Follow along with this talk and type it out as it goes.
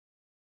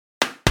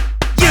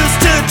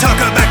talk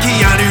about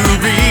Keanu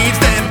Reeves,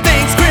 then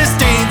things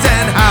Christine's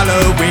and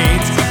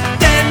Halloween's.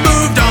 Then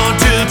moved on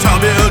to tall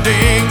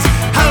buildings,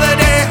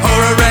 holiday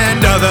horror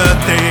and other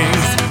things.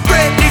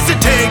 Brett needs to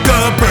take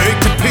a break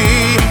to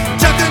pee,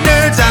 chuck the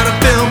nerds out of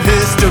film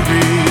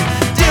history.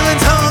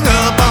 Dylan's hung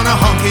up on a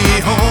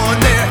honky horn,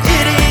 they're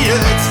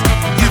idiots.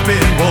 You've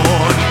been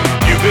warned,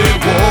 you've been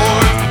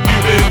warned,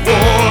 you've been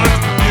warned,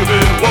 you've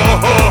been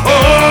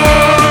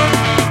warned.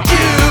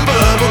 Chew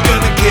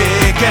bubblegum and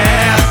kick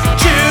ass,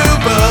 chew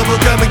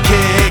bubblegum and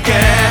kick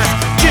ass,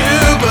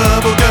 chew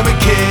bubblegum and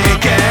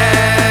kick ass.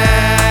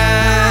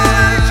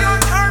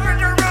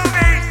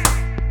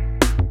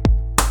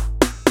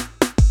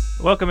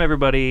 Welcome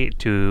everybody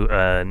to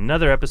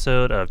another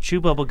episode of Chew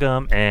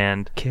Bubblegum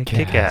and Kick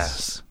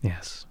Ass.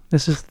 Yes.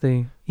 This is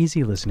the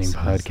easy listening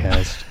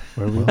podcast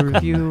where we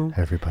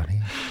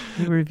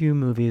review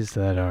movies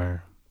that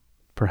are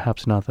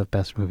perhaps not the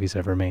best movies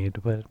ever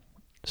made, but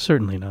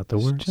certainly not the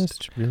worst.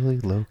 Just really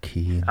low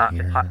key in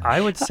here. I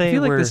would say I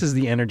feel like this is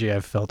the energy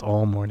I've felt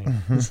all morning.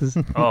 This is.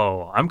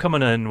 Oh, I'm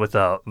coming in with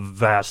a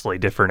vastly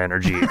different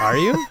energy. Are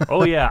you?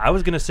 Oh yeah, I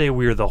was gonna say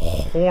we're the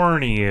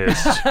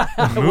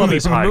horniest movie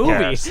this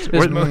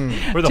podcast. movie-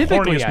 We're the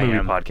Typically horniest I movie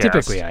am. podcast.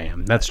 Typically I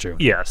am. That's true.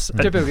 Yes.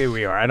 Typically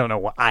we are. I don't know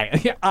what I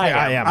am.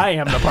 am. I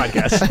am the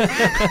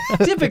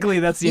podcast. Typically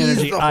that's the He's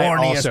energy the I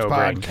horniest also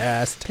bring.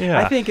 podcast. Yeah.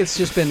 I think it's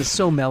just been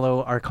so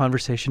mellow, our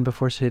conversation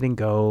before hitting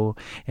go,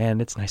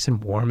 and it's nice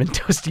and warm and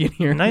toasty in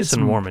here. Nice It's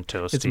and warm and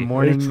toasty. It's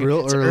morning. It's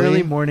real it's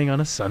early. morning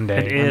on a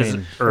Sunday. It is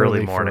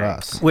early for morning.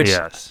 us. Which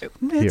yes.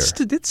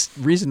 it's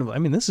reasonable. I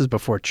mean, this is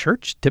before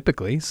church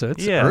typically, so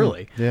it's Yeah.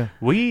 early. Yeah.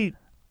 We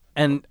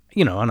And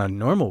on a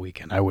normal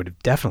weekend, I would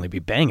definitely be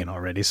banging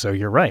already. So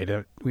you're right.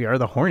 We are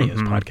the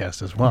horniest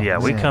podcast as well.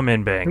 we come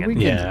in banging.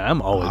 weekends Yeah,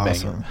 I'm always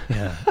awesome.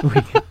 banging.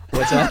 Yeah.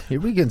 What's that?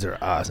 Your weekends are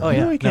awesome. Oh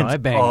yeah, no, weekend's I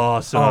bang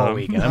awesome. all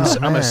weekend. I'm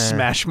a man.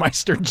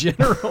 Smashmeister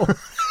general.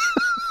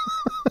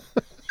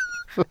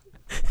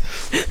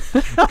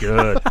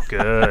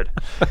 Good.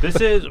 This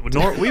is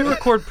we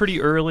record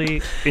pretty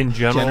early in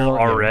general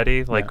yeah.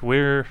 already. Like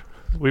we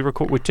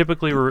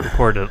typically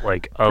record at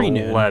like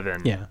Pre-noon.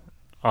 11 Yeah.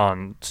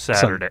 on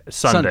Sundays.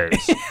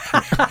 Sundays.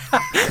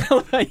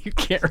 You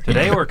can't.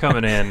 Today we're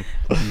coming in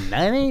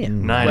 9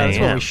 a.m. 9 Well, that's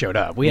when a.m. we showed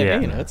up. We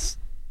had, Yeah.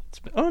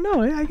 oh no,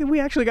 we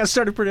actually got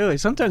started pretty early.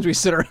 Sometimes we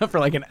sit around for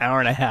like an hour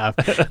and a half,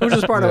 which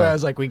is part of why I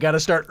was like, we got to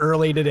start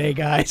early today,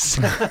 guys.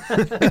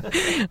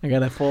 I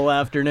got a full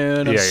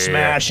afternoon of Yeah.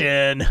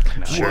 smashing.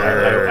 No,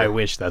 Sure. I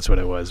wish that's what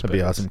it was. That'd be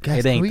but awesome. it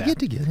Guys, ain't can we that. get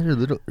together a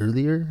little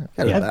earlier?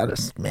 I got Yeah. a lot of I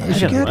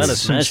smash. got a lot of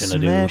some smashing to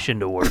do. smashing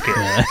to work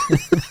in.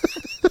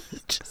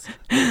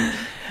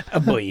 Oh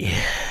boy.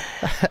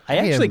 I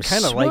am actually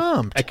kind of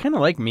swamped. I kind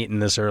of like meeting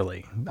this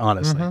early,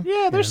 honestly.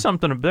 Yeah, there's some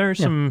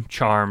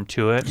charm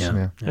to it.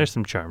 Yeah. There's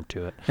some charm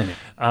to it. Anyway.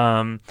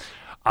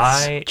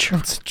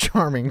 It's a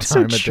charming time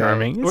So of day.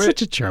 charming. It's We're-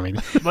 such a charming.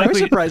 I Like was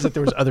we- surprised that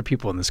there was other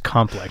people in this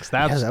complex.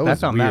 Yeah, That's that I was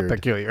found that weird.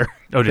 peculiar.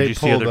 Oh, did They you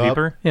see other pulled up.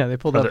 peeper? Yeah, they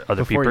pulled Other up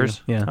before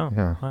peepers? you. Yeah. Oh,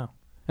 Yeah. wow.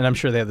 And I'm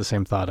sure they had the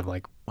same thought of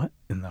like, what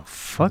in the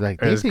fuck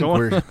Like, is they think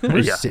going we're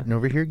Yeah. sitting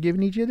over here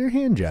giving each other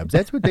hand jobs.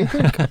 That's what they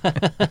think.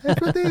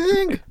 That's what they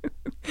think.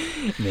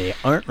 They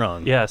aren't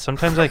wrong. Yeah,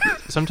 sometimes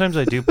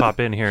I do pop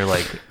in here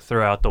like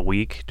throughout the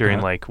week during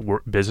like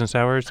business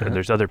hours, and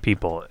there's other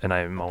people, and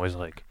I'm always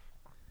like,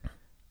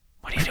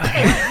 "What are you doing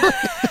here?"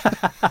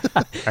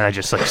 And I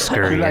just like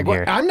scurry You're like, in "What?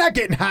 here. I'm not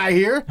getting high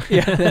here.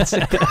 Yeah, that's I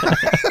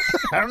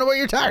don't know what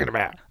you're talking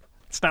about.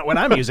 it's not what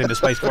I'm using this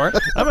place for.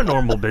 I'm a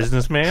normal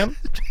businessman.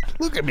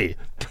 Look at me.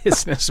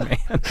 Businessman.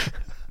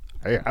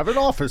 I have an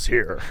office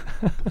here.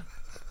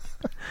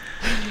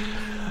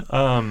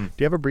 Do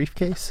you have a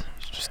briefcase?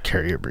 Just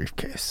carry your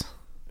briefcase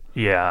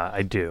Yeah,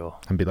 I do.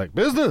 and be like,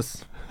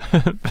 business.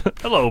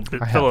 Hello,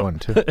 I have fellow. one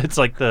too. It's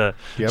like the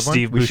Do you have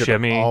Steve one? We should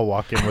Buscemi. all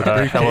walk in with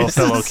Hello, briefcases.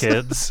 fellow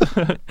kids.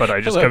 But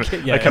I just Hello, come.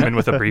 kid. Yeah, I come yeah. in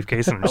with a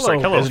briefcase and I'm just Hello,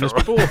 like, "Hello,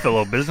 business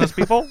fellow business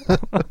people."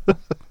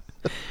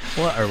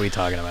 What are we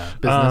talking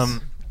about? Business.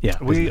 Yeah,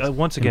 We business.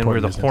 once again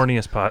we're the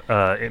Important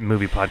horniest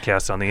movie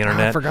podcast on the Oh, I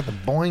internet. forgot the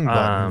boing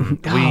button.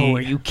 Oh,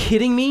 are you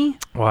kidding me?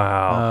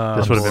 Wow,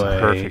 this would have been boy.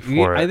 perfect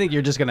for I it. think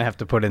you're just gonna have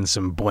to put in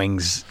some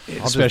boings,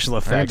 I'll special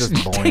just- I effects.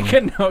 just boing. Take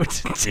a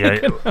note.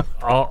 Take a note.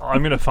 Yeah,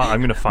 I'm gonna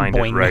find it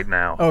Boing. right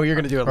now. Oh, you're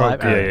gonna do it live.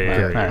 Okay, All right, yeah, all right,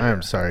 yeah. all right.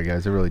 I'm sorry,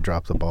 guys. I really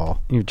dropped the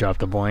ball. You dropped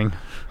the boing.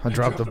 I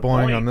dropped the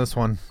boing on this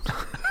one.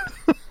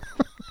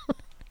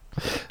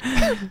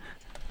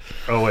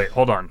 Oh wait,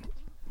 hold on.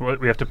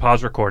 We have to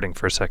pause recording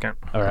for a second.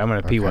 All right, I'm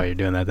gonna pee Okay. while you're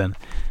doing that then.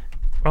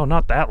 Oh,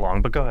 not that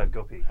long, but go ahead,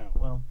 go pee.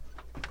 Well,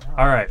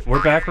 All right,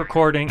 we're back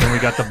recording and we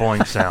got the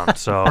boing sound.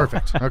 So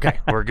Perfect. Okay.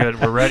 we're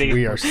good. We're ready.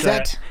 We are We're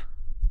set.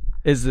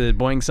 is the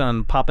boing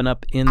sound popping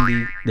up in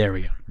the? There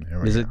we go. There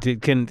we Is go.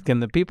 it? Can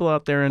the people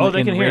out there in, Oh, they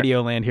in can hear it.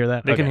 Radio Land hear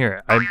that? They can Okay.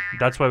 hear it.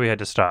 That's why we had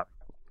to stop.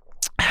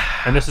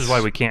 And this is why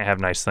we can't have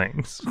nice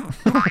things.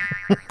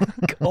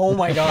 Oh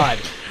my God!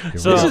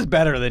 So- this is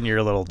better than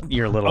your little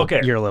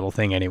Okay.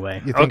 thing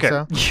anyway. You think Okay.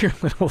 so? Your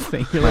little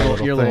thing, your My little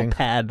little your little thing.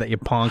 pad that you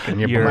ponk and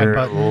Your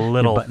button.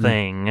 little button.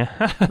 thing.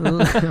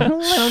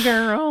 little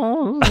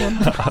girl.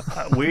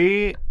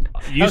 we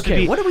used to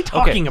Okay, be. what are we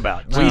talking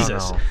about? I don't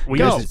Jesus. know. We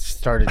You used guys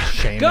started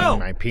shaming Go.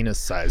 my penis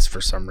size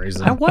for some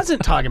reason. I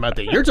wasn't talking about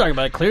that. You're talking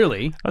about it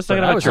clearly. I was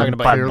talking But about I was your talking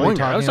about your clearly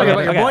boinger. I was talking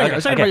talking about your about- boinger. I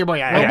was talking about your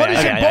boinger. Well, what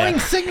does your boing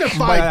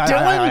signify,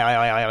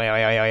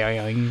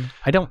 Dylan?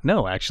 I don't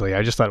know, actually.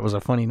 I just thought it was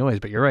a funny noise,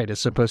 but you're right.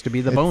 It's supposed to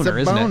be the It's boner,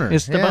 a isn't boner, it?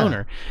 It's the yeah.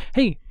 boner.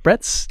 Hey,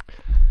 Brett's...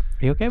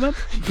 Are you okay, bud?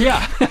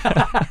 Yeah.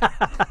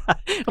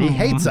 He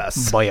hates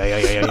us.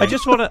 I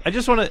just want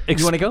to.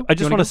 You wanna go? I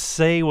just You wanna want to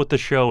say what the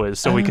show is,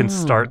 so we can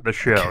start the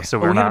show. So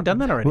Oh, we're we not. haven't done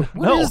that already. What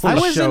No, is I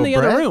this was show, in the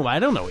other Brett? room. I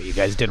don't know what you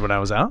guys did when I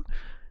was out.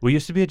 We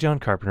used to be a John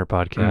Carpenter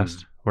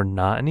podcast. We're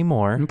not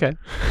anymore. Okay.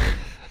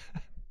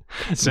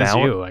 Says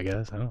Now- you, I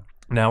guess. I don't.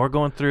 Now we're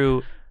going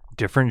through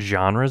different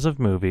genres of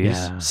movies,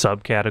 Yeah.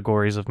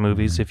 subcategories of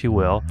movies, if you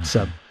will.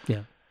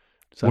 Yeah.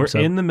 We're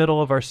in the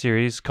middle of our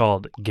series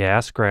called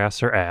Gas,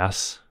 Grass, or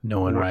Ass.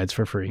 No one rides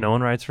for free. No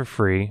one rides for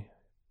free.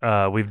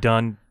 We've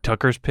done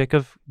Tucker's pick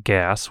of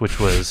Gas, which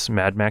was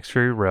Mad Max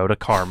Fury Road, a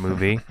car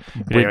movie.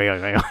 We did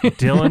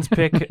Dylan's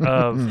pick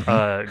of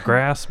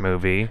Grass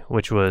movie,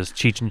 which was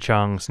Cheech and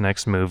Chong's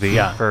next movie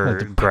for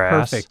the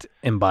Grass. perfect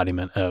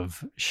embodiment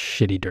of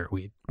shitty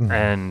dirtweed.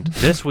 And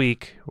this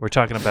week we're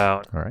talking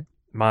about All right.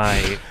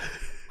 my,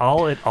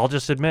 I'll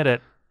just admit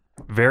it,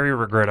 very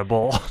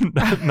regrettable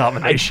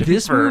nomination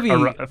This for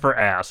movie- for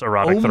Ass,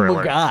 erotic thriller.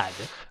 my God.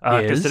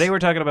 Because Is- today we're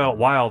talking about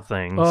Wild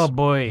Things. Oh,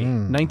 boy.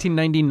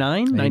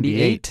 1999?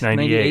 98?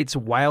 98's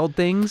Wild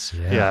Things?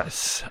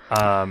 Yes.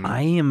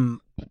 I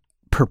am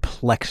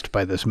perplexed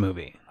by this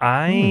movie.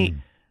 I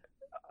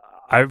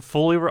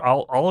fully.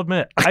 I'll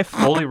admit, I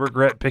fully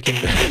regret picking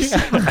this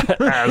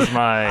as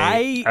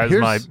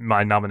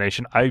my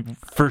nomination. I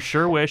for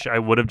sure wish I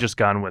would have just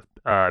gone with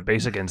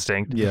Basic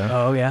Instinct Yeah.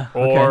 Oh, yeah.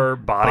 or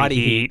Body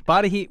Heat.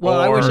 Body Heat. Well,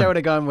 I wish or- I would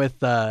have gone with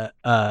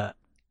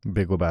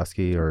Big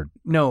Lebowski or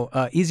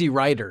Easy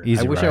Rider.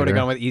 Easy I wish I would have Rider.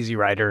 gone with Easy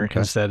Rider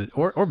Okay. instead,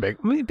 or Big.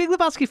 I mean, Big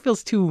Lebowski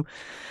feels too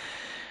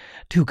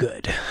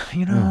good,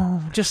 you know.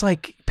 Just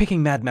like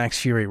picking Mad Max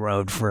Fury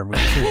Road for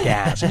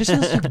gas. It just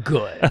feels too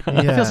good.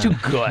 It feels too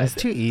good. It's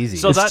too easy.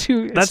 So It's that-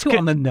 too, that's it's too good.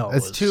 on the nose.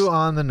 it's too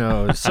on the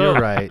nose. So-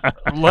 You're right.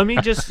 Let me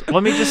just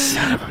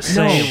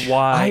say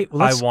why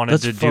I wanted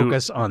let's to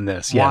focus on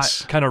this.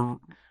 Yes. kind of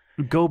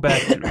go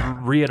back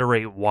and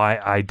reiterate why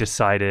I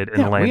decided and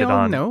Yeah, we landed all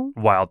on know.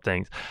 Wild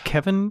Things.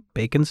 Kevin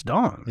Bacon's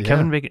dong. Yeah.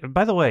 Kevin Bacon.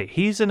 By the way,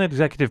 he's an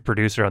executive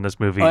producer on this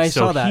movie, Oh, I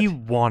so saw that. he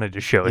wanted to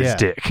show his Yeah.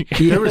 dick.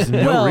 There was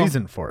no Well,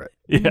 reason for it.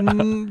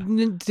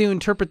 To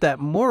interpret that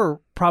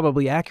more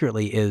probably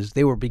accurately is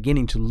they were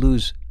beginning to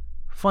lose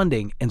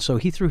funding, and so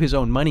he threw his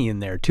own money in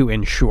there to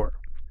ensure.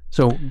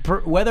 So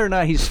whether or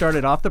not he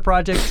started off the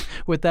project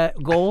with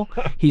that goal,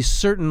 he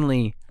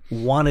certainly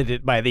wanted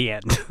it by the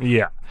end.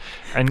 Yeah,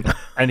 and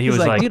he He's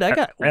was like, dude, I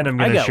got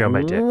show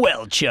my dick.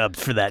 well chubbed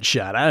for that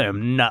shot. I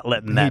am not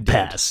letting that did.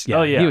 pass.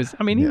 Oh, yeah. He was.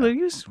 I mean, Yeah.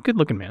 he was a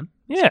good-looking man.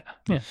 Yeah,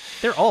 Yeah,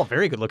 they're all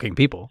very good-looking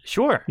people.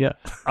 sure. Yeah.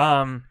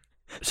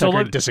 So Tucker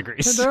let,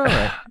 disagrees. They're all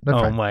right. They're Oh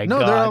fine. my no,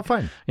 God. they're all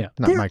fine. Yeah,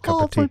 Not They're my cup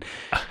all of tea. fine.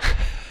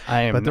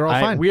 I am. But they're all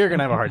fine. We are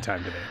gonna have a hard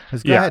time today.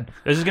 Let's go yeah, ahead.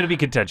 this is gonna be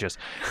contentious.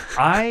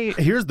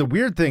 Here's the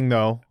weird thing,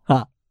 though.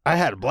 Huh. I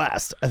had a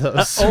blast. I thought it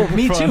was Oh, super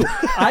me fun. too.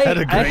 I had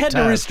a I great had to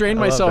time. restrain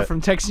I loved myself it.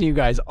 from texting you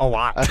guys a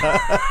lot.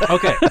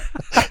 Okay,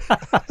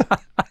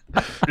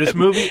 this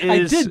movie I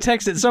is. did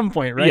text at some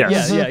point, right?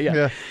 Yes.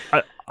 Yeah.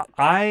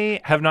 I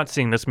have not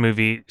seen this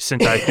movie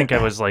since I think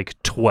I was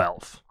like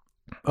 12.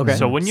 Okay.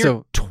 So when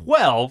you're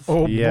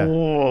 12, Yeah.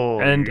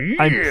 and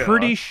I'm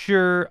pretty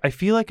sure, I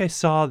feel like I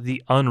saw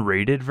the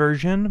unrated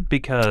version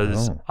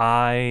because Oh.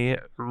 I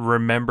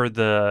remember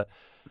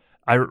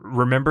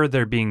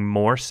there being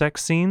more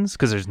sex scenes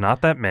because there's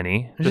not that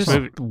many. There's This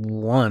just movie,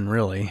 one,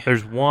 really.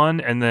 there's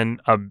one, and then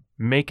a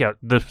makeout.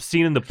 The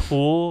scene in the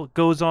pool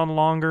goes on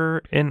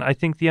longer in, I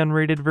think, the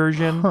unrated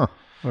version. Huh.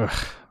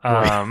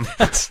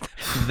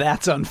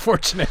 That's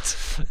unfortunate.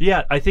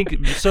 Yeah, I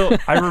think so.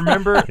 I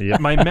remember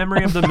my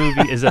memory of the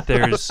movie is that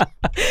there's.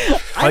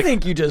 I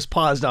think you just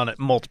paused on it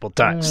multiple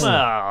times.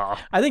 Well,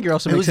 I think you're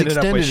also It was mixing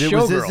it up with extended.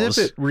 It was as showgirls.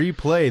 if it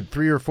replayed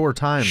 3 or 4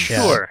 times.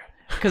 sure.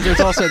 Because there's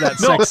also that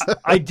No, sex.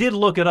 I did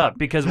look it up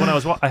because when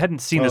I hadn't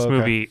seen this Oh, okay.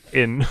 movie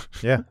in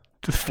Yeah.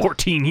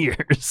 14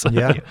 years.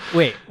 Yeah.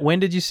 Wait, when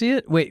did you see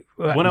it? Wait,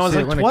 When I was see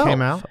it like when it 12,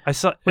 came out? I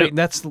saw. wait,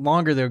 that's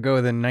longer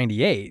ago than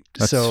 98.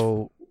 That's-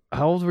 So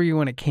how old were you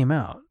when it came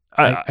out?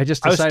 I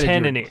just I was decided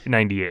 10 you in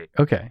 98.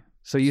 Okay,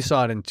 so you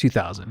saw it in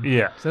 2000.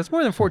 Yeah. So that's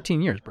more than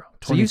 14 years, bro.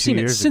 So 22 you've seen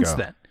it years since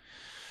ago. then.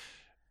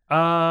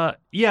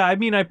 Yeah. I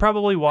mean, I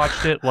probably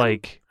watched it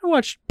like. I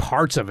watched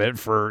parts of it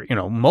for,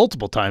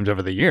 multiple times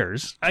over the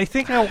years. I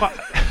think I watched.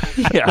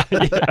 yeah.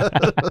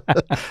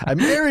 I'm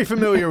very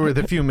familiar with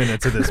a few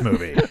minutes of this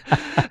movie.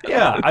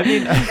 Yeah. I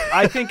mean,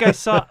 I think I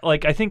saw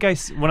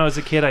when I was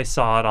a kid, I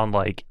saw it on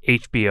like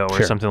HBO or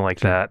Sure. something like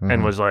that,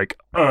 and Mhm. was like,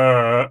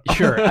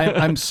 Sure,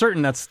 I'm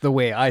certain that's the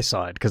way I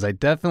saw it because I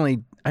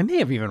may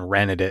have even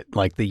rented it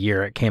like the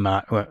year it came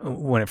out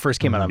when it first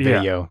came out on Yeah.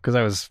 video because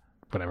I was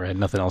whatever. I had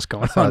nothing else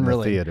going Saw it on in the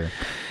really. theater.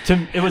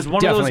 It was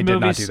one Definitely of did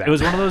those not movies. do that. It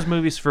was one of those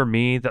movies for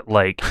me that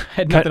like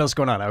Had nothing else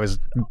going on. I was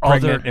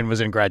pregnant and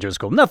was in graduate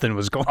school. Nothing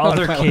was going on.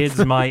 other in my kids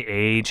life. my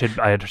age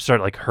I had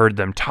started like heard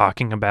them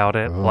talking about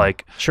it.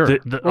 Like Sure.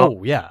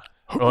 Yeah.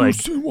 like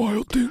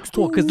Wild Things.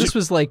 Well, because this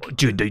was like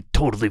dude, they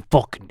totally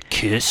fucking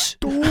kiss,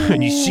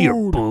 and you see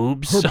her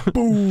boobs, and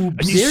you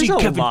There's see a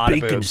Kevin lot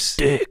of Bacon's boobs.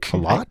 dick. A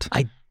lot?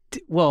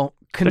 Well,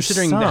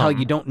 considering how some.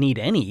 you don't need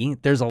any,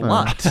 there's a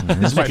lot.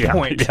 Is my Yeah,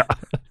 point.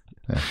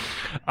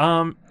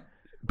 yeah.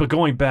 But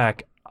going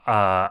back,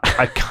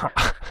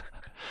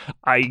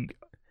 I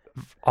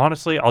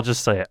honestly, I'll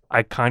just say it.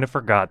 I kind of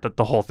forgot that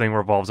the whole thing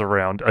revolves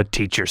around a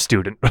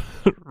teacher-student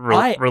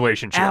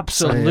relationship.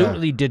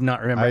 Absolutely did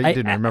not remember. I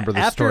didn't remember the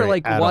after story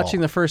like at watching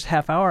all. the first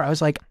half hour. I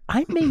was like,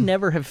 I may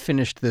never have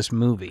finished this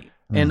movie,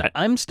 and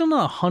I'm still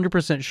not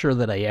 100% sure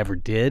that I ever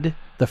did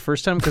the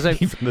first time because I.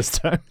 Even this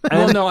time.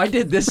 Well, no, I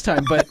did this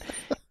time, but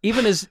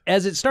even as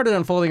it started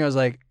unfolding, I was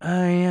like,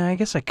 oh, yeah, I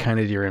guess I kind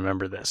of do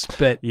remember this.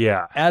 But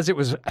Yeah. as it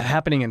was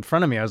happening in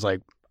front of me, I was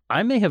like,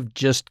 I may have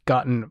just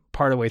gotten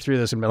part of the way through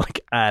this and been like,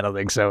 I don't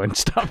think so, and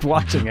stopped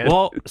watching it.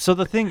 Well, so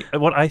the thing,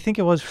 what I think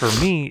it was for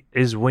me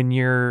is when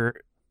you're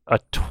a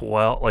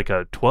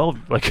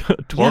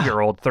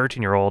 12-year-old,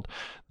 13-year-old,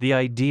 the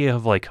idea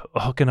of like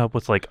hooking up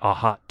with like a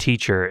hot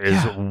teacher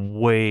is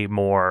way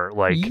more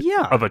like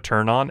Yeah. of a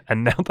turn on.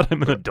 And now that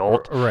I'm an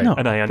adult Right. No.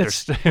 and I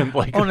That's- understand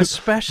like and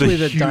especially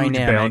the huge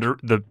dynamic.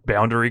 the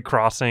boundary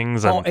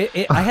crossings and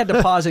I had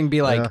to pause and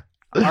be like,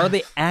 are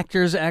the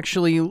actors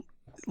actually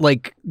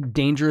like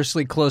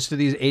dangerously close to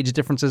these age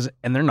differences?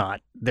 And they're not.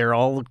 They're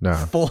all No.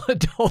 full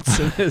adults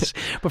in this.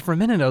 But for a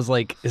minute, I was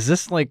like, is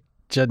this like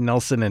Judd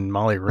Nelson and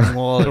Molly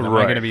Ringwald? And am I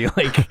Right. going to be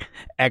like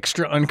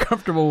extra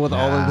uncomfortable with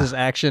all of this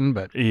action?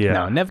 But Yeah.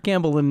 no, Nev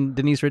Campbell and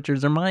Denise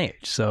Richards are my age.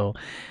 So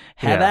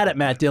have Yeah. at it,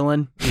 Matt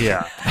Dillon.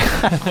 Yeah.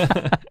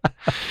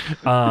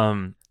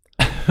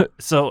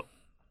 So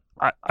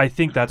I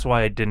think that's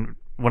why I didn't,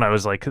 when I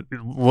was like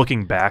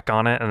looking back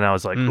on it and I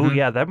was like, oh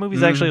yeah, that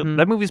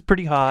movie's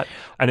pretty hot,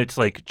 and it's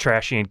like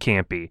trashy and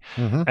campy.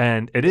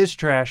 And it is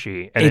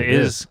trashy and it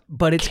is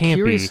But it's campy.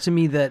 curious to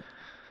me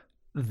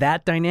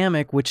that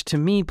dynamic, which to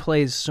me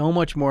plays so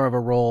much more of a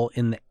role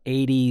in the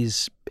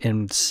 80s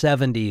and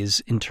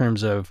 70s in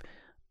terms of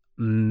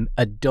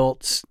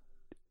adults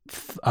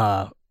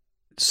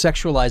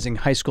sexualizing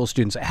high school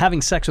students,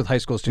 having sex with high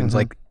school students,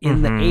 like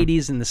in the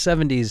 80s and the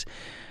 70s,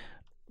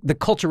 the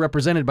culture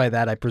represented by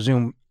that, I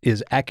presume,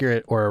 is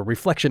accurate or a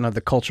reflection of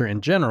the culture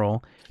in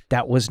general.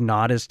 That was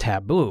not as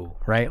taboo,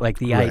 right? Like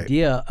the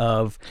idea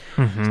of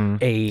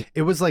a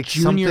It was like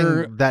junior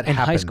something that in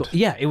happened. high school.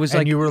 Yeah, it was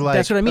And like, you were like,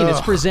 that's what I mean. It's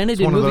 "Ugh, presented it's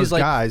in one of movies those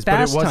like guys," but it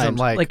Fast wasn't Times,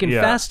 like- in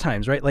Yeah. Fast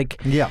Times, right?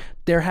 Like Yeah.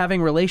 they're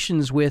having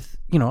relations with,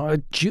 you know,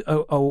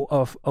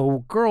 a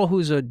girl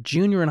who's a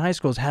junior in high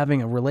school is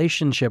having a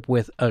relationship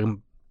with a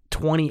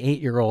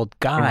 28-year-old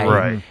guy,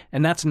 Right.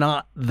 and that's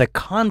not the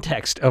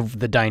context of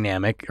the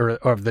dynamic or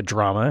of the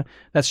drama.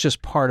 That's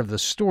just part of the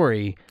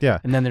story. Yeah.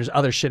 And then there's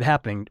other shit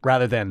happening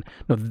rather than,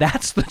 no,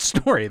 that's the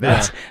story.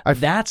 That's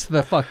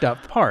the fucked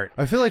up part.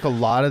 I feel like a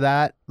lot of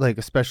that, like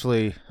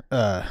especially,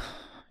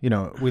 you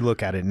know, we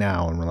look at it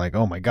now and we're like,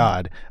 oh my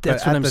God.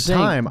 That's but what at I'm the saying.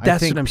 time, I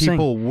That's think what I'm saying.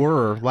 people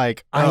were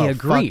like, I oh,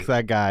 agree. fuck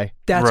that guy.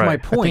 That's Right. my I I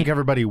point. think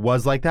everybody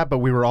was like that, but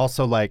we were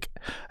also like,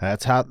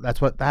 that's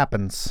what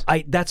happens.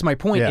 That's my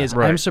point. Yeah. Is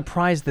Right. I'm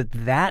surprised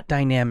that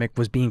dynamic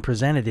was being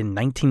presented in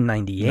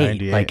 1998.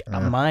 98, Like yeah.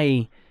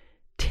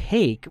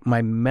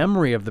 my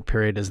memory of the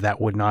period is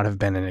that would not have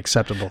been an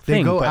acceptable They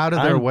thing. go but out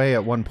of their I'm- way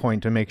at one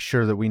point to make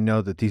sure that we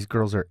know that these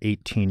girls are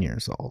 18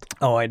 years old.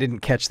 Oh, I didn't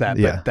catch that.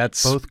 Yeah. But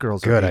that's Both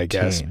girls good, are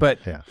 18. I guess. But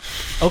yeah.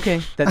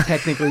 okay, that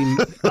technically,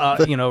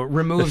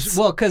 removes.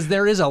 Well, because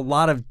there is a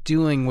lot of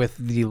doing with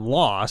the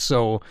law.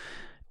 So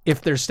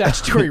if there's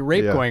statutory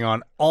rape Yeah. going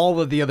on, all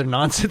of the other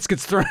nonsense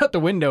gets thrown out the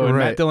window, and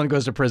Matt Right. Dillon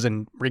goes to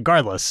prison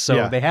regardless. So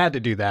Yeah. they had to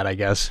do that, I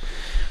guess.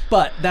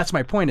 But that's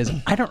my point. Is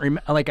I don't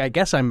remember. Like, I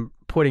guess I'm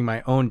putting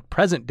my own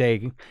present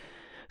day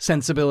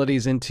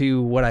sensibilities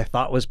into what I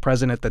thought was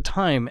present at the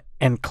time,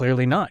 and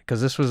clearly not,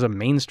 because this was a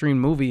mainstream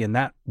movie, and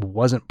that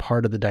wasn't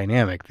part of the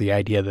dynamic. The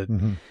idea that,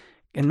 and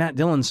Matt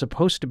Dillon's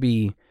supposed to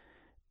be,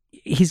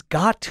 he's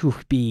got to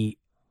be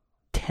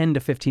 10 to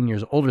 15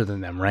 years older than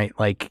them, right?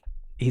 Like,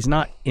 he's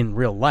not in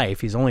real life.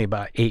 He's only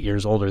about 8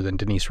 years older than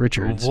Denise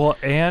Richards. Well,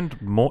 and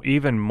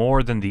even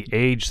more than the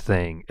age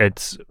thing,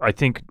 I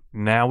think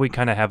now we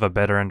kind of have a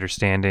better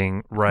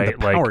understanding, right?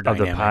 The power like of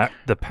dynamic.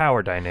 the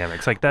power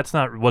dynamics. Like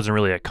wasn't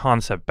really a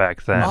concept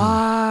back then.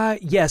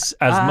 Yes,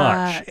 As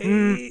much.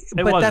 It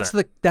but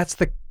wasn't. that's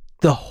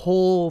the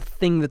whole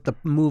thing that the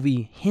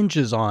movie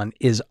hinges on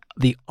is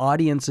the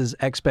audience's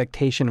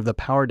expectation of the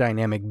power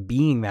dynamic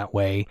being that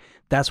way.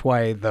 That's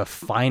why the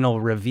final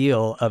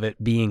reveal of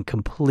it being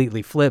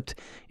completely flipped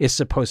is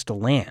supposed to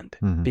land,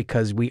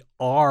 because we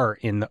are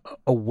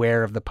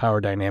aware of the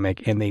power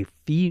dynamic, and they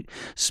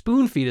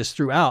spoon feed us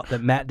throughout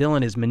that Matt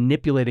Dillon is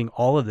manipulating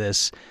all of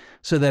this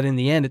so that in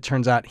the end it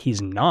turns out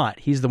he's not.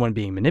 He's the one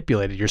being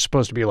manipulated. You're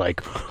supposed to be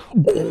like,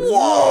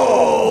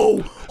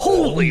 whoa,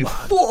 holy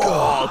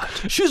fuck.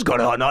 She's got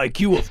an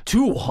IQ of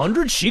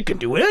 200. She can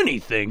do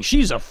anything.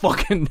 She's a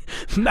fucking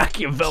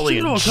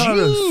Machiavellian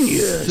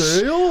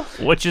genius.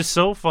 Which is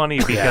so funny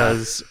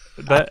because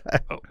the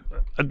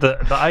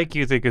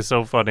IQ thing is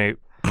so funny.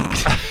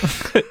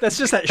 That's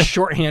just that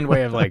shorthand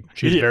way of like,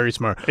 she's very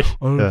smart.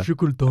 Oh, she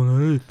could have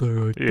done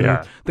anything. Like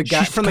Yeah. The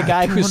guy She's from the got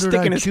guy who's 200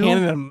 sticking his IQ.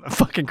 hand in a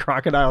fucking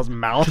crocodile's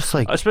mouth. Just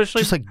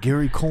like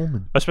Gary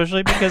Coleman.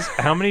 Especially because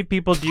how many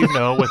people do you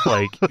know with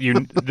like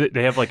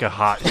they have like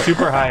a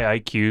super high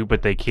IQ,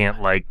 but they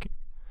can't like.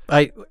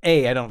 I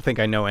don't think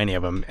I know any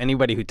of them.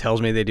 Anybody who tells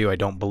me they do, I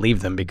don't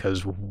believe them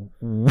because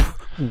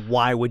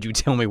why would you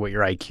tell me what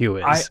your IQ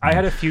is? I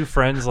had a few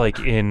friends like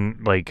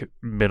in like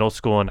middle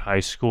school and high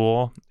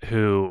school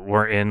who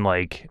were in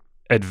like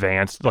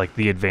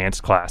the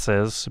advanced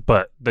classes,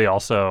 but they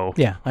also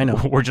yeah, I know.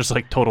 were just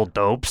like total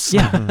dopes.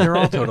 Yeah, they're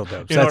all total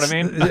dopes. You know what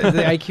I mean?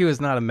 The IQ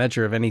is not a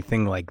measure of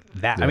anything like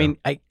that. Yeah. I mean,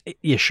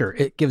 yeah, sure,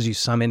 it gives you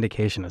some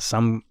indication of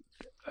some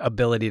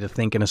ability to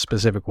think in a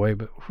specific way,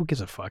 but who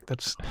gives a fuck?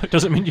 That's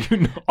Doesn't mean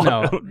you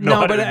know. No,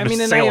 how but to I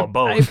mean, and sail a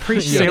boat. I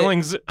appreciate it.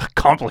 Sailing's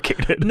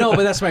complicated. No,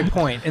 but that's my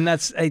point, and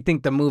that's I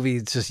think the movie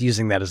is just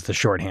using that as the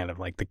shorthand of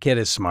like the kid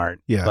is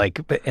smart, Yeah. like,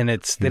 and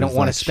it's they He don't was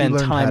want like, to "She spend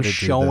learned how time to do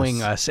showing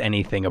this." us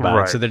anything about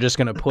Right. it, so they're just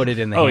going to put it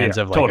in the Oh, hands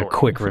yeah, of like totally. a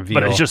quick reveal.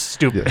 But it's just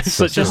stupid. Yeah, it's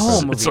so just the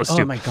whole movie. it's so Oh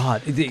stupid. my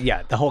god!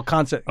 Yeah, the whole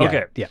concept. Yeah,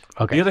 Okay. yeah.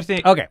 Okay. The other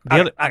thing. Okay. The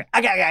other.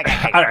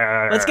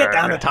 Okay. Let's get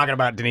down to talking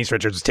about Denise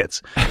Richards'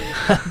 tits.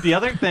 The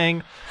other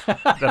thing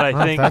that I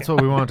Well, think. that's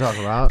what we want to talk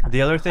about.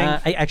 The other thing.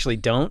 I actually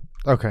don't,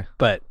 Okay.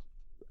 but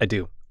I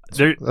do.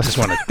 there, Just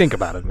want to think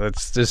about it.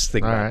 Let's just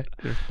think All about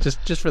it.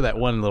 Just for that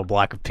one little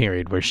block of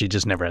period where she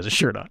just never has a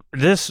shirt on.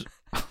 this.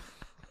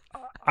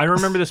 I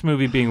remember this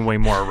movie being way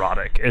more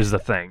erotic. Is the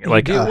thing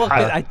like? Dude, well,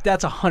 I-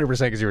 that's 100%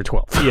 because you were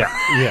 12. yeah,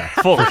 Yeah.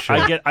 full.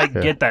 I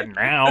get that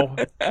now.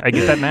 I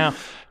get that now.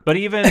 But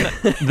even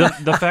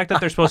the fact that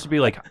they're supposed to be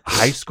like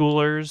high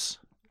schoolers,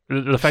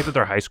 the fact that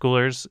they're high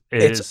schoolers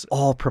is It's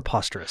all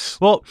preposterous.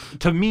 well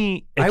to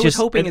me. It I was just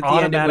hoping it at the end it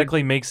would-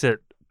 automatically makes it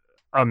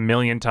a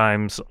million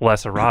times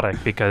less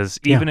erotic because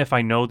even if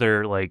I know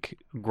they're like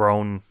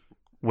grown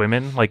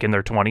women, like in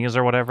their 20s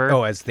or whatever.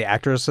 Oh, as the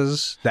actors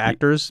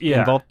yeah.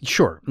 involved?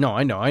 Sure. No,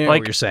 I know like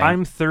what you're saying.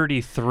 I'm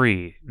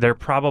 33. They're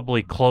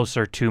probably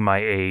closer to my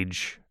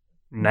age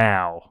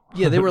now.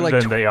 Yeah, they were like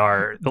than they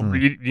are.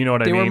 You know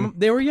what I mean?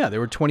 They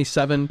were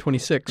 27,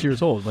 26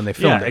 years old when they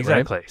filmed Yeah, it,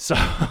 exactly. right?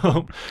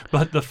 So,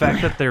 but the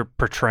fact that they're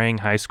portraying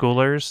high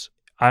schoolers,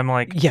 I'm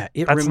like, Yeah,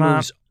 it That's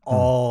removes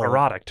all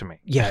erotic to me.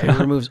 Yeah, it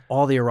removes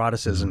all the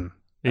eroticism.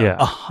 Yeah.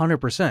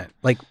 100%.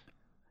 Like,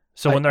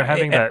 So when they're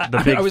having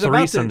the big I was about to-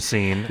 threesome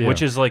scene, Yeah.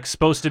 which is like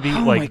supposed to be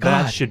Oh my like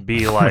that God. should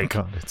be Oh my like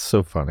God, it's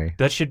so funny.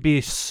 that should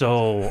be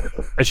so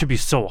it should be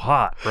so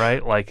hot,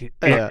 right? Like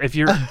Yeah. if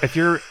you're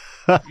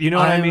you know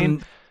what I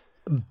mean?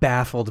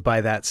 baffled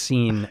by that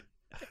scene.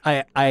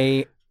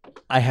 I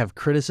have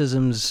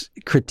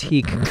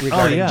critique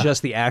regarding yeah.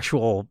 just the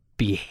actual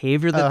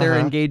behavior that they're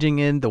Uh-huh. engaging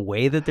in, the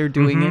way that they're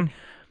doing Mhm. it.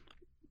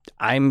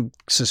 I'm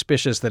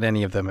suspicious that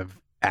any of them have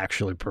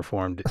actually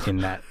performed in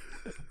that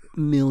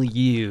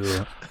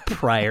milieu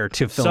prior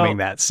to filming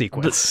that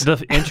sequence.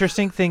 The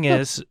interesting thing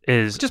is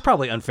Which is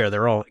probably unfair.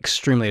 They're all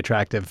extremely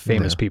attractive,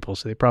 famous people,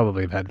 so they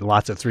probably have had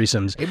lots of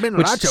threesomes. They've been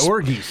which lots of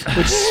orgies.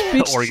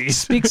 Which Orgies.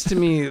 speaks to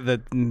me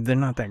that they're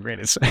not that great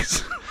at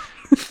sex.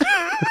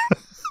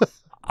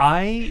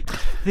 I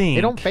think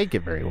They don't fake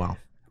it very well.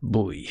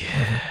 Boy.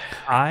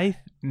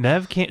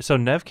 Nev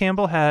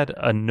Campbell had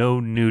a no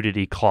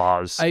nudity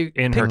clause I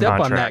in her picked up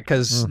contract. on that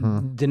because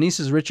Mhm. Denise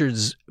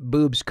Richards'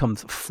 boobs come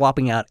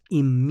flopping out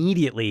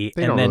immediately,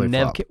 They and don't then really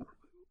Nev. flop.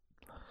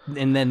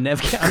 And then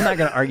Nev. I'm not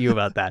going to argue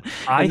about that.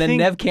 I And then think-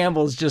 Nev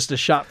Campbell's just a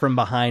shot from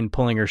behind,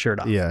 pulling her shirt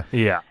off. Yeah.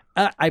 Yeah.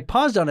 I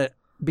paused on it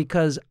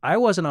because I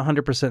wasn't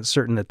 100%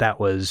 certain that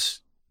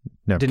was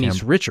No,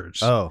 Denise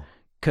Richards. Oh.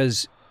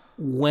 Because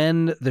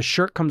when the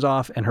shirt comes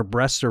off and her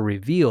breasts are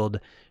revealed,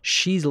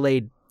 she's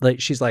laid like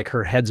she's like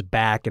her head's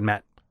back, and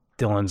Matt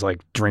Dillon's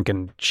like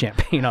drinking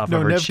champagne off No,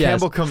 of her Nev chest.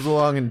 Campbell comes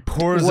along and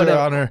pours Whatever. it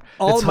on her.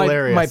 All It's my,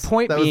 hilarious. my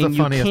point that was being, the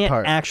you funniest can't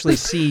part. actually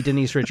see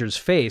Denise Richards'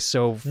 face.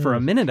 So for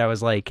a minute, I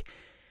was like,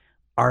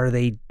 are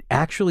they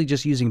actually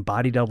just using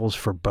body doubles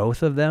for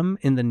both of them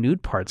in the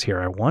nude parts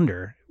here? I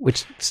wonder,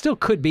 which still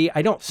could be.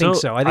 I don't think So,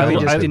 so. I think I they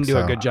don't just think didn't do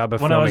a so. good job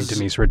of When I filming was-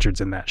 Denise Richards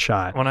in that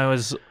shot. When I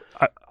was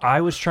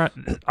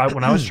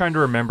when I was trying to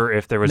remember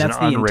if there was And an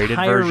that's the unrated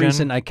entire version.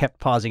 reason I kept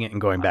pausing it and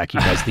going back.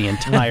 You guys, the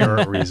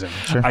entire reason.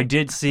 I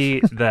did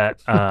see that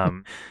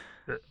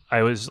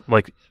I was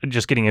like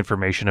just getting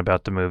information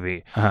about the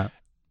movie. Uh-huh.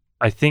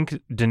 I think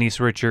Denise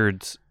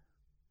Richards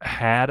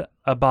had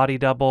a body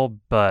double,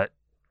 but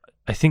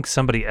I think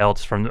somebody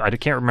else I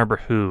can't remember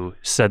who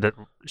said that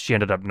she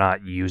ended up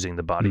not using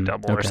the body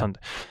double or okay.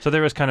 something. So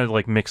there was kind of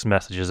like mixed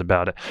messages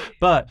about it.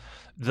 But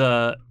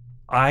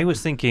I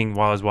was thinking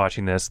while I was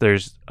watching this,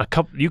 there's a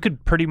couple. You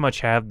could pretty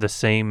much have the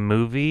same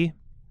movie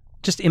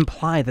just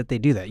imply that they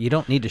do that. You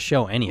don't need to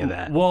show any of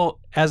that. Well,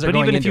 as they're but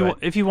going even into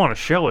if you want to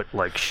show it,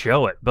 like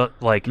show it. But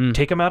like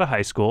take them out of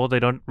high school. They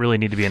don't really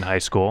need to be in high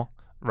school,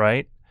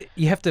 right?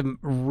 You have to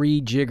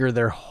rejigger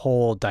their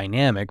whole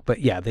dynamic, but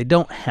yeah, they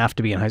don't have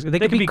to be in high school. They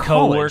could be be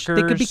college.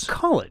 coworkers. They could be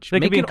college. They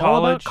could Make be it all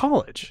about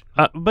college.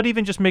 college. But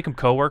even just make them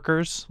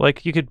coworkers.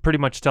 Like you could pretty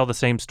much tell the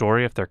same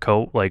story if they're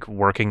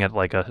working at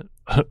like a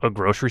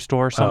grocery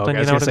store or something. Okay,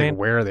 You know what I say, mean?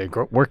 where are they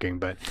working?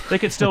 But They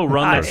could still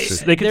run.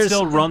 They could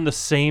still run the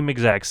same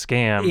exact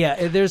scam.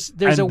 yeah, there's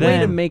And a way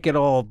to then- make it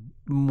all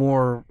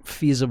more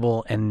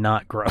feasible and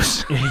not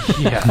gross.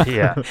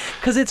 yeah.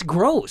 Because it's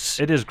gross.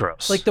 It is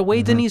gross. Like the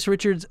way Denise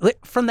Richards,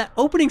 from that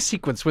opening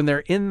sequence when they're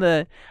in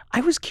the.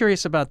 I was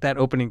curious about that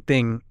opening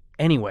thing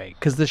anyway,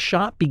 because the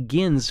shot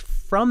begins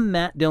from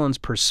Matt Dillon's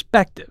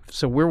perspective.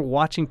 So we're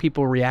watching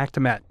people react to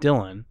Matt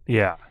Dillon.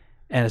 yeah.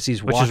 And as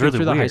he's Which is walking really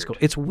through the high weird. school,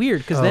 it's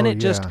weird because then Oh, it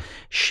just yeah.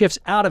 shifts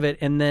out of it,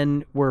 and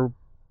then we're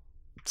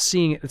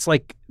seeing it's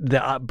like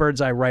the bird's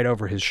eye right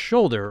over his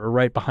shoulder or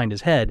right behind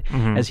his head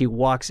Mhm. as he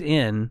walks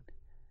in.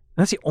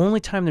 And that's the only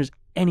time there's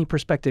any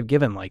perspective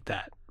given like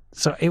that.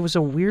 So it was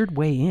a weird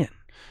way in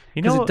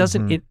You because know, it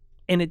doesn't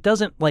it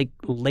doesn't like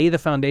lay the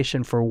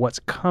foundation for what's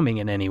coming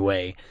in any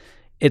way.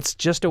 It's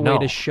just a way No.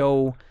 to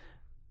show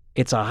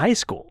it's a high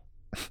school.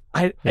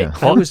 I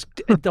Well-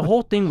 the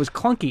whole thing was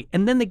clunky,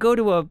 and then they go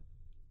to a.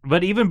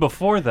 But even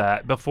before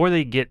that, before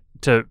they get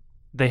to,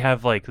 they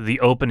have like the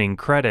opening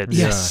credits,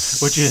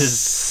 Yes. which is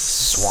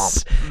swamp.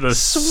 The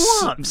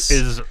Swamps.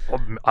 is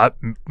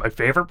my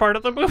favorite part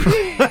of the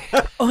movie.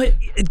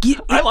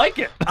 I like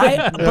it.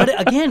 But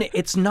again,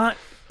 it's not.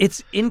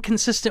 It's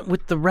inconsistent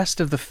with the rest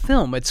of the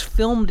film. It's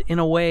filmed in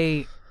a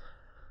way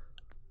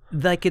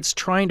like it's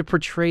trying to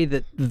portray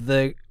that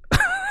the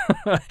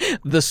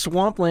the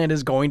swampland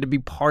is going to be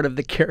part of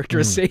the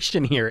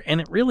characterization here, and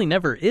it really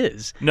never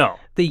is. No,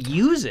 They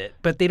use it,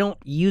 but they don't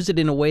use it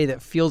in a way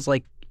that feels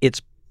like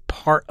it's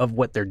part of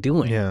what they're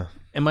doing. Yeah.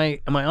 Am I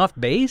off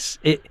base?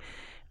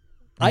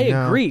 I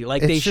No. agree.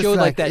 Like It's they just showed like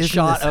like, that isn't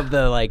shot this- of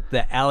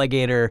the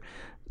alligator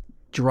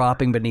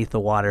dropping beneath the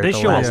water. they at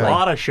the show a last, like-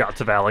 lot of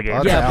shots of alligators.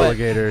 Lots of Yeah,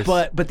 alligators.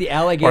 But the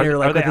alligator, Are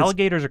they with its-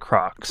 alligators or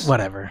crocs?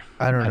 whatever.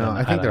 I don't know.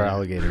 I think they're Who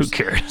alligators.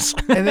 cares?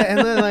 and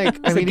then like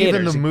I the mean, even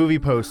gators. the movie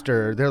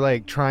poster, they're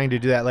like trying to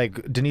do that.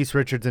 Like Denise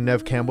Richards and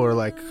Nev Campbell are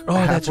like Oh,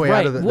 that's halfway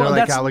right. out of the. They're Well,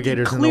 like that's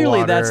alligators clearly in the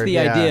water. that's the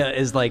Yeah. idea.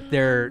 Is like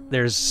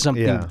there's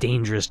something Yeah.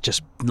 dangerous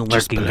just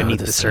lurking below beneath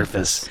the the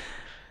surface.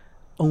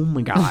 Oh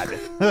my god.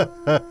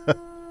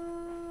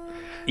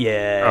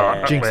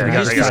 Yeah. Jinx, You we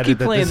gotta just keep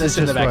playing this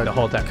in the back the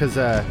whole time.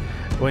 Because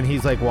when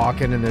he's like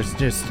walking and there's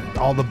just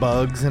all the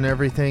bugs and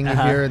everything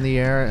Uh-huh. here in the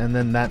air, and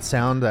then that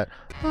sound that.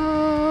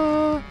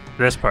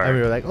 This part. And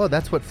we were like, oh,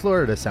 that's what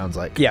Florida sounds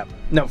like. Yeah.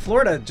 No,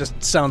 Florida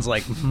just sounds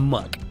like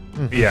muck.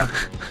 yeah.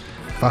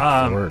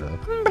 Fuck Florida.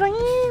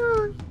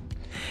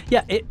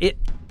 Yeah, it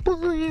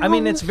I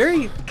mean, it's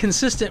very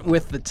consistent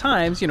with the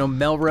times,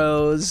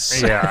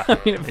 Melrose. Yeah, I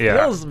mean, it yeah.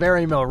 feels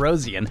very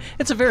Melrosian.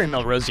 It's a very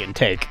Melrosian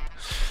take.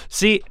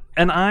 See,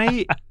 and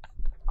I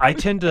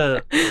tend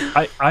to,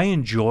 I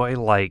enjoy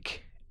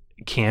like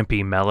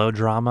campy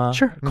melodrama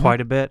Sure.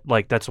 quite a bit.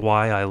 Like that's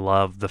why I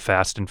love the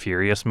Fast and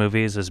Furious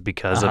movies, is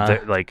because of Uh-huh.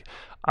 the like.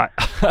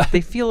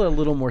 They feel a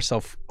little more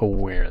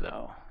self-aware,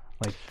 though.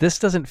 Like, this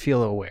doesn't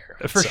feel aware.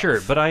 of For itself.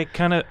 sure, but I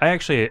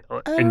actually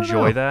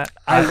enjoy that.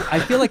 I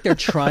feel like they're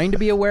trying to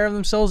be aware of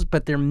themselves,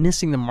 but they're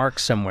missing the mark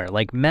somewhere.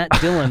 Like Matt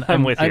Dillon,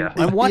 I'm with you.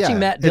 I'm watching Yeah,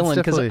 Matt it's Dillon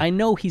because definitely- I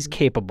know he's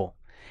capable,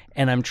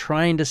 and I'm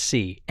trying to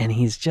see, and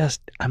he's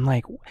just. I'm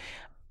like,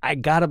 I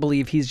gotta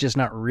believe he's just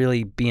not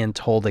really being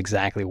told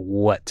exactly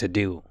what to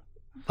do.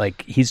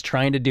 Like he's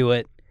trying to do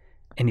it,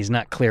 and he's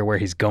not clear where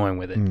he's going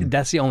with it.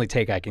 That's the only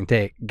take I can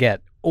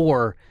get,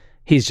 or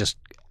he's just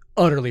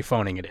utterly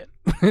phoning it in.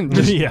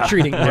 Just Yeah.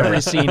 treating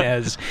every scene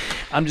as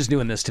I'm just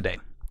doing this today.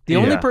 The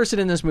only Yeah. person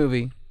in this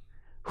movie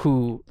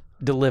who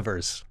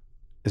delivers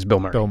is Bill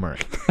Murray. Bill Murray.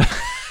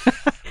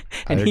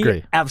 And I he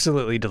agree.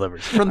 absolutely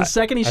delivers. From the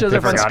second he shows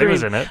up on forgot he screen,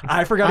 was in it.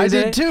 I forgot I he was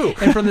in did it. too.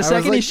 And from the I was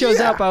second he like, shows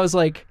yeah. up, I was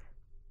like,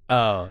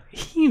 oh,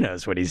 he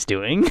knows what he's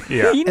doing.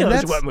 Yeah. He And knows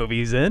that's- what movie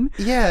he's in.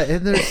 Yeah,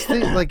 and there's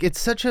things like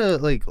it's such a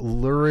like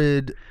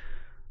lurid,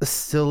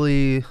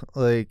 silly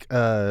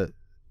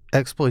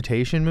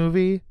exploitation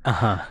movie.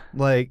 Uh-huh.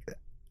 Like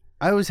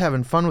I was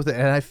having fun with it,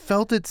 and I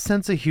felt its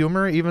sense of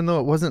humor, even though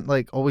it wasn't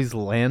like always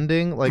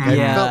landing. Like I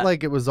Yeah. felt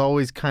like it was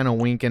always kind of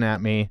winking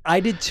at me. I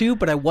did too,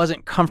 but I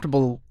wasn't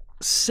comfortable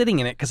sitting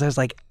in it because I was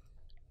like,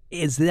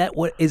 is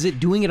it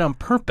doing it on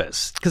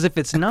purpose? Because if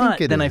it's not,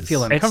 think it then I is.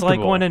 feel It's uncomfortable.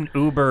 like when an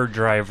Uber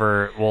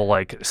driver will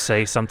like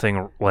say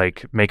something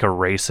like make a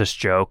racist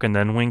joke and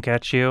then wink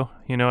at you.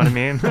 You know what I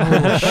mean?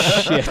 Oh,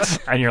 shit.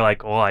 And you're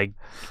like, well,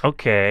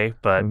 okay,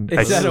 but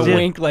Is that a did-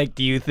 wink? Like,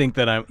 do you think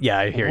that I'm? Yeah,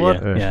 I hear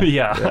What? you. Yeah.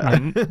 Yeah,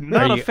 I'm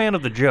not Are a you- fan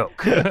of the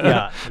joke.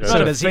 Yeah. Not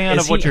So a does he- fan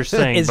is of what he- you're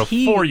saying is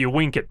he- before you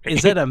wink at me.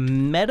 Is that a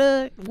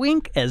meta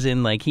wink? As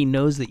in, like, he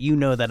knows that you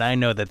know that I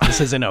know that this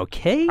isn't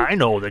okay? I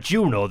know that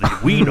you know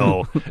that we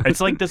know.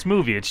 It's like this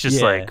movie. It's just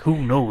Yeah. like, who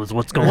knows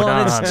what's going Well,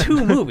 on? and it's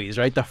two movies,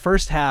 right? The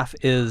first half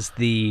is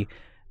the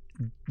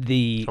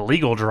the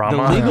legal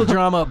drama. the legal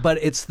drama, but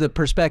it's the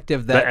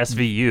perspective the that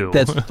SVU.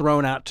 that's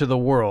thrown out to the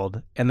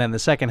world, and then the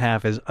second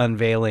half is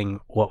unveiling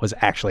what was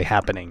actually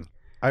happening.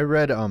 I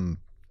read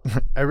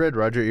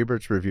Roger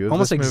Ebert's review of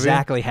Almost this movie.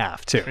 exactly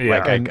half too.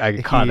 Yeah. Like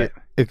I caught he it.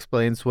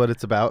 explains what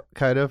it's about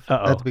kind of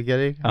Uh-oh. at the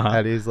beginning.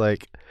 And he's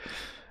like,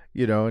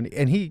 you know,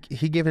 and he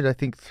gave it, I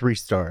think, 3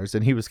 stars.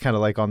 And he was kind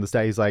of like on the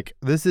stat. He's like,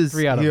 this is,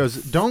 3 out he of goes,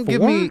 don't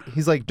give 4? me,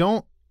 he's like,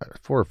 don't,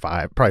 4 or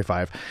 5, probably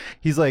 5.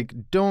 He's like,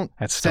 don't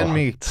That's still- send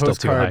me still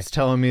too high. postcards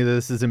telling me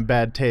this is in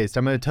bad taste.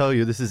 I'm going to tell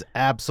you this is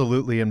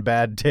absolutely in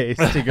bad taste.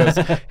 He goes,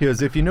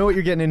 if you know what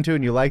you're getting into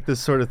and you like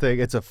this sort of thing,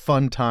 it's a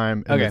fun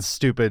time and Okay. it's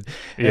stupid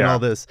and Yeah. all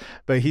this.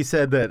 But he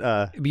said that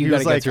You he gotta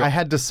was get like, through- I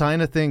had to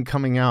sign a thing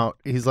coming out.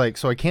 He's like,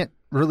 so I can't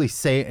really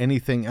say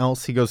anything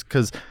else. He goes,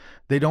 because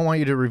they don't want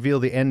you to reveal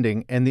the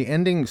ending, and the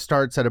ending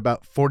starts at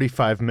about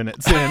 45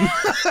 minutes in.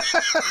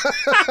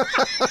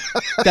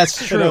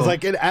 That's true. And I was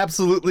like, it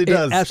absolutely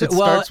does. It Well,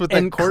 starts with that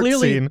and court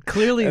clearly, scene.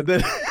 Clearly, and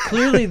then-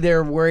 clearly,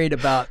 they're worried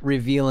about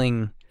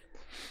revealing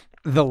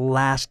the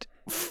last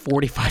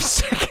 45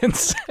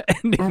 seconds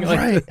ending. Like,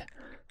 right.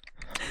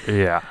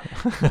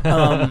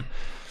 Yeah.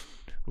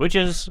 Which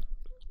is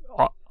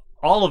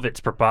all of it's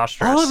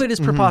preposterous. all of it is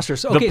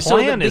preposterous. Okay, the so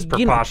plan is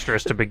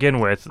preposterous to begin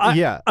with.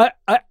 Yeah.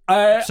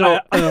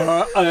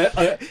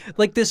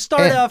 Like to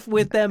start off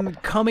with them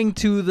coming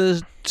to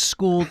the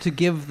school to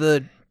give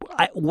the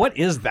what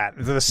is that?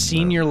 The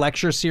senior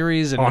lecture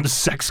series and on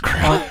sex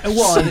crime.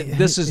 well, and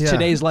this is Yeah.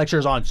 today's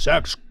lectures on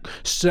sex.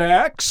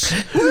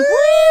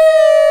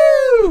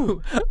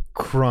 Woo!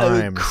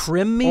 Crimes.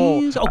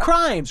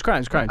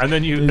 Crimes. Crimes. And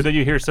then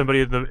you hear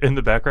somebody in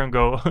the background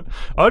go,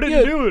 "I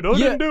didn't do it. I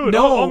didn't do it.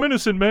 no. I'm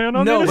innocent, man.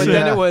 I'm No, but innocent."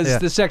 then it Yeah, was yeah.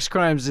 the sex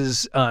crimes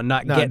is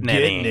not getting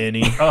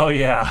any. Oh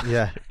yeah.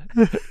 Yeah.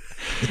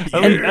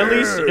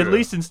 At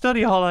least in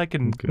study hall I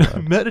can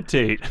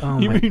meditate. Oh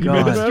You my mean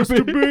God.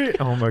 masturbate?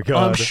 Oh my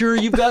God. I'm sure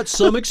you've got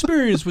some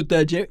experience with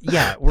that, Jim.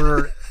 Yeah,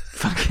 we're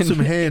fucking Some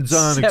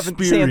hands-on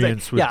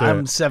experience with yeah, that.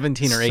 I'm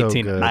 17 or So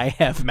 18 good. and I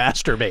have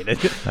masturbated.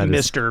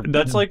 Mr.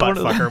 That's like one of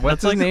the- Buttfucker.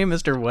 What's that's his name?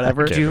 Mr.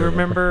 Whatever. Do you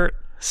remember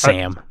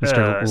Sam.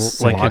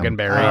 Mr. like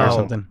Loggenberry or oh.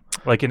 something.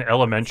 like in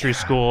elementary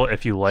school,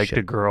 if you liked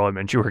a girl, it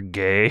meant you were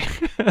gay?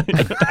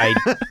 I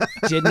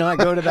did not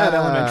go to that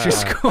elementary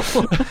school.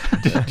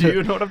 Do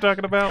you know what I'm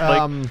talking about?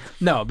 Like,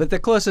 No, but the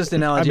closest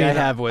analogy I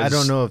have was I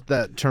don't know if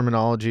that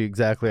terminology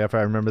exactly, if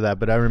I remember that,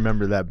 but I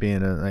remember that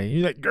being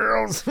you like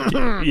girls.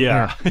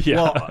 yeah.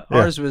 Well,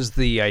 ours was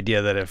the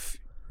idea that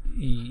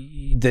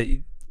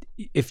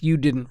if you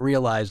didn't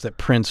realize that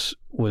Prince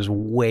was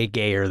way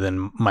gayer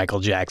than Michael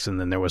Jackson,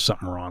 then there was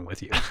something wrong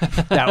with you.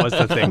 That was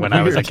the thing when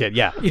I was a kid.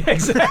 Yeah,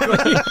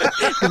 exactly.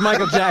 Because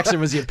Michael Jackson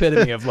was the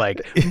epitome of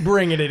like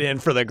bringing it in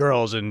for the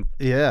girls, and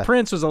Yeah.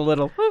 Prince was a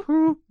little.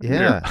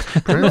 Yeah. I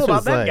don't Prince know about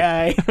was that like,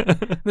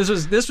 guy. This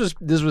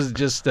was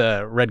just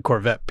Red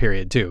Corvette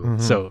period too. Mm-hmm.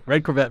 So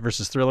Red Corvette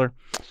versus Thriller.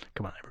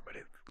 Come on, everybody.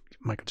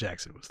 Michael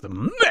Jackson was the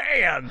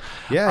man.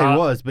 Yeah, he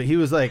was, but he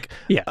was like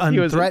Yeah, he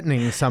was-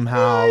 unthreatening somehow.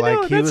 I know,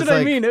 like he that's was what I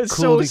like mean. It was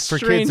cool so for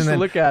strange kids, and to then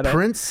look at it.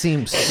 Prince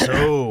seemed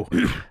so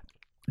had those-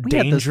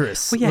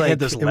 dangerous. well, yeah, he had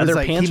those it was leather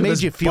like, pants he with made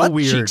his you feel butt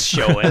weird cheeks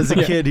showing. as a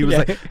kid. He was Yeah.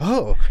 like,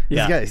 oh,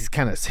 Yeah. he's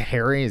kind of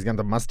hairy. He's got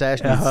the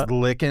mustache. And Uh-huh. he's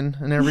licking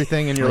and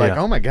everything, and you're like,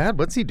 Yeah. oh my God,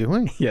 what's he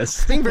doing?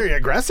 Yes. Being very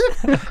aggressive.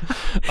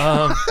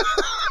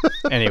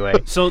 Anyway,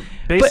 So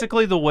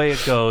basically, the way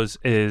it goes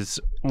is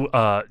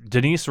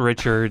Denise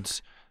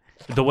Richards.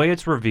 The way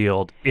it's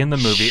revealed in the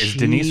movie is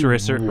Denise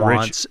Richards.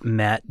 wants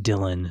Matt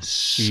Dillon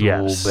so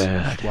Yes.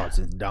 bad. What's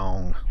his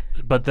dong?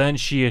 But then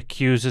she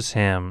accuses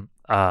him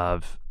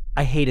of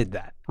I hated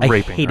that.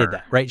 Raping I hated her.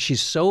 that. Right?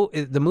 She's so.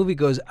 The movie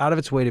goes out of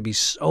its way to be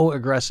so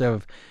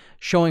aggressive,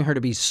 showing her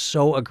to be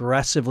so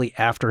aggressively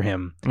after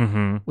him.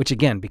 mm-hmm. Which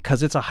again,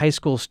 because it's a high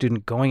school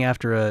student going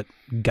after a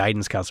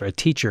guidance counselor, a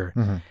teacher,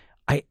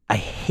 I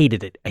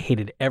hated it. I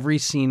hated every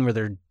scene where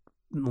they're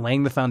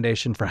laying the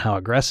foundation for how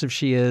aggressive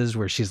she is,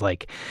 where she's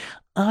like,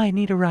 I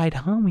need a ride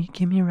home. Will you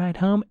give me a ride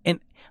home? And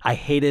I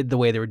hated the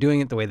way they were doing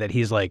it, the way that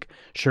he's like,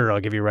 sure,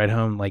 I'll give you a ride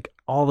home. Like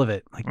all of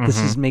it. Like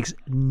this makes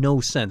no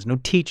sense. No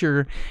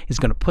teacher is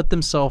going to put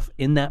themselves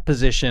in that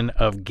position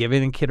of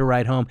giving a kid a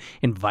ride home,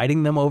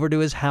 inviting them over to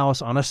his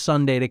house on a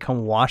Sunday to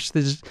come wash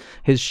his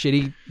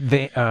shitty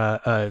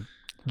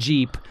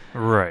Jeep.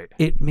 Right.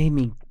 It made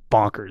me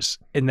bonkers.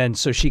 And then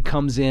so she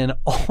comes in.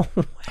 Oh,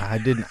 I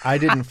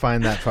didn't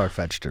find that far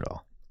fetched at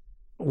all,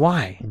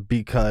 why?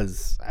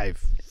 because I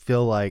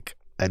feel like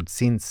I'd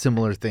seen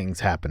similar things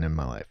happen in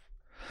my life.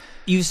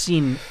 You've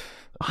seen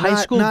high Not-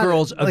 school not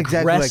girls exactly like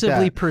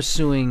aggressively that.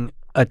 pursuing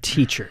a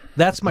teacher.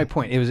 That's my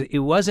point. It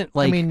wasn't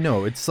like I mean,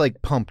 no, it's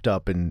like pumped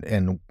up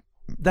and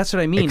that's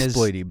what I mean.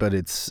 exploity, but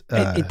it's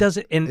It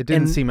doesn't. And, it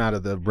didn't and seem out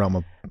of the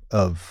realm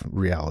of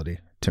reality.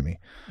 to me.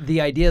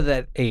 The idea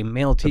that a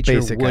male teacher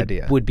basic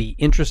idea. would be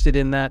interested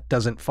in that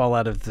doesn't fall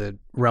out of the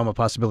realm of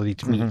possibility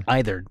to Mm-hmm. me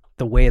either.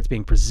 The way it's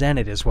being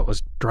presented is what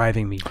was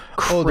driving me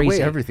crazy. Oh, the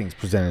way everything's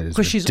presented is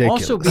because she's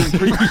ridiculous. also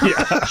being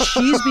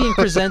she's being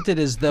presented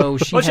as though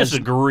she Let's has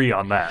just agree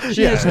on that.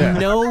 She has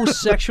no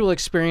sexual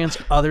experience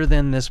other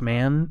than this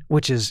man,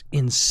 which is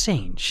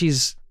insane.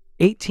 She's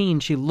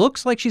 18. She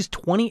looks like she's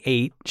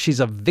 28. She's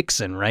a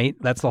vixen, right?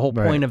 That's the whole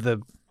point of the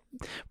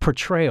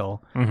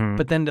portrayal. Mm-hmm.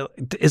 But then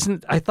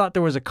I thought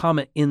there was a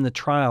comment in the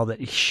trial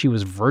that she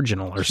was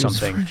virginal or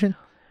something. Virgin?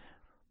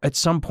 At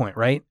some point,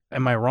 right?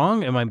 Am I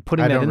wrong? Am I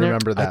putting I that don't in there?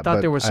 remember that, I thought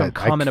but there was some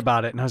comment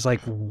about it, and I was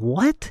like,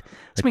 what?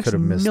 This makes could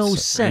have missed no some-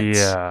 sense.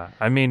 Yeah,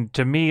 I mean,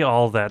 to me,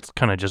 all that's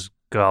kind of just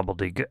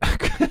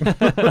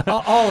gobbledygook.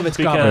 All of it's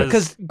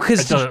gobbledygook because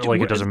it doesn't- like,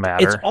 it doesn't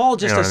matter. It's all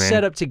just You know a what I mean?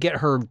 setup to get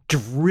her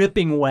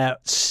dripping wet,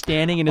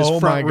 standing in his Oh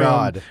front my room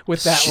God.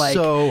 with that like.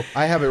 So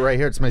I have it right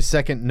here. It's my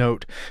second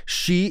note.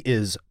 She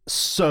is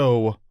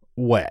so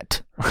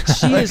wet.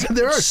 She is.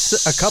 There are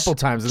a couple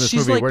times in this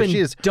she's movie like where been she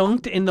is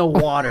dunked in the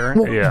water.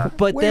 Yeah.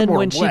 But way then more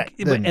when she wet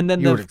than and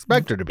then you would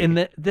expect her to be.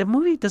 And the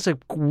movie does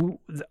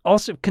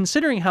also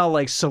considering how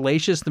like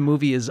salacious the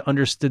movie is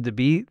understood to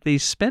be, they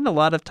spend a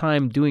lot of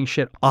time doing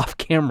shit off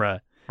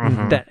camera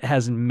that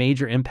has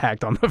major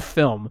impact on the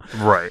film.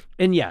 Right.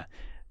 And yeah,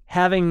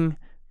 having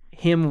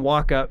him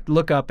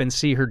look up and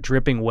see her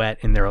dripping wet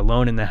and they're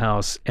alone in the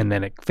house, and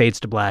then it fades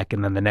to black,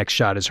 and then the next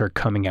shot is her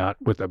coming out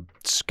with a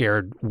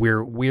scared,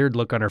 weird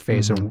look on her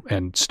face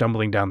and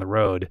stumbling down the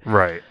road.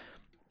 Right.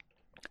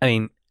 I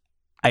mean,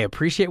 I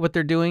appreciate what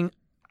they're doing.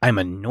 I'm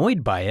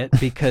annoyed by it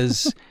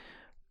because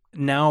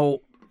now,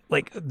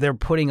 like, they're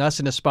putting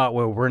us in a spot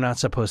where we're not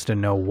supposed to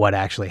know what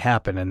actually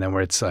happened, and then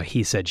where it's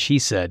he said, she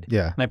said.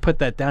 Yeah. And I put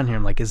that down here.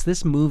 I'm like, is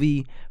this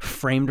movie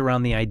framed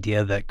around the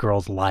idea that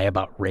girls lie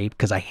about rape?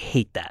 Because I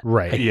hate that.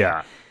 Right.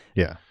 Yeah.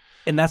 Yeah.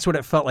 And that's what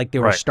it felt like they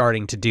were Right.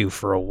 starting to do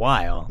for a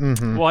while.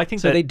 Mm-hmm. Well, I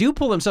think So that they do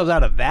pull themselves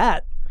out of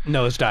that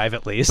nosedive,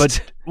 at least,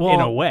 But, well, in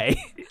a way.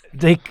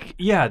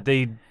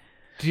 they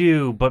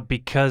do, but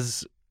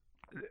because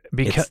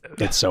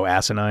It's so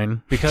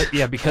asinine.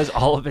 because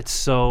all of it's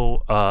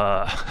so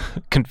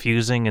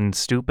confusing and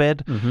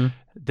stupid,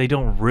 they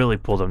don't really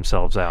pull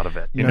themselves out of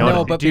it. You know?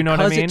 No, but do you know what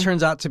I because mean? it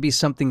turns out to be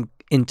something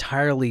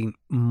entirely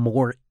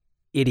more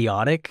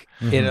idiotic,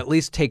 it at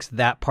least takes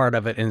that part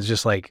of it and is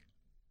just like,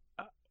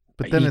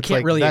 But then you it's can't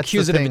like, really that's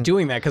accuse the it of thing.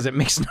 doing that because it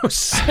makes no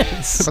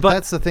sense. But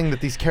that's the thing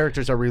that these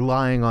characters are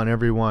relying on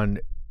everyone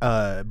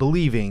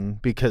believing,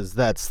 because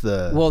that's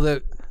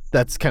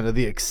that's kind of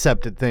the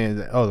accepted thing.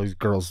 That, oh, those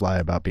girls lie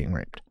about being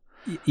raped,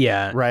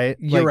 yeah, right?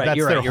 You're Like, right. that's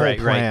You're their right. You're whole right.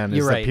 plan You're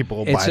is right. that people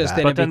will it's buy just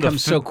that. then it then the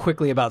becomes so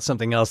quickly about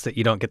something else that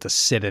you don't get to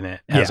sit in it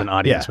Yeah, as an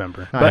audience yeah.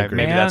 member. I But agree.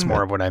 maybe that's And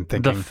more of what I'm the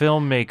thinking.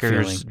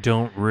 filmmakers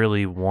don't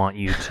really want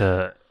you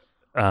to,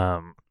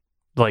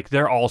 like,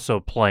 they're also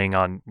playing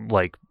on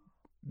like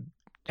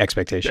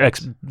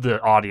Expectations.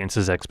 the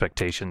audience's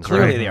expectations.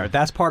 Clearly right? they are.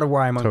 That's part of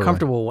where I'm Totally.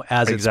 uncomfortable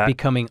as it's Exact-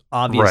 becoming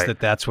obvious Right. that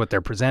that's what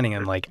they're presenting.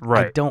 And like, I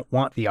Right. don't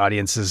want the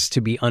audiences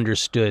to be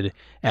understood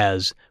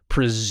as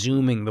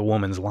presuming the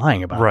woman's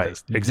lying about Right,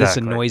 this.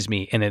 exactly. This annoys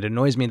me. And it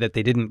annoys me that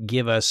they didn't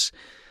give us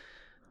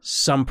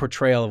some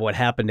portrayal of what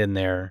happened in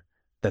there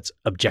that's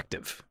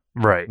objective.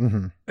 Right.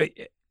 Mhm.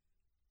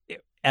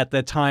 At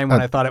the time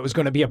when I thought it was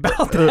going to be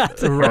about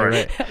that.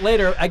 right.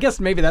 Later, I guess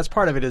maybe that's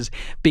part of it is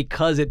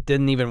because it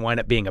didn't even wind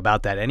up being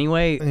about that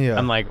anyway. Yeah.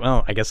 I'm like,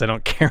 well, I guess I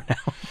don't care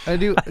now. I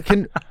do.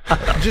 Can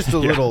just a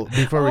little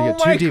before we Oh get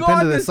too my deep God,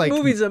 into this this. Like,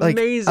 movie's like,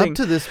 amazing. up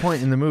to this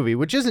point in the movie,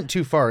 which isn't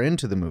too far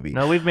into the movie.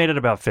 No, we've made it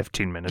about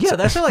 15 minutes. Yeah,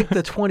 that's at like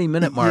the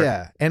 20-minute mark.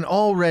 Yeah, and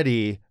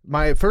already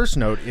my first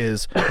note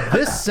is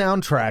this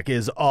soundtrack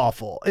is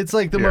awful. It's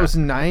like the Yeah. most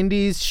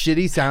 '90s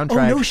shitty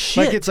soundtrack. Oh, no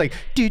shit. Like it's like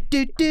do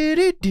do do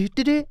do do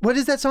do do. What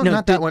is that song?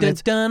 Not that one.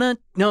 It's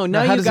No, now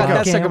how you does got it go?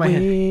 that stuck in my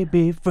head.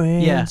 be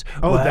friends? Yeah.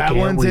 oh, that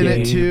one's in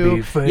it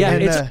too. Yeah,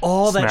 And, it's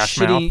all that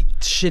Smash Mouth.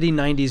 shitty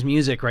 90s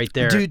music right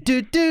there. do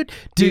do do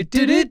do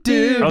do do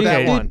do. Okay,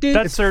 That one.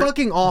 that's It's their-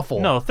 fucking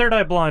awful. No, Third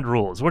Eye Blind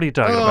rules. What are you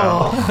talking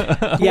Oh.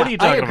 about? Yeah, what are you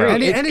I talking agree.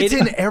 about? And it's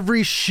It- in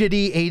every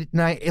shitty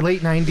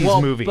late '90s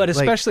well, movie. but Like,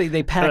 especially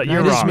they pack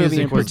you're this wrong. movie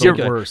in Music was the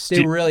particular. worst.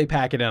 They really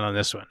pack it in on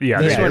this one.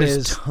 Yeah, this they one do.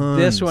 is Tons.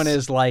 this one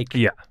is like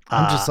Yeah.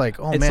 I'm just like,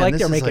 oh it's man, like this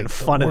they're is making like the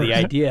fun of the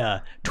worst.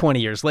 idea 20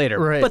 years later,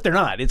 Right. but they're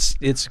not. It's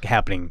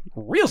happening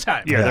real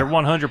time. Yeah, they're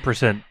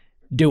 100%.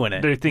 doing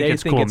it. They think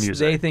it's cool music.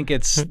 They think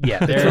it's yeah.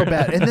 It's They're real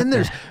bad. And then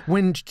there's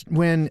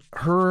when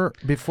her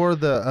before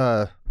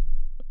the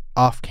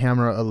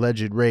off-camera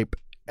alleged rape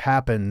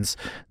happens,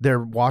 they're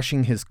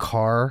washing his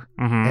car,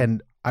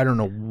 and I don't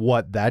know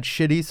what that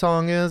shitty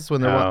song is.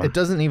 When they're Oh. it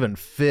doesn't even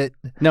fit.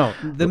 No,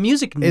 the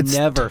music It's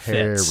never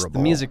fits. The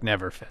terrible. music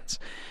never fits.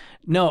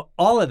 No,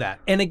 all of that.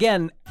 And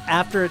again,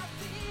 after it,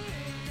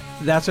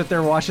 that's what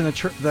they're washing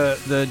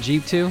the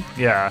Jeep to,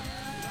 Yeah.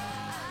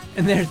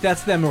 and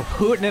that's them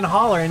hooting and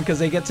hollering because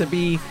they get to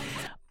be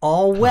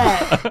all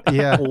wet,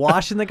 Yeah.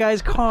 washing the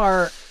guy's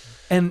car,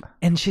 and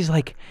she's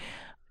like,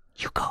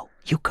 You go.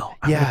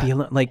 I'm gonna be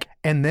alone. Like,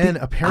 and then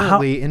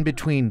apparently in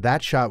between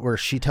that shot where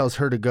she tells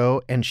her to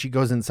go and she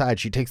goes inside,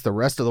 she takes the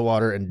rest of the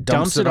water and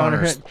dumps it on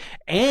her.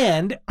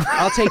 And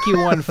I'll take you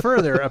one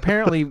further.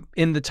 Apparently,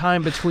 in the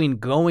time between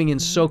going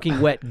and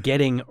soaking wet,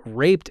 getting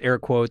raped, air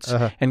quotes,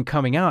 and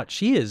coming out,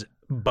 she is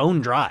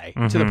bone dry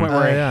to the point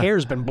where her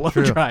hair's been blow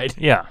dried.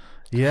 Yeah.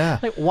 Yeah.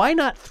 Like, why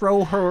not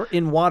throw her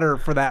in water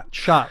for that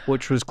shot,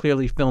 which was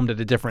clearly filmed at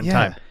a different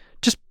time?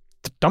 Just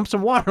dump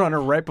some water on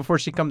her right before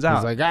she comes out.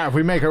 He's like, if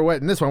we make her wet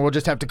in this one, we'll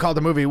just have to call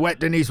the movie Wet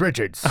Denise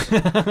Richards.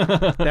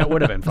 That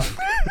would have been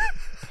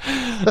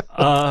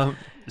fun.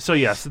 So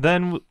yes,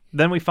 then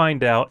we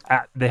find out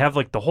they have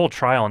like the whole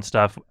trial and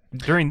stuff.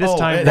 During this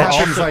time, it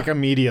happens like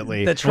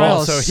immediately. The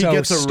trial so is he so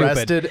gets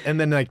arrested, stupid. and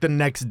then like the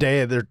next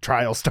day, their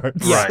trial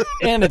starts. Right.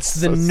 And it's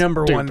the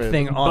number one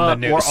thing on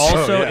the news. We're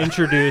also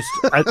introduced.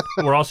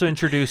 We're also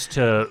introduced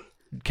to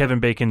Kevin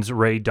Bacon's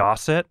Ray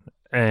Dossett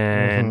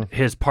and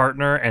his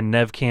partner, and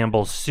Neve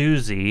Campbell's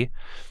Susie.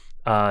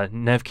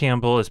 Neve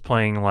Campbell is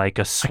playing like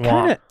a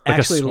swamp,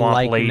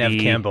 lady.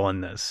 Neve Campbell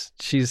in this.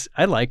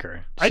 I like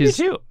her. I do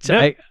too.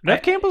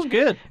 Neve Campbell's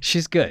good.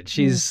 She's good.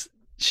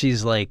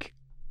 She's like,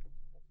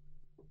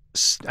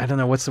 I don't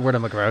know what's the word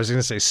I'm looking for. I was going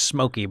to say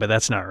smoky, but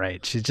that's not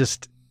right. She's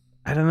just,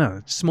 I don't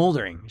know,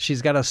 smoldering.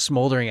 She's got a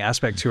smoldering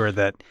aspect to her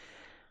that,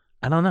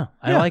 I don't know.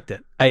 I liked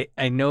it.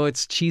 I know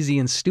it's cheesy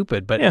and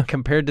stupid, but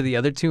compared to the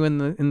other two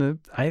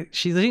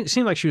she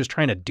seemed like she was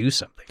trying to do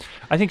something.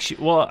 I think she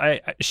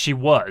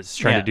was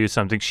trying to do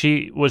something.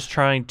 She was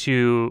trying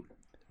to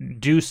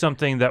do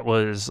something that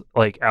was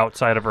like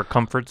outside of her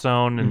comfort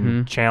zone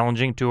and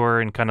challenging to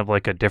her and kind of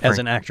like a different... As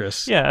an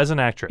actress. Yeah, as an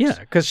actress. Yeah,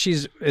 because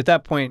she's, at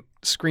that point,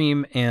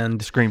 Scream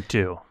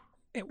 2.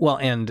 Well,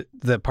 and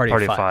the Party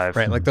of Five,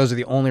 right? Like, those are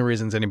the only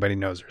reasons anybody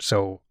knows her.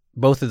 So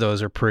both of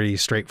those are pretty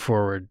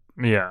straightforward,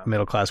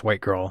 middle-class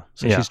white girl.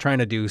 So she's trying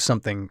to do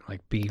something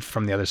like be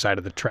from the other side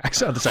of the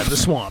tracks, other side of the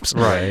swamps.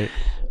 Right.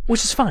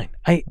 Which is fine.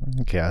 I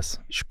guess.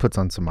 She puts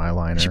on some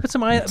eyeliner. She puts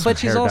some eyeliner, but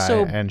she's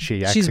also... And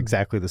she acts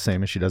exactly the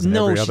same as she does in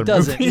every other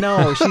movie.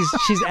 No, she doesn't. No,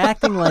 she's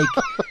acting like...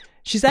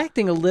 She's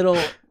acting a little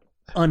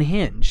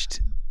unhinged.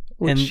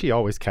 Which she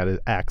always kind of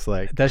acts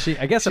like. Does she?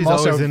 I guess I'm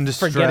also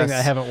forgetting that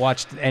I haven't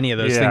watched any of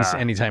those things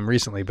anytime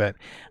recently, but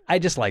I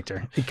just liked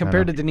her.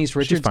 Compared to Denise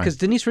Richards, because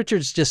Denise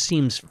Richards just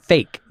seems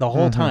fake the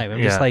whole time.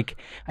 I'm just like,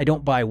 I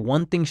don't buy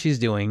one thing she's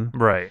doing.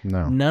 Right.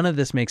 No. None of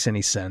this makes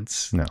any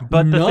sense. No.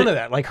 But none of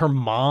that. Like her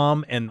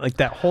mom and like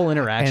that whole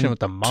interaction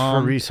with the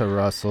mom. Teresa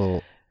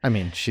Russell, I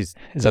mean, she's...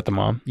 Is that the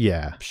mom?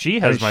 Yeah.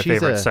 She has my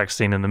favorite sex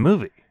scene in the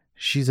movie.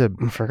 She's I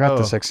forgot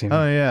the sex scene.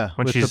 Oh yeah,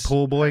 when with she's the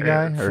pool boy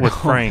guy, or with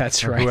Frank,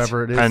 that's right.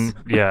 Whoever it is. And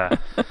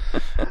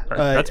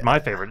that's my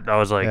favorite. I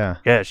was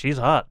like, she's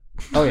hot.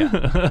 Oh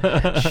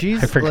yeah,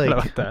 she's I forgot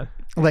about that.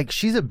 Like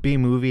she's a B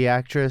movie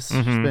actress.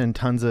 She's been in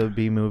tons of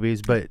B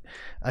movies, but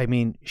I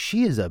mean,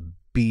 she is a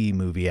B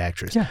movie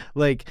actress. Yeah.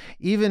 Like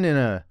even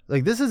in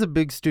this is a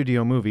big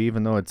studio movie,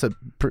 even though it's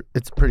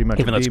pretty much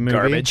even a B movie.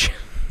 Garbage.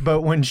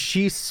 But when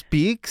she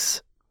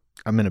speaks,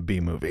 I'm in a B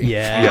movie.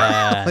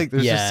 Yeah. Like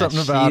there's just something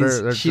about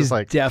her. She's just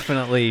like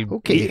definitely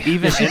okay.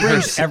 Even she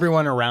brings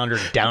everyone around her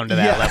down to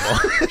that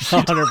level.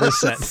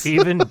 100%.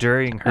 Even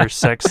during her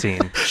sex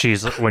scene,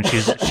 she's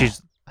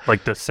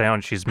like the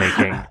sound she's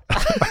making are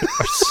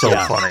so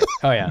funny.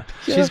 Oh yeah.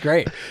 She's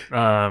great.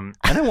 And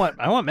I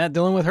want Matt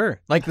Dillon with her.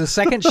 Like the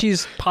second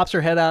she's pops her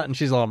head out and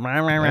she's all we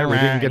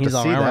didn't get to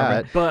see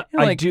that. But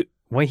I do.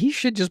 Well, he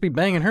should just be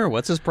banging her.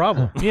 What's his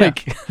problem? Yeah.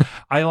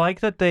 I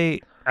like that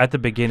at the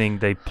beginning,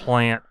 they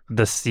plant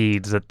the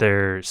seeds that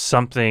there's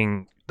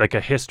something like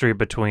a history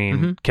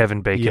between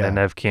Kevin Bacon and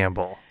Neve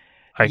Campbell.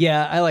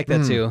 I like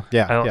that too.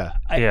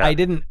 I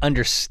didn't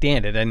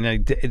understand it,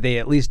 and they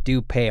at least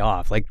do pay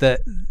off. Like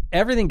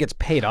everything gets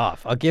paid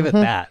off. I'll give it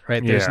that.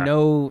 Right? There's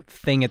no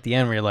thing at the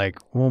end where you're like,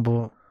 well,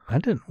 but I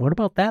didn't. What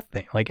about that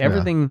thing? Like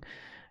everything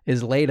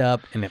is laid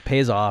up and it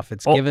pays off.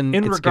 It's given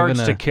in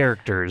regards to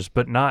characters,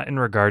 but not in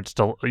regards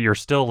to. You're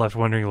still left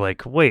wondering,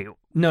 like, wait.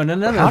 No.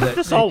 How did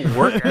this all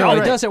work out? No,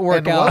 it doesn't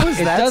work out. What was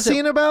that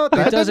scene about?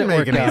 That doesn't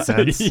make any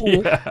sense.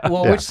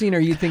 Well, which scene are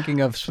you thinking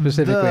of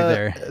specifically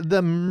there?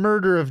 The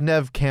murder of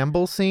Neve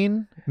Campbell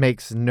scene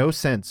makes no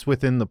sense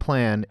within the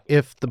plan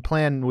if the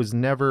plan was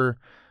never,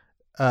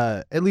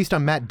 at least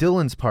on Matt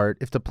Dillon's part,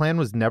 if the plan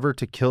was never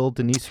to kill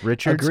Denise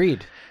Richards.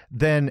 Agreed.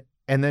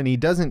 And then he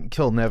doesn't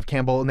kill Neve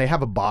Campbell, and they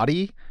have a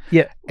body.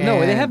 Yeah.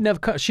 No, they have Neve.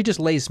 She just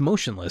lays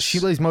motionless.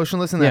 She lays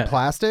motionless in that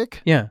plastic?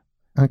 Yeah.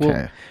 Okay.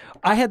 Well,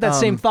 I had that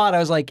same thought. I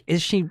was like,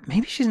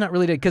 maybe she's not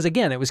really dead. Because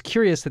again, it was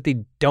curious that they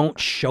don't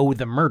show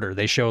the murder.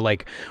 They show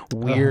like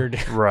weird,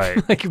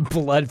 like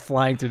blood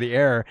flying through the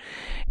air.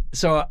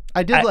 So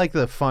I did like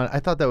the fun.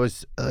 I thought that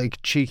was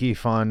like cheeky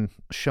fun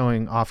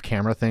showing off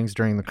camera things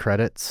during the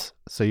credits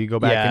So you go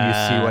back and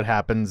you see what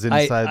happens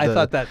inside. I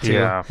thought that too.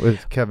 Yeah.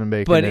 with Kevin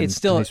Bacon. But and it's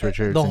still Denise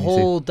Richards, the and you see-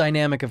 whole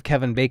dynamic of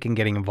Kevin Bacon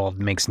getting involved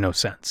makes no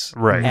sense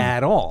Right.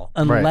 at all,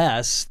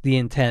 unless the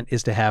intent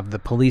is to have the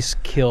police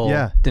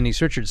kill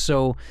Denise Richards.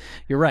 So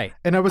you're right.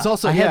 And I was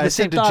also, I had the I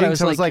same said to thought.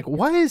 Jinx, I was like,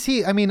 why is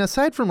he, I mean,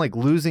 aside from like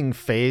losing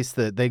face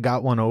that they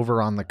got one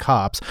over on the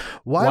cops,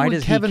 why would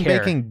does he Kevin care?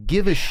 Bacon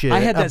give a shit I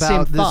had that same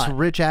about this thought.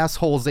 rich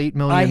asshole's $8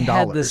 million? I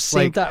had the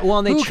same like, thought. Well,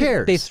 and who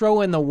cares? They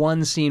throw in the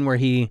one scene where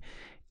he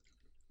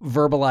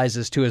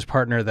verbalizes to his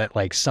partner that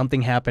like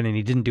something happened and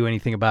he didn't do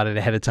anything about it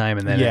ahead of time,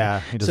 and then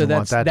he doesn't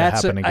want that to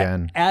happen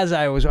again.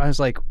 I was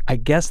like, I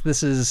guess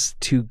this is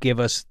to give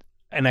us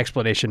an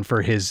explanation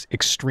for his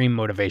extreme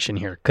motivation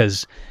here,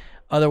 because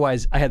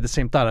otherwise I had the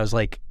same thought. I was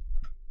like,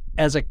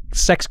 as a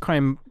sex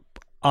crime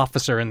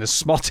officer in this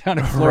small town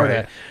in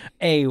Florida,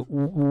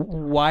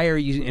 why are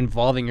you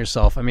involving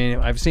yourself? I mean,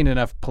 I've seen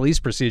enough police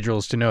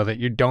procedurals to know that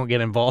you don't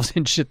get involved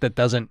in shit that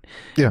doesn't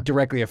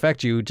directly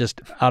affect you,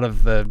 just out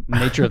of the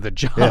nature of the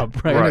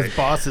job, right? And his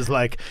boss is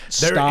like,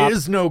 there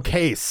is no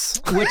case.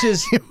 Which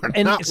is,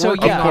 and not so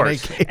working yeah, on a and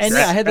case.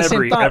 yeah, I had the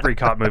same thought. Every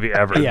cop movie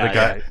ever, the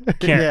guy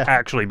can't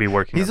actually be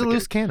working. He's a on the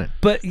loose case. cannon.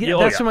 But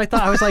that's what I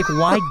thought. I was like,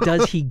 why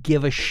does he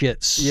give a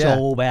shit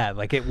so bad?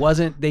 Like, it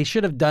wasn't, they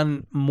should have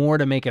done more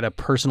to make it a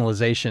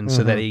personalization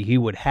so that he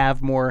would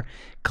have more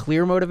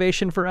clear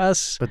motivation for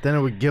us. But then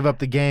it would give up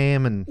the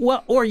game, and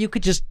Well, or you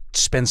could just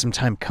spend some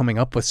time coming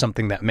up with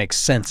something that makes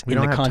sense in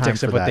don't the have time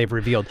context for of what that. they've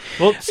revealed.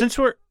 Well, since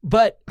we're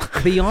But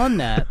beyond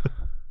that,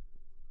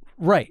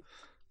 right,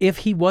 if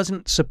he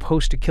wasn't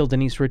supposed to kill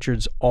Denise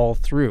Richards all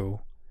through,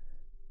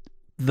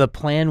 the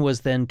plan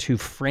was then to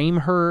frame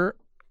her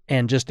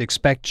and just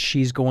expect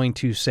she's going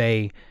to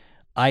say,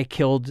 I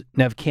killed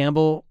Nev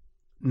Campbell,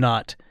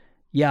 not,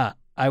 yeah,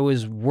 I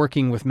was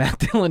working with Matt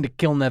Dillon to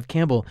kill Nev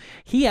Campbell.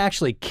 He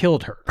actually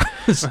killed her.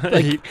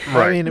 Like,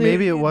 I mean,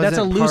 maybe it wasn't that's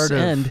a loose part of,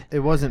 end. It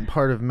wasn't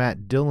part of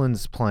Matt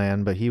Dillon's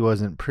plan, but he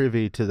wasn't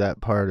privy to that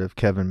part of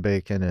Kevin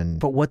Bacon and.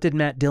 But what did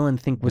Matt Dillon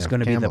think was Nev going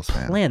to be the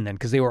Campbell's plan then?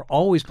 Because they were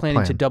always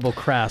planning to double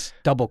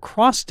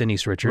cross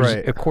Denise Richards,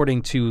 Right.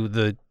 according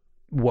to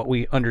what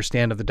we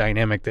understand of the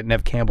dynamic that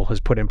Nev Campbell has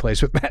put in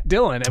place with Matt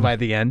Dillon by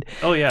the end.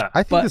 oh yeah,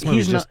 I think but this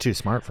movie's he's just not- too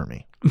smart for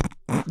me.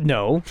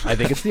 No, I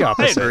think it's the I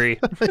opposite. agree,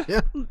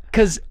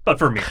 Because but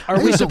for me, are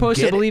we don't supposed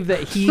to get it. believe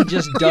that he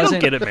just you don't doesn't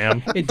get it,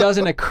 man. It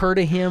doesn't occur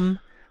to him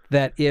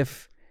that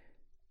if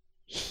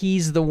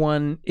he's the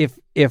one, if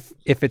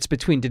it's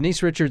between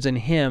Denise Richards and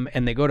him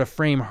and they go to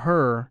frame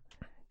her,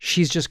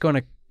 she's just going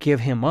to give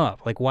him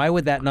up. Like, why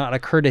would that not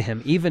occur to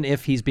him? Even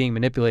if he's being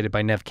manipulated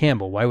by Nev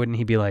Campbell, why wouldn't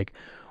he be like,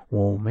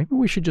 well, maybe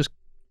we should just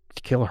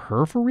kill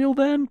her for real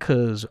then?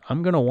 Because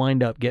I'm going to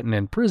wind up getting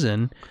in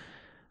prison.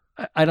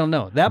 I don't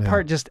know. That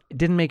part just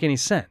didn't make any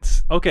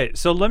sense. Okay,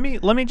 so let me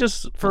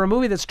just For a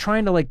movie that's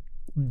trying to like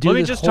do Let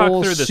me this just talk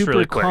whole through this super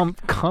really quick.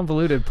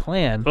 Convoluted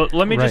plan.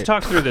 let me Right. just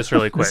talk through this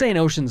really quick. This ain't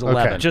Ocean's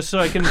 11. Just so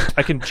I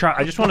can try.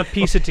 I just want to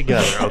piece it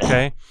together,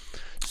 okay?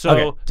 So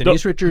Okay,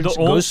 Denise the- Richards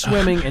the ol- goes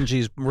swimming and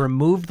she's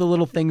removed the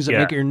little things that Yeah.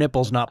 make your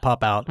nipples not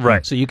pop out,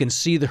 Right. so you can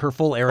see her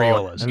full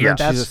areolas. And Yeah.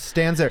 then she just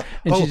stands there.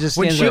 And she just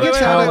when stands she there gets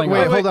out of, toweling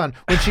wait, over. hold on.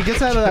 When she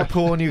gets out of that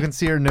pool and you can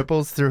see her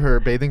nipples through her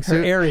bathing Her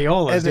suit.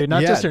 areolas, and dude,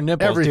 not yeah, just her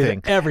nipples, everything.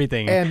 dude,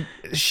 everything. And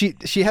she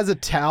has a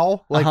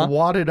towel like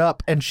wadded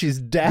up, and she's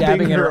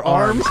dabbing at her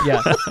arms.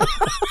 Yeah.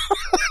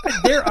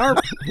 There are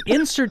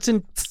inserts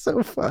in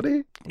So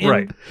funny.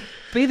 Right.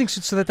 bathing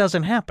suits so that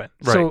doesn't happen.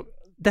 Right. So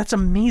that's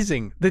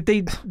amazing that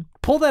they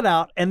pull that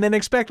out and then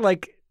expect,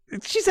 like,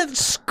 she's at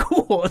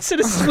school instead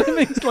of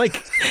swimming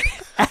like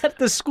at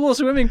the school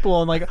swimming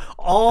pool, and like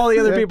all the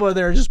other people are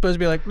there are just supposed to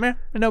be like, meh,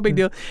 no big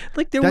deal.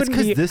 Like there That's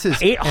wouldn't be 'cause this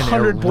is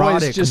 800 an boys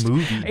erotic just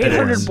movie.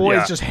 800 is, boys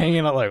yeah. just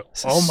hanging out like,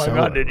 oh my so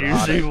god, did you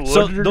see?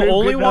 So what the they're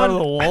only getting out one, of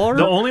the water?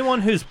 the only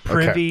one who's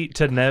privy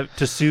to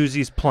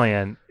Susie's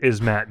plan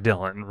is Matt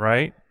Dillon,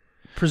 right?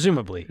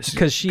 Presumably,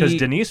 because Because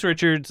Denise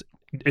Richards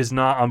is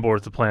not on board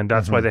with the plan.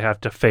 That's why they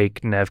have to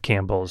fake Nev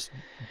Campbell's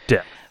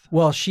death.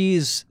 well,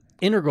 she's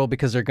integral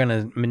because they're going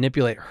to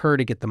manipulate her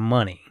to get the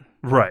money.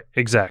 Right,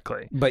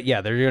 exactly. But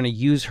yeah, they're going to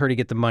use her to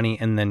get the money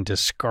and then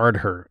discard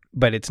her.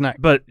 But it's not.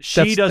 But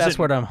she doesn't. That's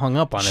what I'm hung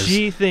up on. Is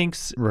She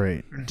thinks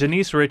Right.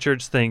 Denise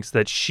Richards thinks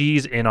that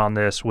she's in on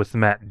this with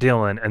Matt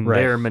Dillon, and Right.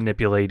 they're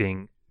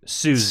manipulating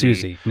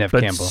Susie. Nev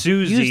but Campbell.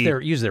 Susie,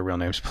 Use their real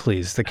names,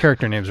 please. The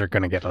character names are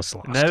going to get us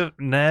lost.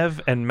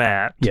 Nev and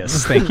Matt.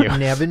 Yes, thank you.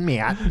 Nev and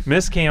Matt.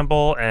 Miss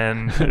Campbell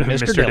and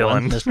Mr.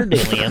 Dillon. Mr.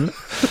 Dillon.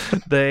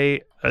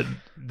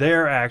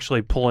 They're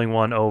actually pulling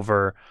one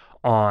over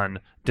on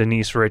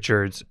Denise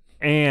Richards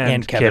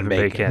and Kevin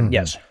Bacon.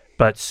 Yes.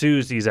 But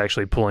Susie's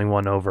actually pulling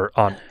one over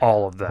on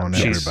all of them. On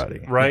She's,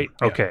 everybody. right?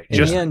 Okay.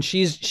 In the end,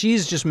 she's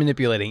just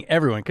manipulating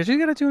everyone because she's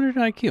got a 200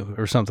 IQ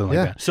or something like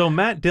that. So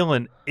Matt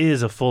Dillon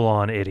is a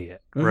full-on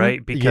idiot,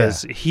 right?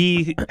 Because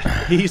he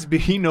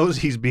knows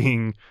he's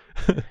being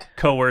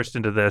coerced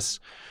into this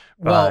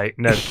by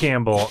Nev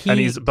Campbell, and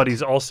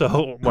he's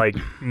also like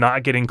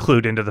not getting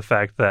clued into the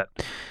fact that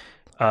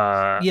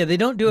Yeah, they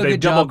don't do a they good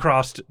double job.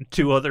 crossed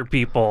 2 other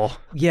people.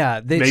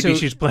 Yeah, Maybe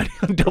she's planning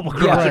on double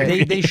crossing. Yeah,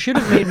 me. they should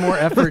have made more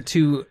effort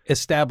to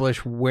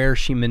establish where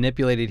she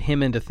manipulated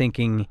him into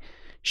thinking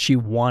she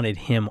wanted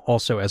him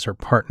also as her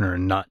partner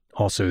and not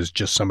also as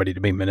just somebody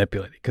to be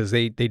manipulated. Because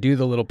they do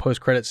the little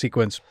post-credit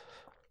sequence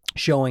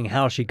showing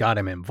how she got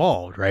him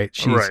involved, right?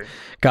 She's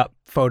got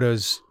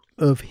photos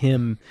of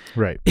him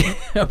Right.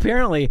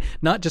 apparently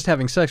not just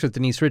having sex with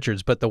Denise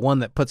Richards, but the one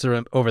that puts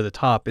her over the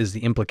top is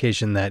the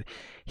implication that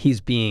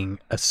he's being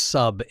a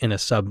sub in a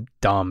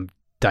sub-dom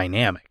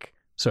dynamic.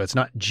 So it's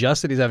not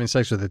just that he's having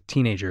sex with a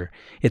teenager,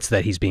 it's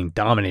that he's being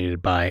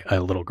dominated by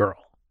a little girl.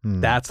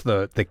 That's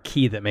the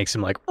key that makes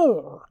him like,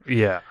 oh.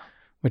 Yeah.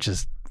 Which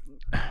is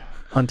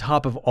on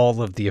top of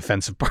all of the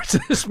offensive parts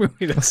of this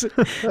movie. That's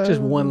just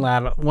one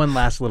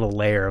last little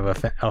layer of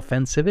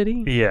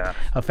offensivity. Yeah.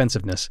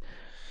 Offensiveness.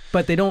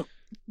 But they don't,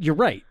 you're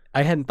right.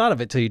 I hadn't thought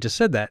of it till you just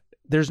said that.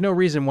 There's no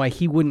reason why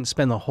he wouldn't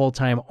spend the whole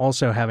time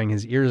also having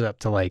his ears up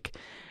to like,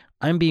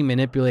 I'm being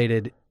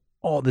manipulated.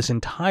 All this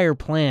entire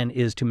plan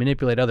is to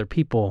manipulate other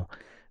people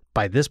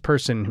by this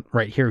person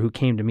right here who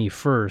came to me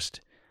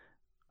first.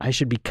 I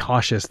should be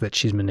cautious that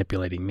she's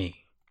manipulating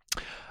me.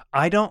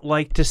 I don't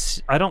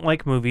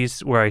like movies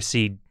where I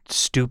see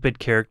stupid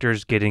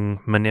characters getting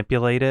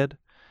manipulated.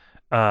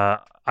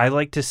 I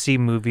like to see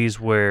movies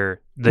where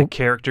the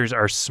characters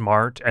are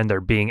smart and they're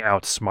being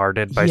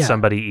outsmarted by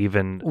somebody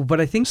even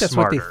But I think that's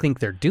smarter. what they think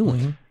they're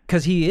doing.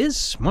 Because he is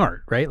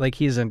smart, right? Like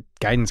he's a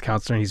guidance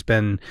counselor. And he's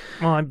been...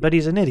 Well, but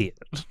he's an idiot.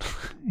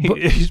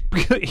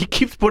 He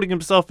keeps putting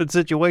himself in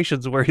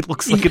situations where he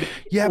looks like an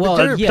Yeah, Well,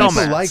 but there are yes.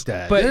 people like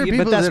that. But- there are but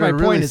people that's that my are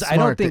point really is I don't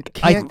smart think- that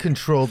can't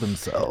control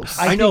themselves.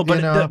 I know, but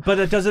you know, but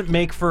it doesn't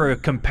make for a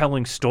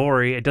compelling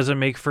story. It doesn't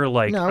make for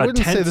like no, I a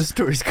wouldn't say tense. the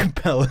story's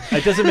compelling.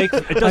 It doesn't make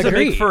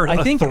Agree. make for I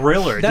a think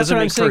thriller. It That's doesn't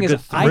what I'm make for saying a is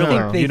good I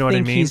thriller. think they you know what I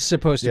think mean? he's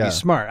supposed to Yeah. be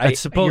smart.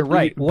 It's supposed- You're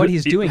right. What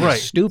he's doing right.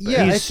 is stupid.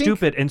 Yeah, He's I think-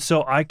 stupid, and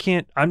so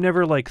I'm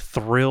never like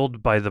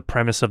thrilled by the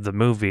premise of the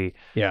movie.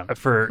 Yeah.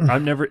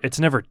 It's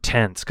never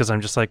tense because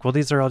I'm just like, well,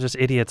 these are all just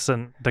idiots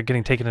and they're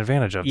getting taken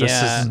advantage of. Yeah.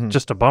 This is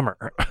just a bummer.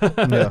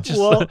 Yeah. Just-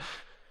 Well,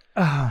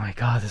 oh my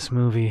God, this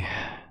movie.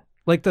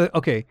 Like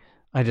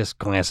I just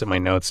glanced at my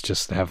notes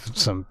just to have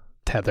some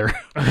tether.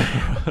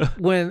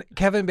 When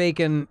Kevin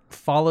Bacon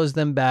follows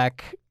them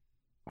back,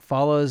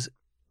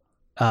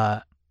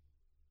 well,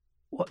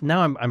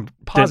 now I'm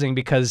pausing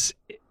because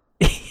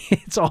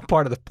it's all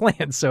part of the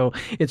plan. So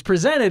it's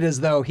presented as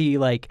though he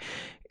like,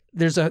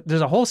 there's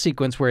a whole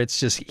sequence where it's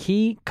just,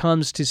 he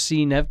comes to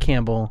see Nev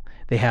Campbell.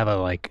 They have a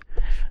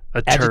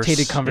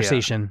agitated terse,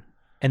 conversation.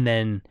 And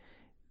then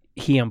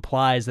he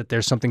implies that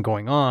there's something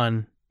going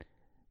on.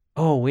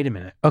 Oh, wait a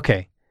minute.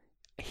 Okay.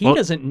 He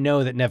doesn't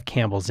know that Nev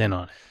Campbell's in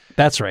on it.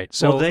 That's right.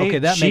 So,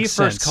 that she makes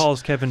first sense.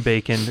 calls Kevin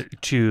Bacon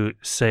to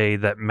say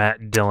that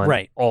Matt Dillon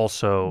Right.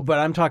 also But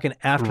I'm talking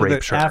after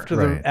raped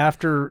her.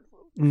 after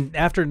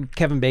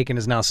Kevin Bacon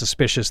is now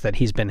suspicious that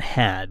he's been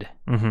had,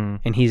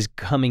 and he's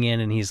coming in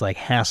and he's like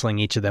hassling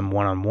each of them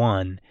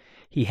one-on-one.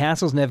 He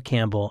hassles Nev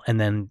Campbell and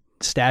then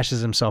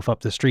stashes himself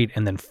up the street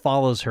and then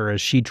follows her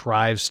as she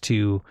drives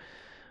to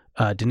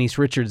Denise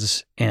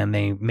Richards, and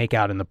they make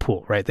out in the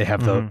pool, right? They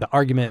have the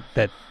argument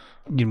that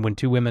when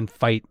two women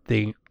fight,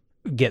 they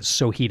get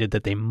so heated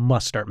that they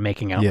must start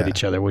making out with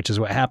each other, which is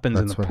what happens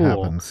in the what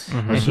pool. happens.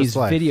 And It's he's just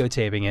life.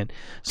 videotaping it.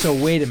 So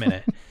wait a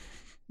minute.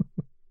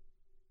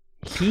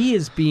 She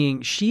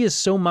is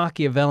so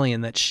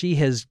Machiavellian that she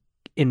has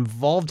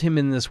involved him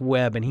in this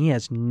web, and he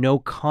has no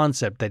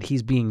concept that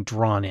he's being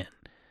drawn in.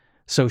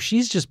 So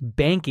she's just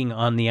banking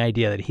on the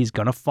idea that he's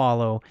going to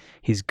follow,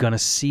 he's going to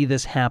see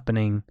this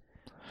happening.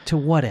 To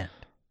what end?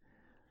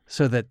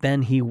 So that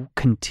then he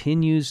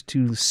continues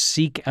to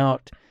seek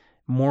out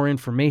more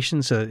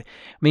information. So, I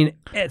mean,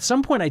 at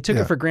some point I took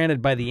it for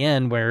granted by the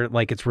end where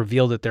like it's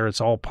revealed that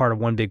it's all part of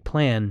one big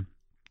plan,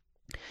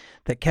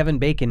 that Kevin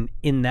Bacon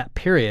in that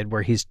period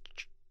where he's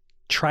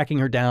tracking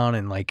her down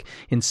and like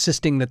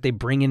insisting that they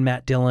bring in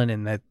Matt Dillon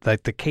and that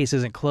like the case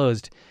isn't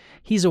closed,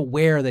 he's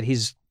aware that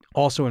he's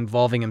also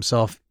involving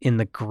himself in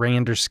the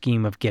grander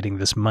scheme of getting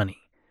this money.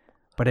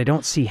 But I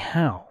don't see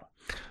how.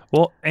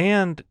 Well,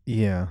 and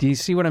Yeah. Do you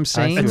see what I'm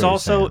saying? see it's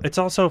what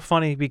you're also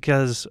funny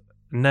because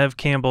Nev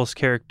Campbell's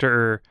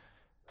character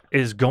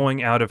is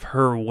going out of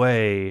her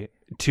way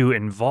to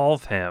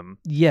involve him.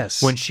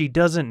 Yes. When she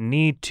doesn't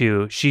need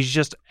to. She's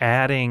just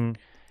adding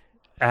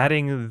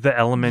the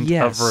element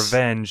of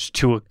revenge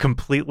to a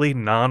completely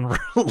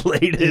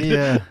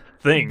non-related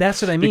thing.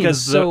 That's what I mean.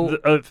 Because So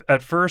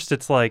at first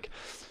it's like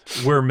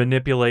we're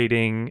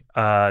manipulating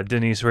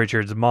Denise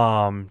Richards'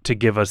 mom to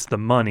give us the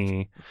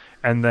money,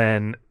 and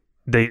then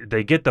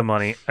they get the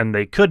money and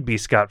they could be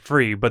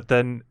scot-free, but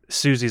then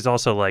Susie's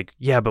also like,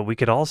 yeah, but we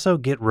could also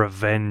get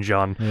revenge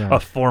on a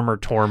former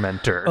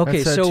tormentor.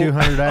 okay, That's so that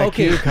 200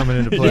 IQ coming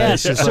into play. Yeah,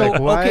 It's just so like,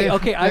 why?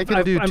 okay. I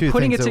can do I'm two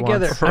putting things it at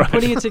together. once. I'm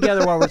putting it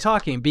together while we're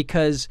talking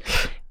because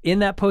in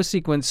that post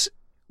sequence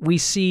we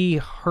see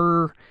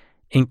her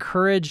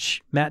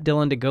encourage Matt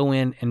Dillon to go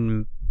in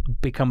and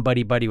become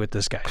buddy with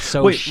this guy.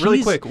 So Wait,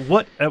 really she's-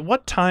 quick, at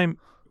what time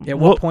At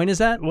what point is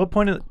that? What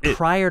point is it?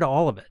 Prior to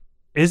all of it.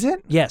 Is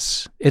it?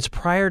 Yes, it's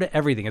prior to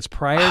everything. It's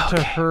prior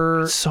to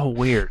her. It's so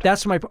weird.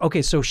 That's my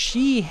okay. So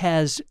she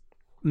has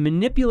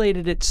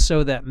manipulated it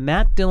so that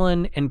Matt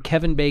Dillon and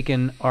Kevin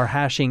Bacon are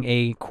hashing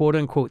a quote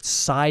unquote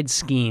side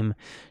scheme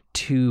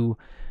to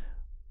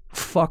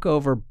fuck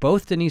over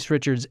both Denise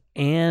Richards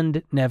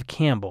and Nev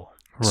Campbell.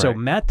 So Right.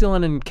 Matt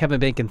Dillon and Kevin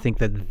Bacon think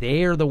that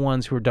they're the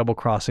ones who are double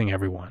crossing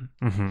everyone.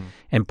 Mm-hmm.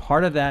 And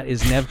part of that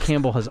is Nev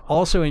Campbell has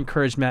also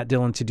encouraged Matt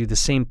Dillon to do the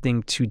same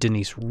thing to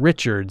Denise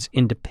Richards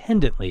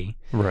independently.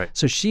 Right.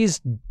 So she's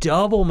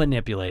double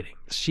manipulating.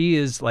 She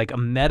is like a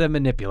meta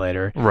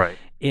manipulator Right.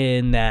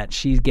 in that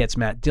she gets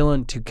Matt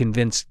Dillon to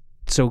convince.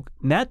 So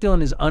Matt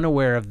Dillon is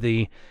unaware of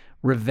the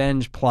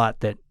revenge plot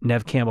that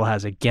Nev Campbell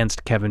has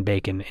against Kevin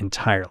Bacon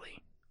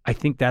entirely. I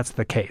think that's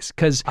the case.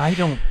 I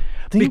don't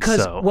think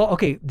so. Well,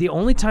 okay, the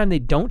only time they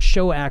don't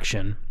show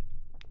action,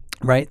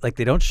 right? Like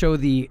they don't show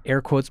the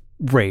air quotes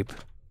rape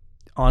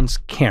on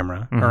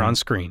camera or on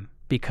screen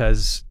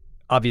because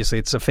obviously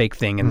it's a fake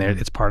thing and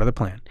it's part of the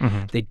plan.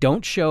 They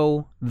don't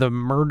show the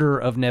murder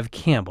of Nev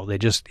Campbell.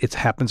 It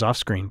happens off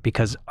screen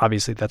because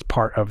obviously that's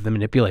part of the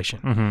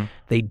manipulation.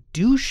 They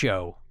do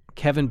show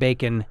Kevin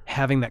Bacon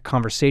having that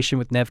conversation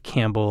with Nev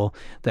Campbell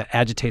that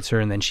agitates her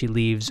and then she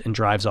leaves and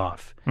drives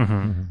off.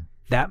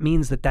 That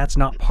means that that's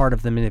not part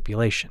of the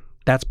manipulation.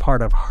 That's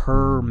part of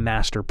her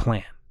master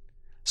plan.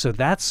 So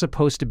that's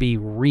supposed to be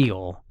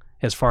real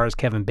as far as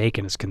Kevin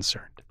Bacon is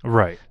concerned.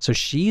 Right. So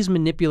she's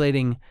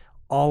manipulating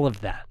all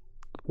of that.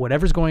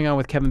 Whatever's going on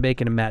with Kevin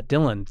Bacon and Matt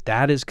Dillon,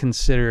 that is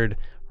considered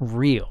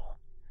real.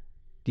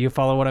 Do you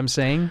follow what I'm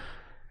saying?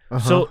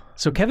 So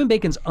Kevin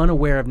Bacon's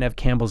unaware of Nev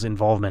Campbell's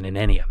involvement in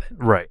any of it.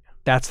 Right.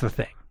 That's the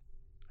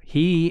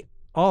thing.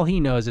 All he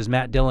knows is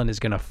Matt Dillon is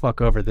going to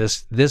fuck over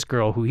this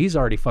girl who he's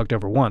already fucked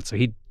over once. So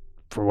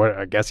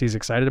I guess he's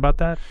excited about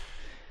that.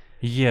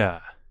 Yeah.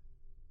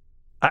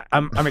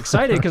 I'm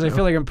excited because I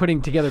feel like I'm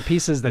putting together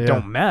pieces that Yeah.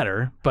 don't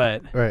matter,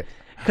 but Right.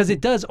 because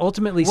it does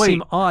ultimately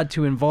seem odd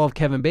to involve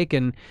Kevin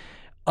Bacon,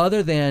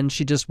 other than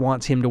she just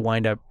wants him to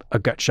wind up a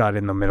gut shot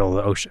in the middle of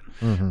the ocean.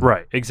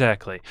 Right,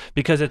 exactly.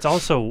 Because it's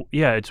also,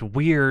 it's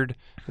weird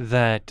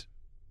that,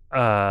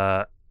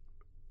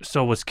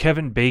 so was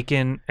Kevin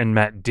Bacon and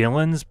Matt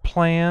Dillon's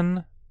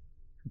plan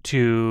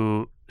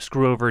to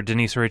screw over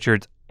Denise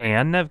Richards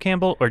and Nev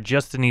Campbell, or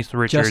just Denise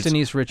Richards? Just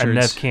Denise Richards. And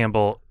Nev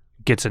Campbell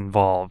gets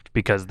involved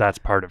because that's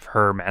part of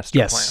her master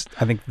Yes, plan.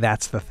 I think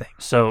that's the thing.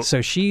 So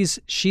she's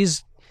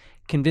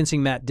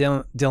convincing Matt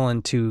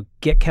Dillon to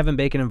get Kevin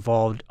Bacon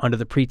involved under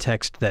the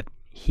pretext that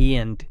he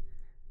and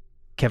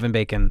Kevin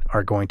Bacon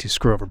are going to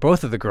screw over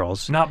both of the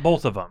girls. not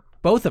both of them.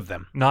 Both of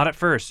them. Not at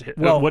first.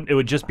 Well- it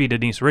would just be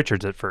Denise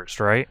Richards at first,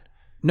 right?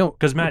 No,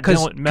 Because Matt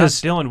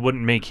Dillon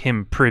wouldn't make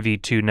him privy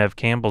to Nev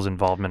Campbell's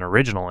involvement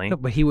originally. No,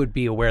 but he would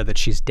be aware that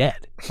she's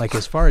dead. Like,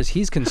 as far as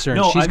he's concerned,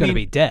 she's going to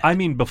be dead. I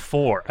mean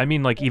before. I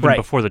mean like even Right.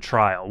 before the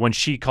trial, when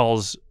she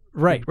calls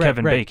Right,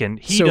 Kevin right. Bacon,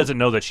 he So- doesn't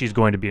know that she's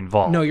going to be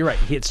involved. No, you're right.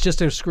 It's just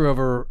to screw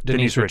over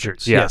Denise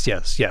Richards. yeah.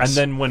 Yes. And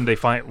then when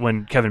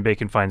Kevin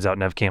Bacon finds out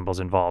Nev Campbell's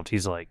involved,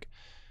 he's like,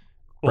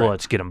 well, Right.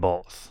 let's get them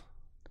both.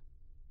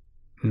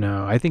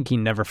 No, I think he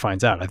never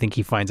finds out. I think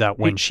he finds out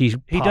when she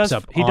He pops does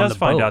up he on does the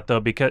find boat. out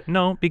though because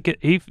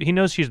he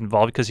knows she's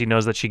involved because he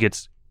knows that she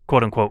gets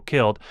quote unquote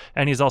killed,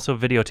 and he's also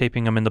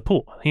videotaping them in the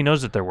pool. He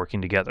knows that they're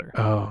working together.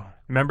 Oh.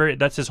 Remember,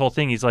 that's his whole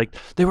thing. He's like,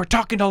 they were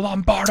talking to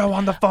Lombardo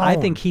on the phone. I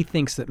think he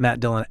thinks that Matt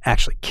Dillon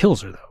actually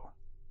kills her, though.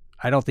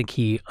 I don't think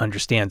he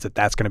understands that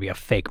that's going to be a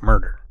fake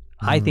murder.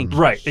 I think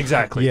right,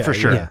 exactly, Yeah, for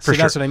sure, yeah. for so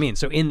sure. that's what I mean.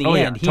 So in the Oh,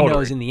 yeah, end, he totally.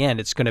 knows in the end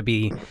it's going to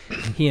be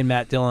he and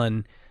Matt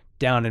Dillon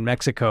down in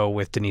Mexico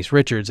with Denise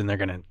Richards, and they're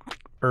going to,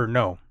 or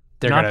no,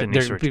 they're Not going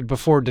Denise to Richards.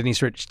 before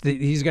Denise Richards.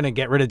 He's going to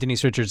get rid of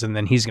Denise Richards, and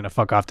then he's going to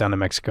fuck off down to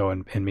Mexico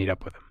and meet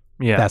up with him.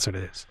 Yeah, That's what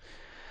it is.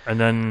 and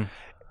then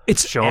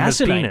It's show him his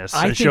asinine. penis.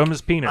 I Show think- him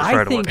his penis I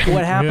right think away.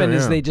 what happened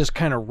is yeah. they just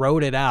kind of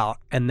wrote it out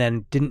and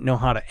then didn't know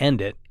how to end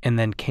it, and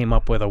then came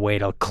up with a way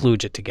to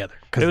kludge it together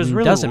because It was it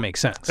really doesn't w- make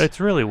sense. It's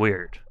really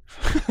weird.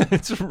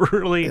 It's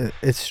really.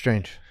 It's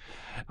strange.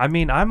 I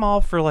mean, I'm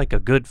all for like a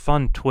good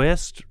fun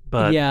twist,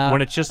 but Yeah.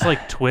 when it's just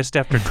like twist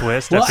after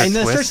twist Well, after and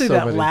twist, especially so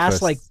that many last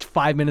twists. like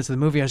 5 minutes of the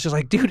movie, I was just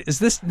like, dude, is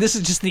this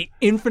is just the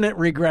infinite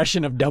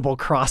regression of double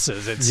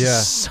crosses. It's Yeah.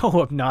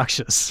 so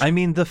obnoxious. I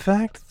mean, the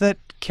fact that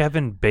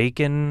Kevin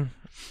Bacon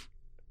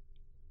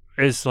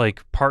is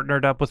like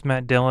partnered up with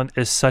Matt Dillon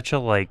is such a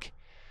like.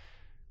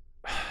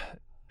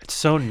 It's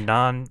so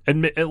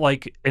it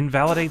like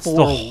invalidates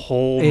the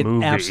whole it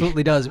movie.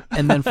 absolutely does.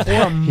 And then for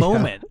a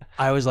moment,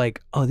 I was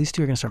like, oh, these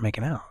two are gonna start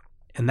making out,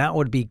 and that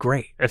would be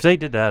great. If they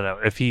did that,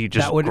 if he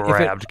just That would- if it-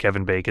 grabbed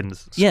Kevin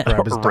Bacon's Yeah.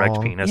 Grab his erect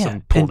dong. penis Yeah,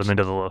 and pulled and- him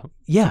into the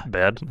Yeah,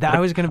 bed, that I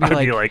was gonna be I'd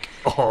like, be like,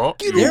 oh,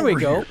 there we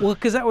go. Well,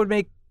 because that would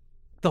make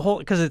the whole,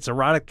 because it's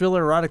erotic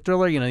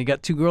thriller. You know, you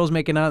got two girls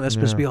making out. That's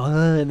supposed to be,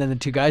 and then the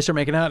two guys are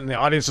making out, and the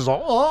audience is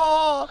all,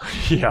 oh.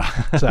 yeah,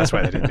 So that's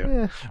why they didn't do it.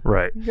 Yeah,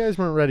 right. you guys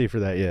weren't ready for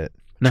that yet.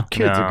 No.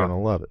 Kids No. are gonna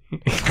love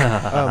it.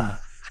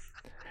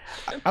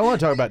 I want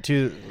to talk about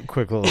two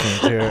quick little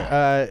things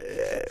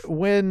here.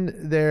 When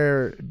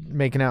they're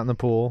making out in the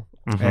pool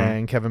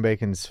and Kevin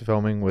Bacon's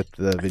filming with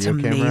the video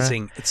camera. It's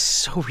amazing. It's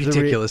so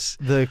ridiculous.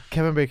 The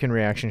Kevin Bacon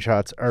reaction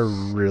shots are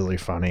really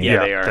funny.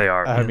 Yeah, they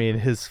are. I mean,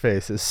 his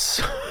face is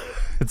so,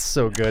 it's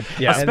so good.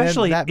 Yeah. And then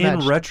Especially that in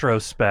match-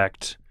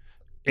 retrospect,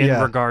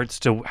 in regards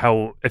to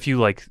how, if you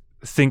like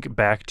think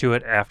back to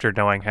it after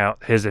knowing how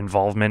his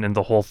involvement in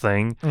the whole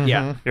thing,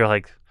 Yeah. you're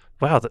like,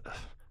 wow,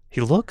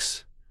 he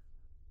looks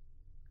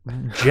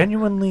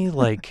genuinely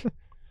like,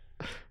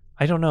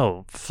 I don't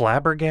know,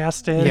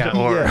 flabbergasted Yeah.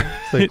 or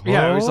It's like,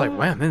 Yeah, I was whoa. like,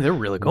 wow, man, they're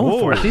really going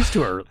for it. These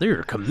two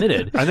they're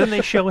committed. And then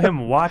they show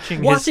him watching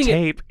his Watching it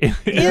tape in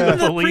In the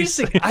the police.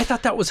 precinct. I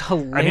thought that was And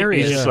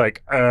hilarious. he's just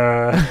like,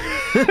 and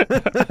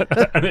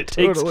it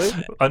takes Totally.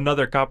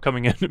 another cop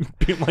coming in and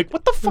being like,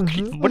 what the fuck?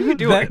 What are you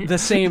doing? the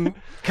same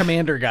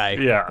commander guy.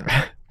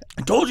 Yeah.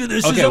 I told you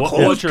this Okay,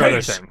 what's your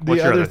other thing? The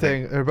What's your other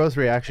thing, they're both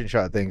reaction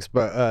shot things,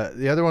 but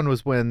the other one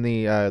was when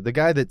the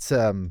guy that's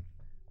the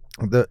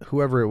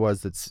whoever it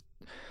was that's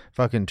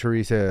fucking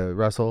Teresa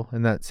Russell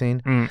in that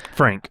scene.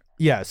 Frank.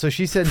 Yeah, so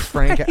she sends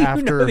Frank You know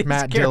after these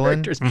Matt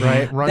Dillon, characters.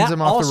 right? Runs That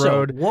him off also, the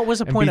road. What was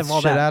the and point beats of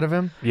all shit that? out of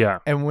him. Yeah.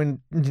 And when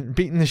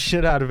beating the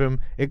shit out of him,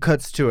 it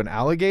cuts to an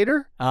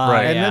alligator.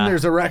 Right. And then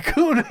there's a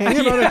raccoon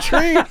hanging on a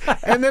tree,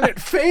 and then it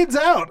fades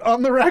out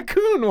on the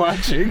raccoon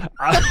watching.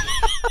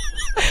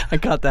 I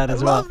caught that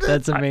as well.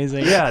 That's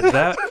amazing. Yeah,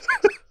 that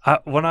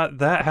when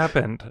that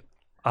happened,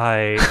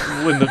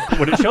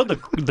 when it showed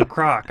the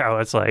croc, I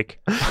was like,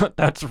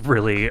 that's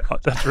really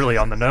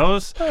on the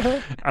nose.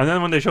 And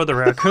then when they showed the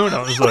raccoon,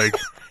 I was like,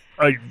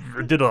 I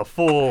did a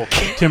full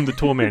Tim the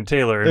Toolman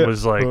Taylor and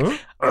was like,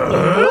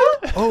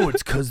 Oh,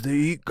 it's because they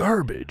eat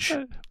garbage.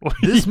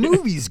 This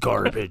movie's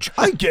garbage.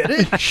 I get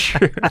it.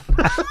 Sure.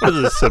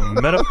 Is this a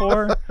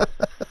metaphor?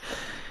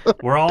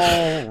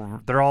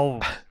 They're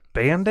all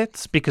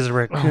bandits because a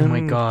raccoon Oh my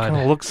God.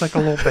 kinda looks like a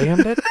little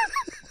bandit.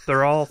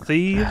 They're all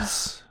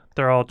thieves.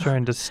 They're all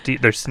trying to steal.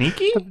 They're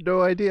sneaky.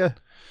 No idea.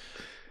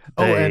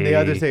 Oh, and the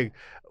other They- thing,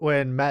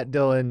 when Matt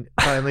Dillon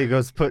finally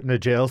goes put in a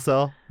jail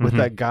cell with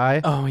that guy,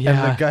 Oh, and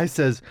yeah. the guy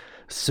says,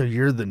 "So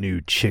you're the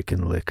new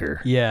chicken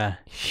licker." Yeah.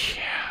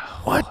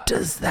 What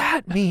does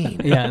that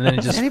mean? Yeah, and then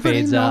it just Anybody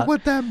fades know out.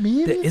 what that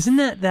means? Isn't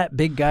that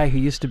big guy who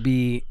used to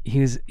be?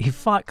 He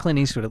fought Clint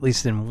Eastwood at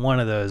least in one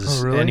of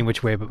those Oh, really? Any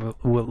Which Way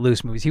But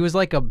Loose movies. He was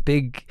like a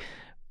big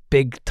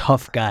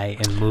tough guy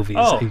in movies.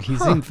 Oh, He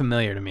seemed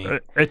familiar to me.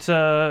 It's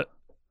a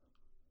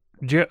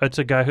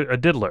guy a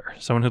diddler,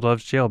 someone who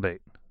loves jailbait.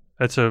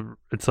 It's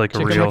like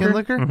Chicken a real. chicken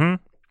licker?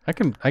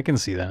 Mm-hmm. I can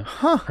see that,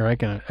 Huh. or I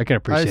can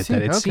appreciate see,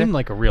 that. It okay. seemed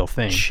like a real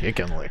thing.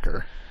 Chicken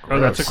licker. Oh,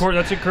 that's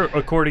Gross.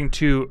 according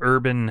to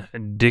Urban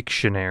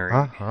Dictionary.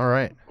 All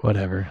right.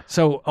 Whatever.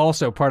 So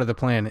also part of the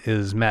plan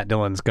is Matt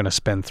Dillon's going to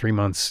spend 3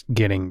 months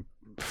getting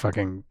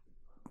fucking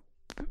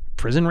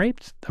prison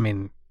raped. I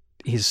mean,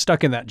 he's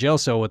stuck in that jail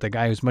cell with a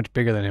guy who's much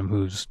bigger than him,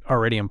 who's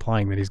already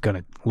implying that he's going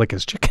to lick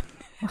his chicken.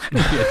 Be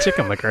a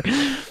chicken licker.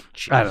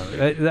 I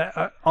don't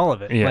know. All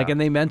of it. Yeah. Like, and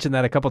they mentioned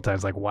that a couple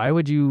times. Like, why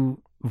would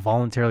you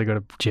voluntarily go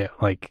to jail?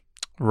 Like,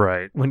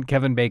 Right. when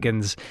Kevin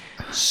Bacon's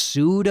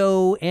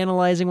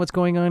pseudo-analyzing what's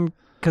going on,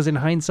 because in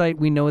hindsight,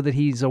 we know that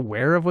he's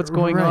aware of what's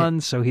going Right. on,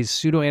 so he's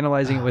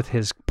pseudo-analyzing it with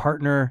his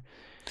partner.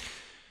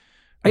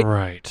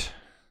 Right.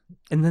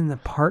 And then the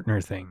partner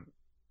thing.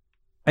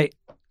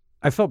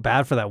 I felt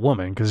bad for that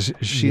woman, because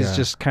she's Yeah.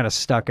 just kind of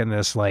stuck in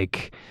this,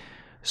 like,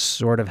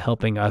 sort of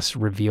helping us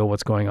reveal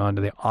what's going on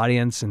to the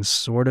audience and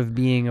sort of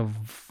being a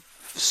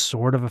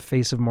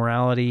face of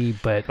morality,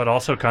 but But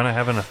also kind of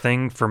having a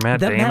thing for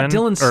Matt That Damon. Matt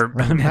Dillon's- or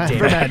Matt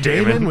Damon. Matt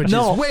Damon, which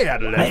No. is way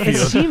out of left it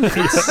field. seemed what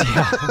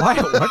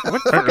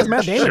the fuck is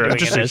Matt Damon Sure, doing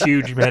just in a this?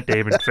 huge Matt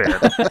Damon fan.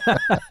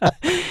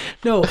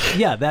 No,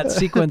 yeah, that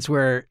sequence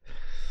where,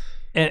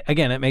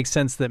 again, it makes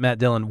sense that Matt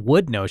Dillon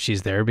would know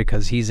she's there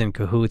because he's in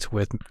cahoots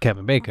with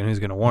Kevin Bacon, who's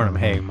going to warn him,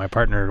 hey, my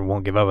partner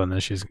won't give up on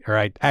this.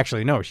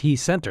 No, he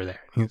sent her there.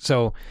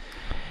 So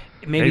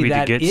maybe Maybe to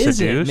that get is it.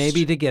 seduced?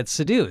 Maybe to get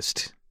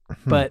seduced.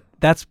 But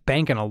that's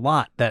banking a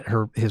lot that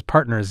his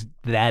partner is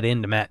that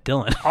into Matt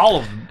Dillon.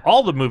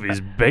 all the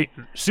movies,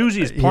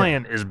 Susie's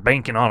plan is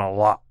banking on a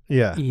lot.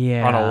 Yeah.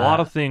 Yeah. On a lot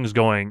of things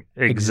going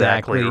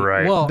exactly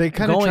right. Well, They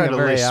kind of going try a to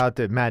very lay out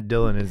that Matt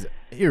Dillon is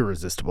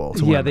irresistible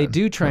to yeah, they women.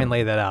 do try and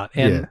lay that out,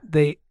 and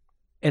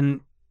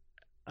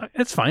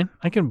it's fine.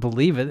 I can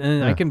believe it,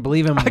 and I can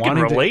believe him I can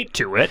wanting relate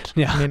to it. to.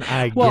 Yeah. I mean,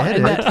 I Well, get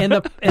and,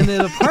 it. and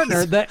the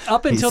partner that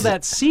up until He's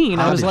that scene,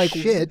 I hot was as like,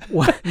 shit.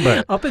 what?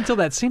 But- Up until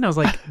that scene, I was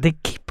like, they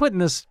keep putting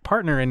this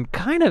partner in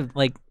kind of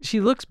like she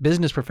looks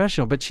business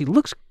professional, but she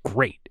looks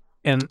great,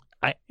 and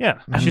Yeah,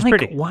 I'm she's like,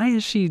 pretty. why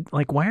is she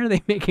like? Why are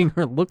they making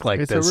her look like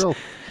It's this? a real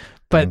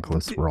but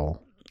thankless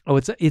role. oh,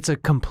 it's a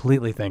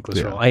completely thankless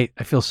Yeah. role. I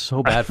feel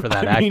so bad for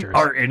that I mean, actor.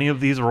 are any of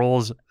these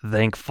roles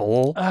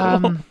thankful? I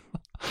mean,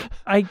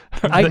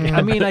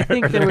 I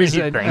think there Are was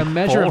you a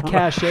measure of thankful?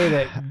 cachet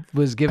that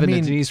was given I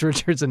mean- to Denise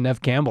Richards and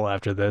Nev Campbell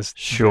after this.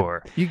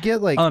 Sure. You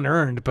get like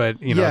Unearned, but, I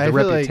the feel like-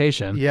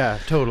 reputation. yeah,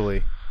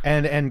 totally.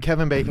 And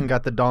Kevin Bacon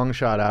got the dong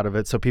shot out of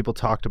it, so people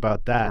talked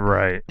about that.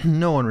 Right.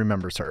 No one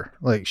remembers her.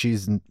 Like,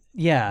 she's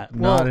Yeah,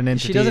 not an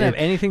entity. she doesn't have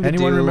anything to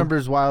Anyone do.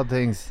 remembers Wild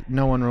Things,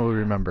 no one will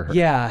remember her.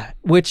 Yeah,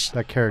 which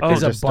That character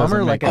is a just doesn't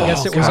bummer. make Like, I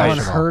guess any it was on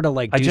sense. her to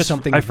like I do just-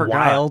 something I forgot.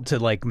 wild to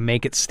like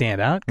make it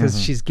stand out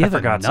because she's I given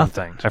forgot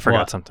nothing. something. I forgot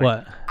What? something.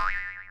 What?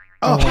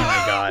 Oh my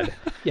God!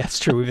 Yeah, it's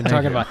true. We've been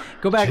talking about.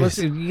 Go back.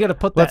 You got to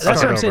put that. Let's That's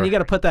start what I'm saying. over. You got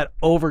to put that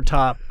over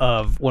top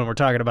of when we're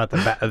talking about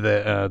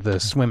the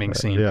swimming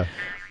scene. Yeah.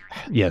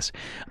 Yes.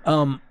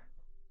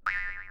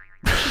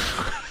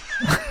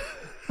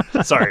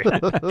 Sorry.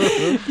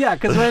 Yeah,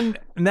 because when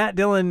Matt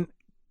Dillon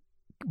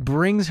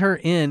brings her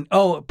in,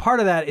 part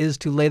of that is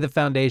to lay the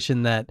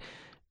foundation that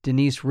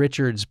Denise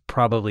Richards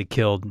probably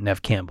killed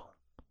Neve Campbell,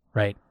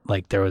 right?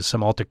 Like there was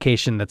some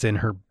altercation that's in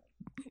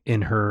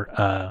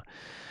her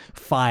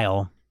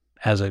file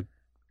as a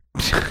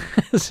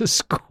as a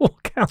school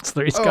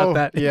counselor. He's got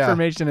that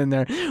information in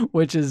there,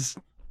 which is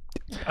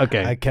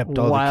okay. I kept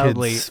all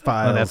wildly the kids'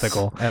 files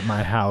unethical. at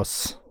my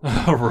house.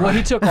 Well,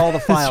 he took all the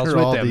files For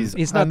with all him. these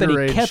It's not that he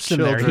underage kept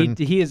them there. children.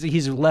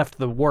 He's left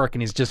the work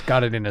and he's just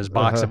got it in his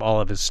box of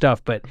all of his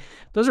stuff. But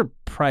those are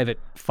private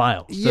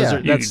files. Yeah,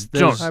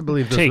 Those I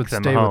believe those Take would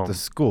them stay home. with the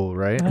school,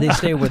 right? they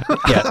stay with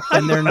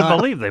and they're I not.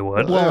 believe they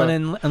would. Well,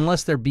 and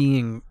unless they're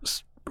being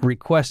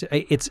requested,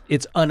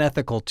 it's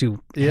unethical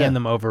to hand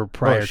them over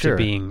prior sure. to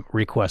being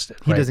requested.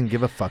 He right? doesn't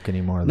give a fuck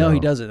anymore. No, though. he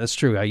doesn't. That's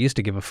true. I used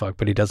to give a fuck,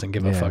 but he doesn't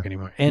give a fuck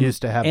anymore. He And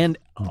used to have and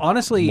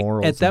honestly,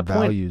 morals at that and point,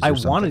 values I or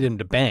wanted something. him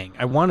to bang.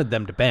 I wanted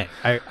them to bang.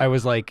 I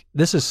was like,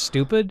 this is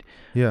stupid,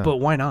 Yeah. but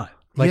why not?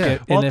 Like, Yeah.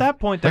 Well, and at if- that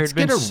point, there Let's had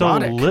been get so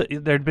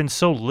erotic. there'd been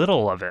so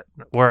little of it.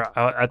 Where at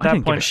I that didn't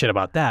give a point, shit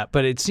about that,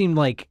 but it seemed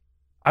like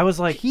I was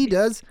like, he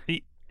does.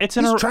 it's He's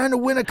an trying to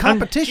win a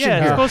competition Yeah,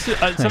 it's here. supposed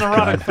to. It's an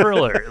erotic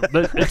thriller,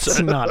 but it's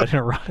not an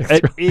erotic It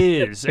thriller.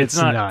 is. It's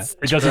not. not.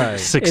 It doesn't Right.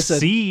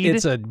 succeed.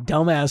 It's a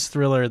dumbass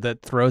thriller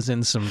that throws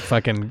in some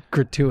fucking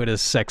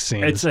gratuitous sex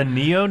scenes. It's a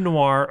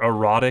neo-noir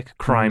erotic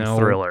crime No,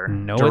 thriller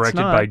no, it's directed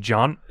not. by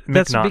John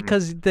That's McNaughton.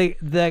 because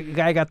that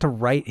guy got to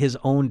write his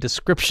own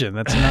description.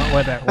 That's not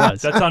what that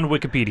was. That's on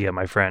Wikipedia,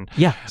 my friend.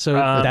 yeah, so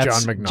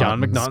that's John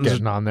John McNaughton's McNaughton's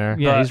getting on there.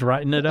 Yeah, he's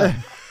writing it up.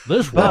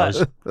 This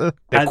was the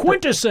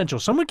quintessential.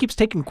 Someone keeps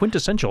taking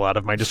quintessential out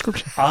of my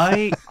description.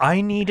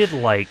 I needed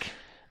like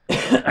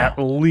at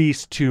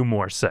least 2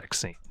 more sex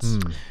scenes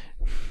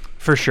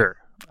for sure.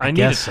 I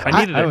guess so.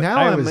 needed it. Now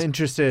I I'm was-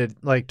 interested,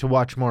 like, to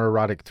watch more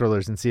erotic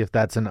thrillers and see if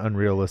that's an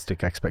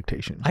unrealistic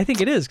expectation. I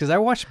think it is because I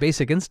watched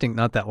Basic Instinct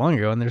not that long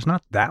ago, and there's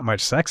not that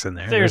much sex in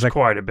there. There's like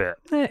quite a bit,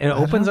 it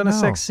opens on a know.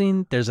 sex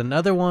scene. There's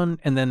another one,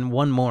 and then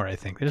one more. I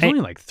think there's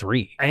only like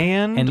 3,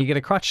 and you get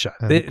a crotch shot.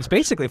 It's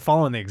basically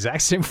following the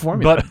exact same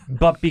formula.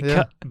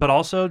 but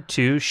also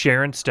too,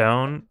 Sharon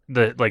Stone,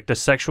 the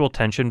sexual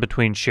tension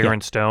between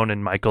Sharon Stone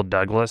and Michael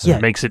Douglas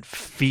makes it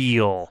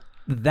feel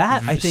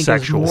that I think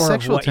sexual. is more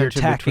of Sexual what you're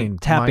tension between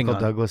tapping Michael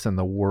on. Douglas and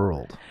the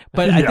world.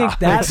 But I think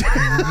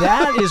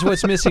that is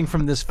what's missing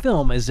from this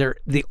film. Is there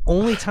the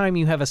only time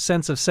you have a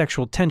sense of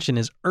sexual tension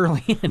is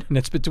early in, and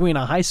it's between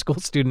a high school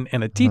student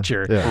and a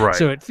teacher. Yeah. Right.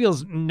 So it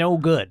feels no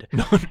good.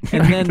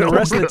 And then the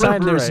rest of the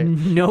time, there's Right.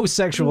 no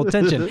sexual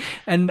tension.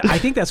 And I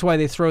think that's why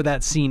they throw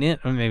that scene in.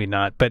 Or maybe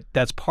not, but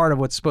that's part of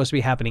what's supposed to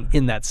be happening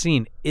in that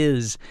scene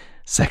is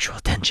sexual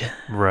tension.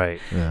 right.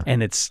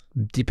 And it's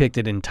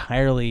depicted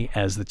entirely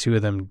as the two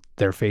of them,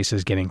 their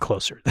faces getting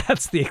closer.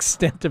 That's the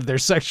extent of their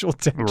sexual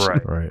tension.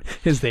 Right. Right.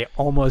 Is they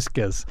almost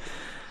kiss.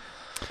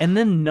 And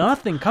then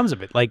nothing comes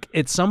of it. Like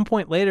at some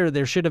point later,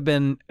 there should have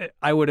been,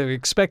 I would have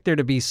expected there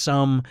to be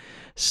some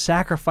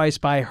sacrifice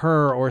by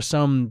her or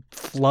some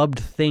flubbed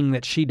thing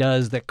that she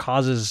does that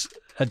causes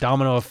a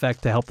domino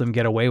effect to help them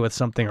get away with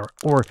something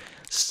or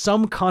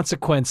some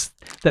consequence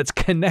that's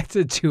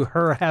connected to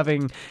her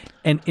having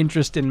an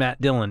interest in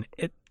Matt Dillon.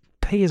 It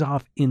pays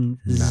off in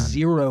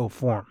zero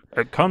form.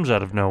 It comes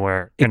out of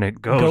nowhere and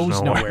it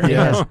goes nowhere.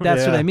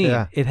 That's what I mean.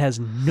 Yeah. It has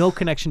no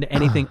connection to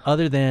anything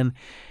other than,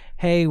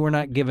 hey, we're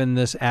not giving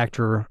this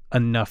actor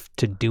enough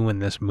to do in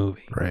this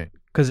movie. Right.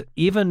 Because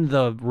even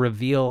the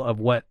reveal of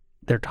what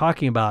they're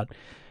talking about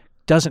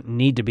doesn't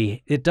need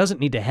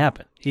to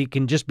happen. It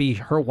can just be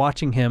her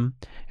watching him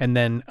and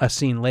then a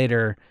scene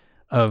later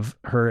of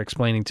her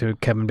explaining to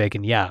Kevin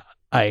Bacon, yeah,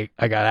 I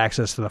got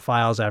access to the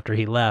files after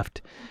he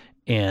left,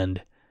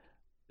 and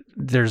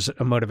there's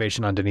a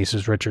motivation on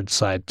Denise Richards'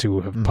 side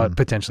to have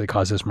potentially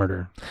caused this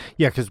murder.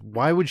 Yeah, because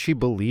why would she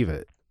believe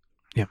it?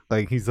 Yeah.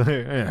 Like, he's like,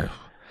 "Eh,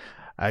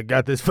 I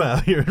got this file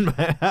here in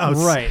my house.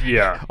 Right.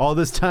 Yeah. All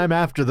this time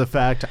after the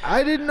fact.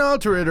 I didn't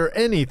alter it or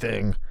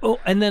anything. Oh,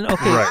 and then,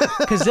 okay,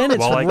 because then it's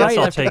Well, I right guess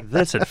I'll after... take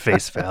this at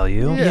face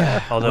value.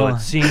 Yeah. Although Well, it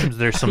seems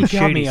there's some You got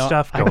shady me all-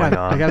 stuff I going got,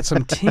 on. I got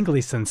some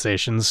tingly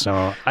sensations,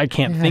 so I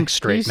can't think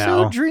straight he's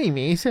now. so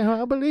dreamy, so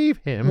I'll believe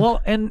him.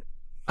 Well, and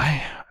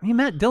I mean,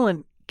 Matt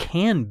Dillon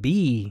can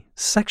be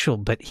sexual,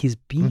 but he's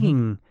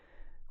being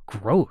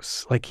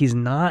gross. Like, he's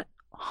not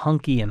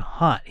hunky and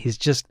hot. He's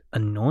just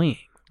annoying.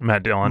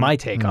 Matt Dillon. My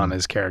take on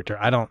his character.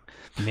 I don't,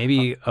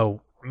 maybe, I'm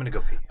gonna go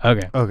pee.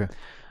 okay. Okay.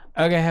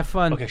 Okay, have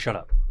fun. Okay, shut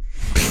up.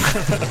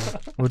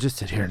 We'll just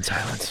sit here in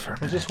silence for a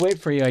minute. We'll just wait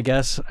for you, I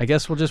guess. I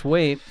guess we'll just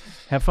wait.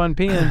 Have fun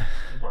peeing.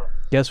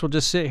 Guess we'll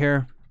just sit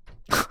here.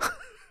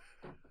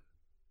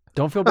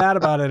 Don't feel bad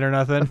about it or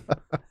nothing.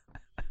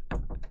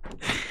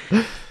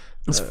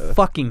 This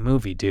fucking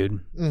movie, dude.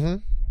 Mm-hmm.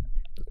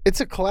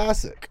 It's a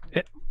classic.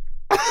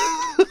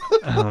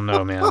 I don't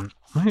know, man.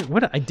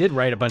 What I did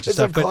write a bunch of It's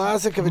stuff, a but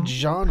classic of a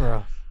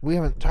genre. We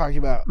haven't talked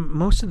about.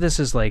 most of this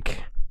is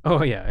like,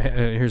 oh yeah,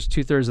 here's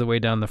 2/3 of the way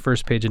down the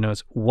first page of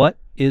notes. What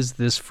is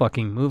this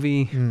fucking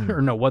movie?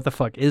 Or no, what the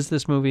fuck is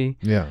this movie?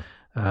 Yeah.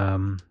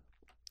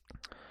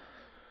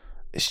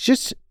 It's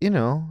just,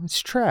 it's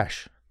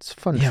trash. It's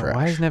fun trash.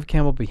 Why is Neve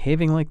Campbell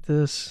behaving like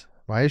this?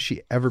 Why is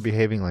she ever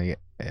behaving like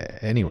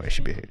any way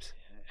she behaves?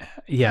 I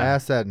Yeah.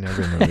 ask that in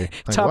every movie.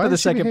 Like, Top why of the is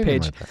she second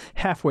behaving page, like that?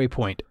 halfway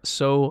point.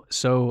 So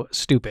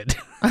stupid.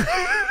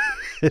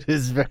 It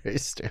is very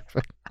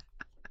stupid.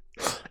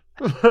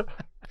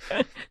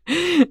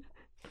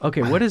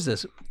 Okay, what is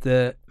this?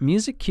 The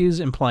music cues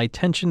imply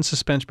tension,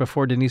 suspense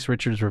before Denise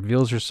Richards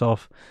reveals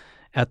herself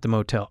at the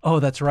motel. Oh,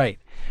 that's right.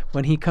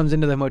 When he comes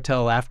into the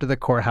motel after the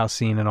courthouse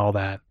scene and all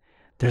that,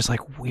 there's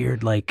like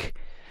weird, like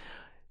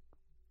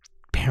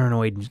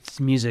paranoid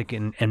music,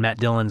 and Matt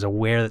Dillon's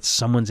aware that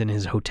someone's in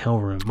his motel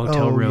room.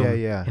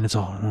 Yeah. And it's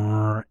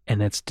all,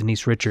 and it's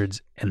Denise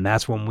Richards, and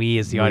that's when we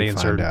as the We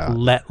audience are find out.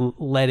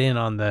 let in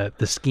on the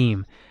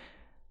scheme.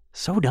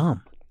 So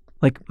dumb.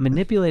 Like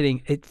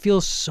manipulating, it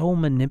feels so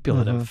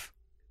manipulative,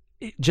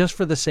 just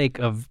for the sake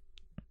of,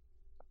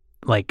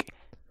 like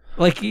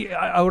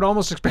I would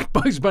almost expect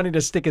Bugs Bunny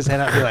to stick his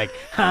head out and be like,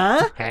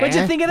 "Huh? What'd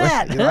you think of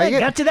that? You like it?"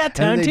 Got to that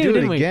town And they too, do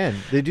didn't it again.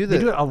 They do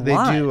do it a lot.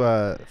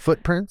 They do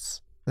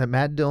footprints that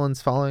Matt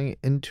Dillon's following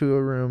into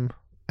a room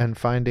and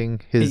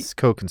finding his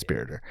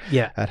co-conspirator. we?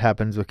 Yeah. That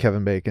happens with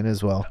Kevin Bacon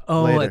as well.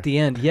 Oh, later. at the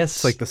end, yes.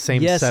 It's like the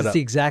same yes, setup. it's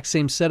the exact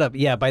same setup.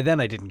 Yeah. By then,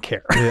 I didn't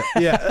care.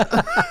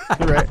 Yeah.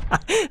 Right.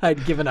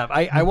 I'd given up.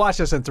 I watched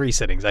this in 3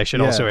 sittings. I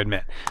should Yeah. also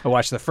admit. I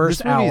watched the first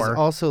This movie's hour.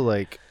 also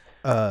like,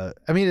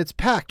 it's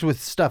packed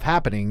with stuff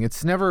happening.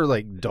 It's never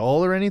like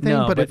dull or anything,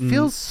 No, but but it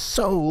feels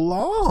so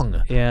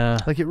long. Yeah.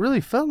 Like it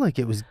really felt like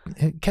it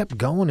kept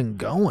going and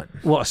going.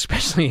 Well,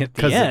 especially at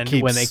the 'Cause it end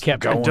when keeps they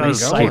kept going,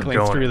 recycling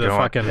going, through the going.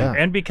 fucking. Yeah.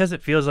 And because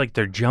it feels like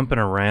they're jumping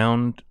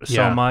around so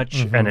Yeah.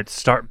 much, and it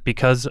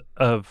because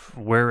of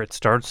where it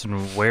starts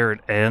and where it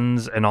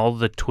ends, and all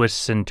the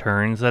twists and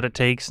turns that it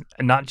takes,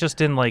 not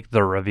just in like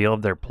the reveal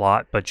of their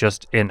plot, but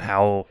just in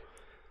how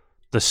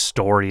the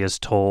story is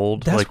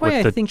told, That's like why I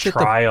with the think that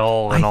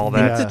trial and all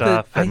that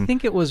stuff. I and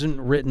think it wasn't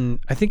written.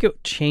 I think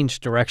it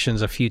changed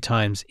directions a few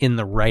times in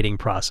the writing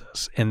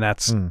process, and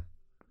that's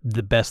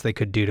the best they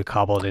could do to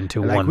cobble it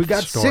into Like one we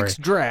got story. 6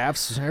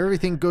 drafts,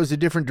 everything goes a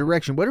different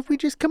direction. What if we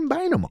just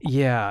combine them all?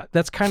 Yeah,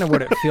 that's kind of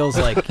what it feels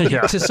like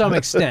to some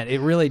extent. It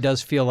really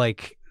does feel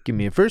like. Give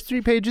me the first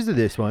 3 pages of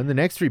this one, the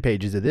next 3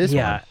 pages of this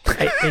Yeah, one.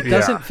 it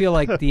doesn't feel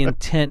like the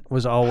intent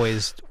was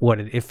always what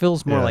it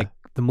feels more Yeah. like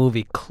the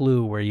movie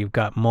Clue, where you've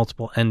got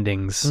multiple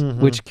endings,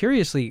 which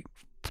curiously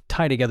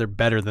tie together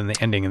better than the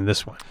ending in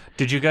this one.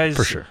 did you guys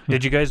For sure.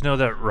 Did you guys know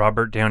that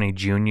Robert Downey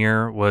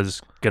Jr.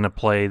 was gonna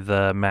play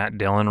the Matt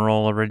Dillon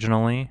role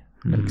originally?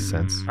 Makes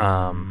sense.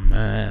 I'm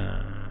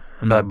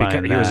But not because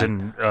buying he was that.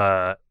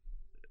 in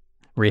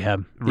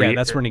Rehab. Yeah,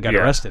 that's when he got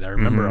yeah. arrested. I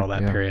remember all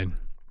that yeah. period.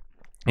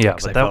 yeah,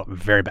 Because I but that felt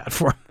very bad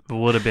for him.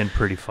 would have been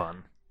pretty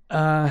fun.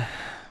 Uh,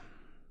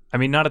 I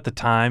mean, not at the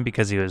time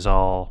because he was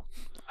all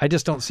I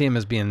just don't see him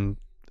as being.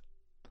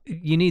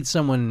 You need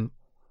someone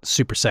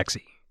super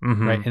sexy,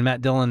 right? And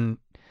Matt Dillon,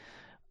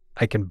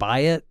 I can buy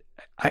it.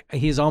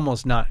 He's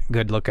almost not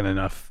good looking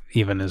enough,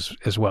 even as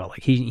well.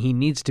 Like he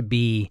needs to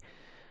be.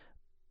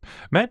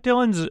 Matt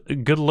Dillon's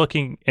good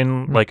looking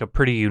in like a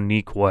pretty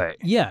unique way.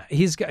 Yeah,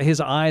 he's got his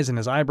eyes and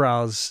his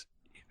eyebrows.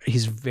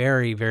 He's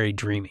very, very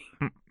dreamy,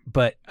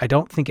 but I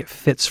don't think it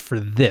fits for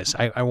this.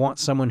 I want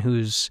someone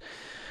who's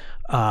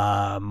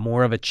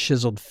more of a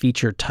chiseled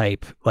feature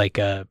type, like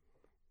a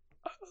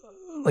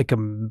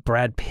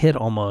Brad Pitt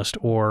almost,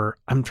 or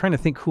I'm trying to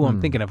think who I'm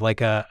thinking of, like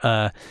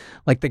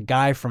the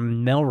guy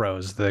from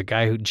Melrose,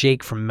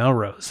 Jake from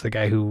Melrose, the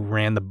guy who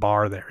ran the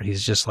bar there.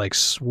 He's just like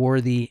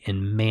swarthy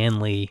and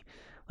manly.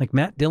 Like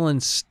Matt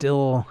Dillon's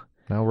still.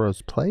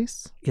 Melrose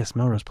Place? Yes,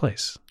 Melrose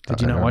Place.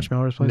 Did you not watch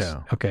Melrose Place?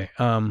 No. Okay.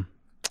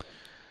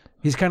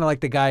 He's kind of like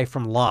the guy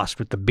from Lost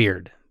with the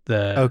beard,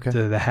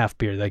 the half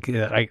beard. Like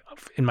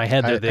in my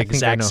head, they're the I think I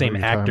exact know who same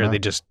you're talking actor. about. They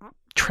just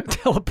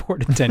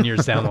teleported 10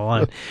 years down the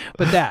line.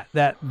 But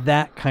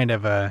that kind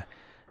of a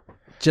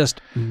just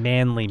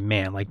manly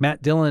man. Like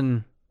Matt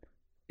Dillon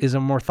is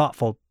a more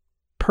thoughtful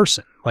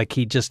person. Like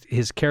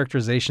his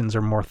characterizations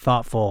are more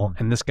thoughtful,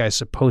 and this guy's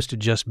supposed to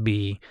just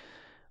be.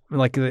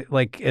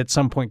 Like at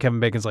some point, Kevin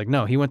Bacon's like,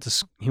 no, he went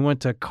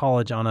to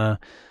college on a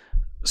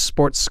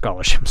sports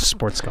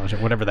scholarship,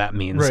 whatever that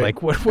means. Right.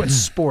 Like what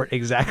sport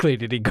exactly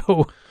did he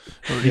go?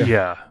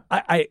 Yeah.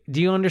 I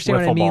do you understand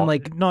what I Wiffle mean? ball.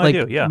 Like No, I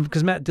do, yeah.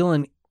 Because Matt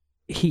Dillon,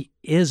 he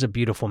is a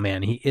beautiful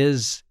man. He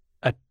is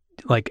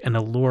an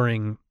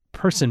alluring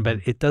person, but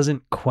it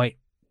doesn't quite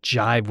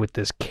jive with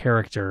this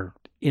character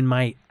in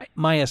my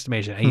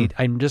estimation,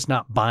 I'm just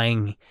not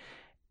buying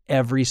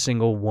every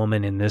single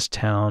woman in this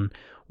town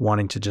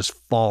wanting to just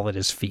fall at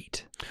his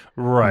feet.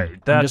 Right.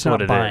 I'm That's just not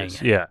what it buying is.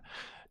 it. Yeah.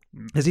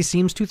 Because he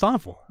seems too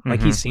thoughtful.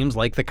 Like he seems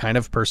like the kind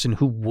of person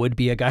who would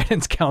be a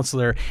guidance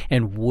counselor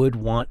and would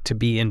want to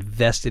be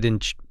invested in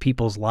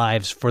people's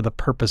lives for the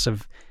purpose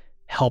of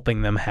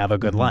helping them have a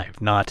good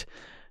life, not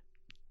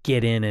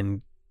get in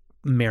and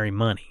marry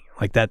money.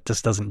 Like that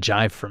just doesn't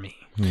jive for me.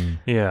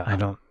 Yeah. I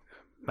don't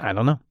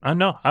know. I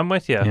know. I'm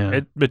with you.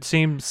 Yeah. It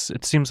seems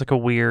like a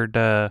weird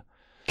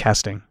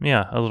Casting.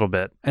 yeah, a little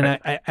bit. And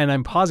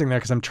I'm pausing there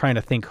because I'm trying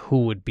to think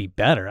who would be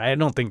better. I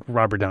don't think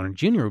Robert Downey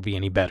Jr. would be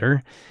any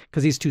better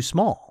because he's too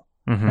small.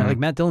 Right? Like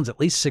Matt Dillon's at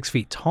least 6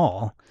 feet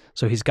tall,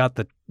 so he's got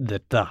the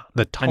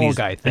tall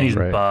guy thing. And he's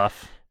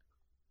buff.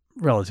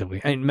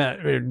 Relatively. And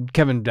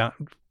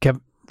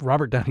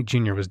Robert Downey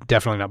Jr. was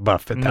definitely not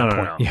buff at that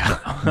point.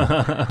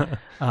 No.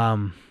 Yeah.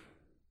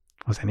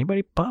 Was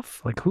anybody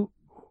buff? Like who?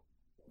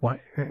 Why?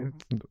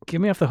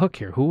 Get me off the hook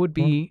here. Who would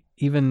be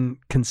even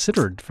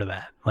considered for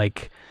that?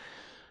 Like,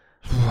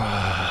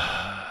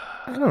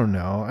 I don't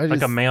know.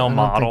 Like a male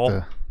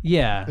model?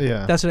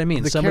 yeah, that's what I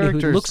mean. The Somebody who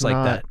character's looks like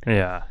not that.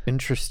 Yeah.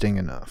 interesting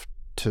enough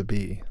to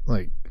be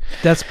like.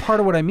 That's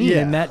part of what I mean. Yeah.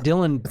 And Matt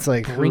Dillon It's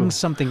like, brings ooh.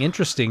 something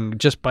interesting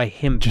just by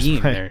him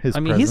being by there. his I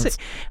mean, presence.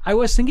 I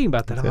was thinking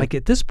about that. I'm like,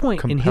 at this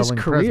point in his compelling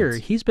career,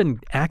 presence. he's been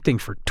acting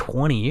for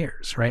 20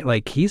 years, right?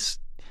 Like he's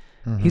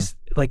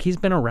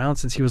been around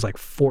since he was like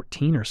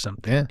 14 or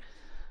something. Yeah.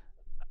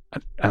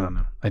 I don't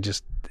know.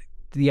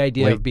 The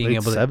idea of being late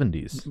able to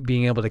 70s.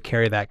 being able to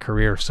carry that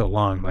career so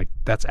long, like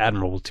that's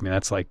admirable to me.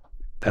 That's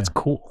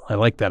cool. I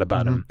like that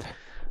about him.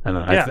 I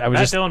don't know. Yeah, I was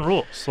Matt just Dillon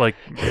rules. Like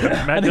Matt I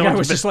think I Dillon's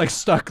was just like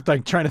stuck,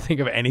 like trying to think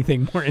of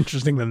anything more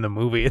interesting than the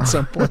movie at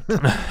some point.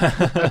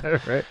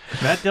 Right.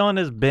 Matt Dillon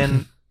has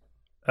been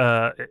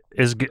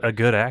is a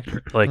good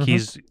actor. Like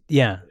he's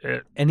Yeah,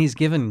 and he's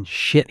given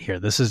shit here.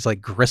 This is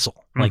like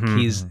Gristle. Like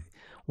he's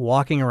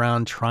walking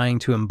around trying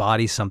to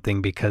embody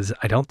something because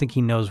I don't think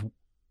he knows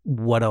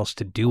what else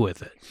to do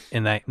with it.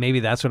 And maybe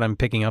that's what I'm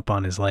picking up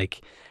on is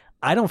like,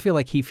 I don't feel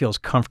like he feels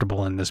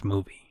comfortable in this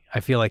movie. I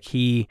feel like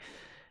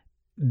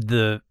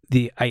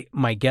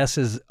my guess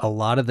is a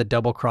lot of the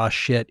double cross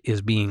shit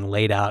is being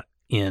laid out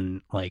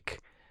in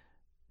like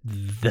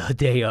the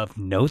day of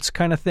notes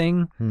kind of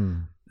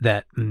thing.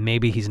 That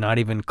maybe he's not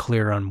even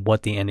clear on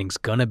what the ending's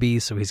gonna be,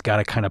 so he's got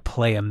to kind of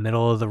play a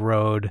middle of the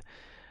road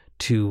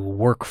to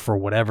work for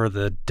whatever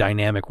the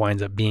dynamic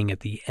winds up being at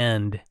the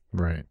end.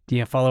 Right. Do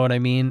you follow what I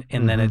mean?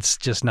 And then it's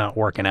just not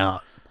working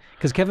out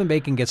because Kevin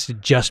Bacon gets to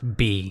just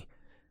be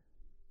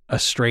a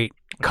straight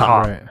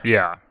cop, Right.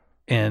 yeah.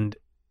 and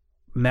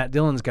Matt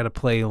Dillon's got to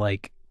play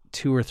like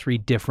 2 or 3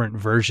 different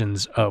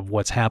versions of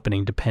what's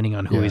happening depending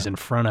on who he's in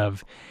front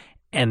of.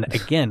 And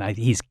again,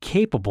 he's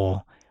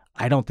capable.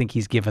 I don't think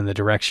he's given the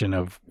direction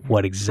of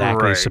what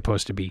exactly is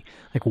supposed to be.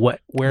 Like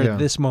where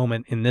this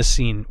moment in this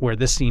scene, where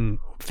this scene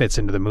fits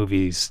into the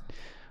movie's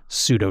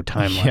pseudo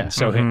timeline. Yeah.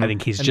 So I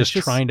think he's just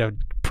trying to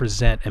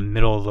present a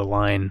middle of the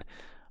line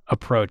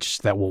approach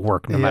that will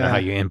work no matter how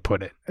you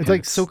input it. It's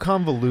like so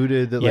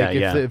convoluted that like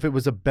if it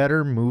was a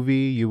better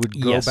movie, you would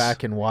go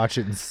back and watch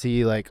it and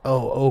see like,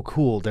 oh,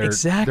 cool. They're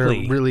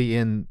really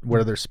in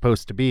where they're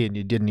supposed to be, and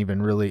you didn't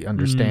even really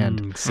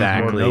understand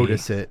or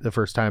notice it the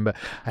first time. But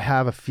I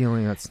have a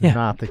feeling that's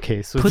not the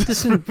case. Put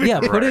this in, put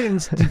it in.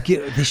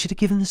 They should have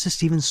given this to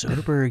Steven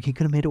Soderbergh. He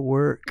could have made it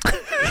work.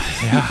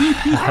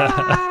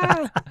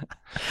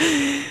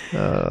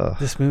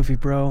 This movie,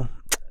 bro.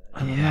 I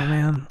don't know,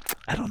 man.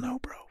 I don't know,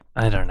 bro.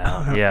 I don't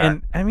know. Yeah.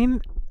 And I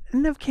mean,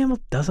 Neve Campbell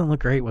doesn't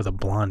look great with a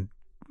blonde.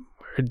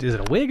 Is it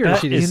a wig or is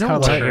she just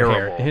what's colored her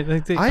terrible?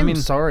 hair? I'm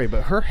sorry,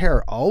 but her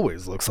hair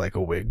always looks like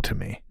a wig to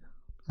me.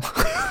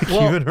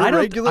 Well, Even her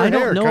regular I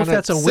don't hair know if kinda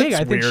that's a wig. sits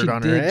I think she weird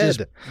on her did just.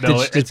 head.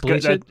 No, did she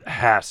bleach good. it? That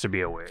has to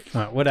be a wig.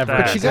 Whatever.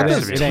 But She got That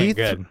those is- it ain't teeth.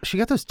 good. She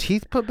got those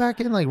teeth put back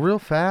in like real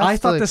fast. I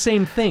thought like, the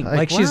same thing. like,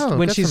 Like she's wow,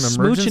 when got she's some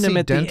smooching him emergency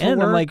at the dental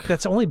end. I'm like, work.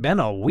 that's only been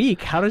a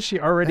week. How does she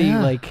already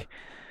like?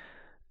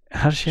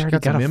 How does she She already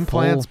got some a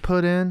implants Full,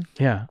 put in.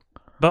 yeah.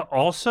 But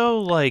also,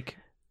 like,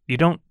 you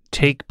don't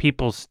take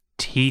people's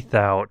teeth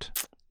out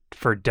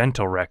for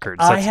dental records.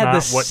 I That's had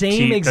not the what same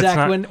teeth- exact- that's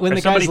not- when the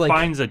if guy's somebody like-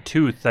 finds a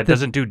tooth that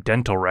doesn't do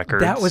dental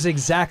records. That was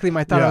exactly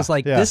my thought. I Yeah, was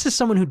like, yeah. this is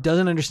someone who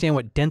doesn't understand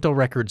what dental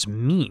records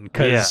mean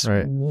because Yeah.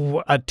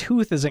 Right. a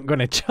tooth isn't going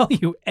to tell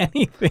you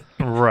anything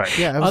right.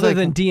 Yeah, I was other like,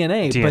 than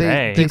DNA. But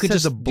DNA. you They could said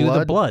just the do the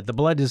blood- blood. The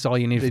blood is all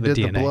you need they for the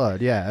did DNA. the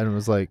blood. Yeah, and it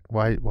was like,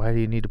 why do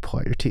you need to pull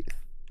out your teeth?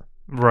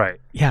 Right.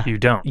 Yeah. You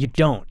don't. You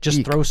don't. Just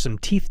Eek. throw some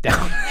teeth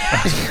down.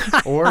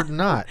 Or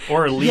not?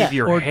 Or leave Yeah,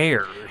 your or-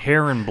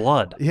 hair and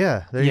blood.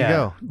 Yeah, there Yeah, you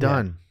go. yeah.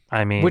 Done.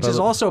 I mean, Which is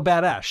also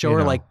badass. Show You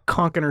her know. like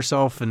conking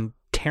herself and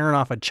tearing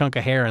off a chunk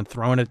of hair and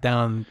throwing it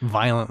down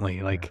violently.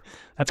 Like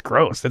that's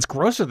gross. That's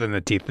grosser than the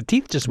teeth. The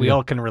teeth just we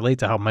all can relate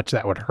to how much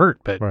that would hurt,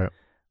 but Right.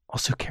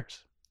 also who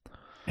cares?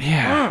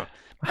 yeah.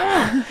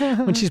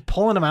 When she's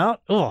pulling them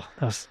out, oh,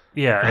 that was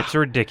Yeah, it's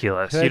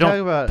ridiculous. Can I You talk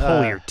don't about,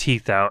 pull your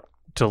teeth out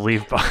to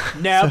leave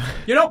behind. Nev,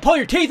 you don't pull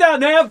your teeth out,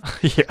 Nev.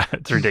 Yeah,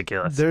 it's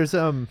ridiculous. There's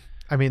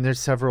there's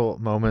several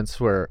moments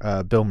where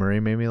Bill Murray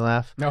made me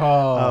laugh.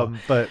 Oh,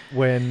 But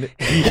when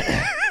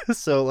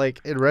so like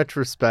in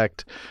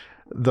retrospect,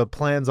 the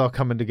plan's all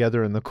coming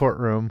together in the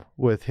courtroom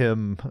with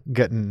him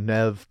getting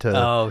Nev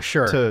to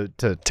sure. to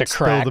spill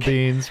crack. the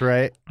beans,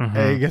 right? Mhm.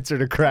 And he gets her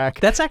to crack.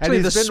 That's actually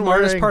And the he's been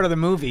smartest wearing- part of the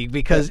movie,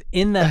 because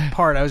in that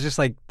part I was just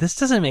like, this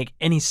doesn't make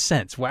any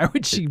sense. Why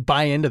would she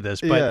buy into this?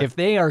 But Yeah. if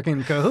they are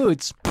in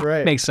cahoots,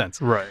 Right. makes sense.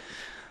 Right.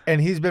 And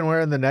he's been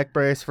wearing the neck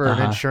brace for an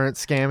Uh-huh.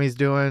 insurance scam he's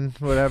doing,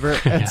 whatever.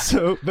 And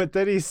so, but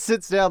then he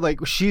sits down,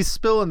 like she's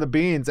spilling the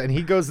beans, and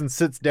he goes and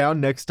sits down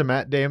next to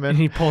Matt Damon. And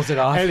he pulls it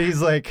off. And he's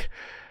like,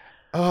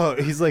 oh,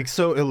 he's like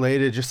so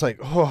elated, just like,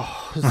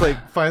 oh, just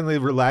like finally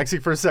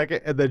relaxing for a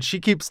second. And then she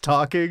keeps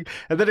talking,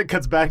 and then it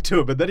cuts back to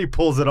him, and then he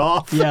pulls it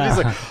off. Yeah. And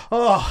he's like,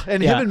 oh,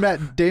 and Yeah. him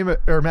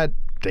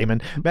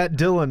and Matt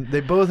Dillon, they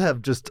both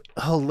have just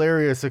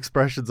hilarious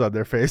expressions on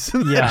their face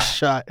in that Yeah.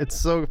 shot. It's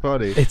so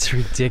funny. It's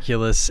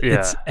ridiculous.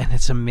 Yeah.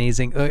 It's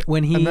amazing.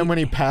 When he And then when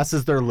he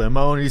passes their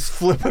limo and he's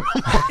flipping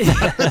them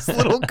off this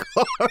little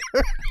car.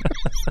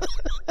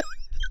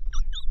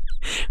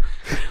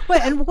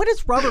 Wait, and what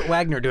is Robert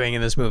Wagner doing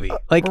in this movie?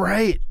 Like,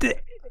 Right.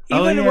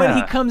 even when he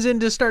yeah. comes in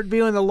to start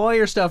doing the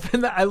lawyer stuff,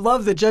 and I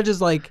love the judge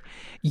is like,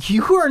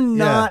 "You are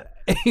not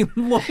a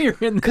lawyer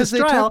in this 'Cause they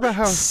talk trial. about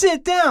how-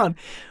 Sit down."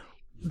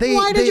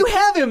 Why did you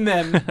have him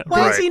then?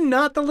 Why is Right. he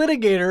not the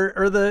litigator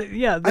or the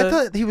I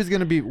thought he was going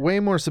to be way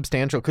more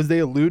substantial because they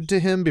allude to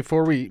him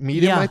before we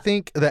meet him, Yeah. I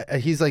think, that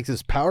he's like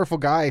this powerful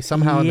guy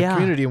somehow in the Yeah.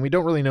 community and we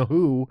don't really know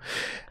who.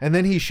 And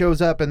then he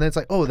shows up and then it's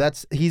like, oh,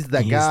 he's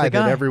that He's guy the that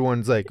guy.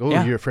 everyone's like, oh,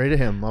 Yeah. you're afraid of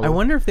him. I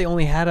wonder if they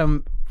only had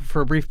him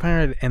for a brief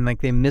period and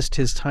like they missed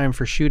his time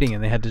for shooting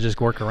and they had to just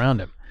work around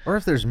him. Or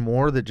if there's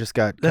more that just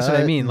got That's what I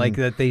cut mean. and- Like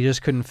that they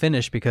just couldn't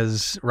finish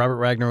because Robert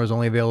Wagner was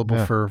only available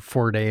Yeah. for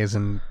 4 days,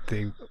 and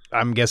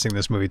I'm guessing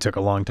this movie took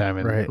a long time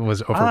and Right.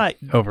 was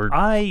over.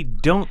 I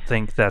don't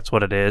think that's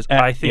what it is.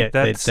 I think yeah,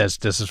 that's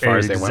just as far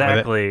as they went with it.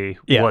 exactly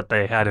Yeah. what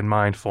they had in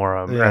mind for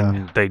him, Yeah.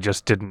 and they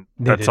just didn't.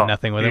 They That's did all.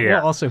 nothing with it. Yeah.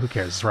 Well, also, who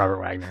cares? It's Robert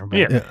Wagner. But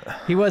Yeah.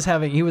 he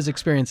was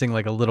experiencing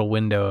like a little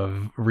window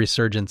of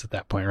resurgence at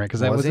that point, right?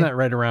 Because Was wasn't he? that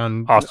right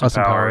around Austin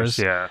Powers.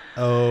 Yeah.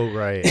 Oh,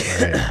 right.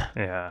 Right.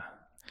 Yeah.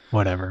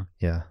 Whatever.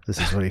 Yeah.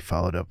 This is what he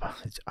followed up.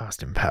 It's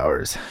Austin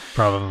Powers.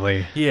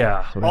 Probably.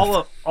 Yeah,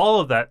 Sort all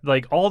of that,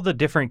 like all the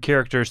different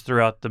characters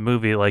throughout the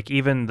movie, like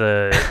even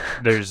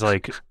there's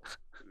like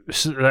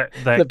that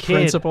The kid,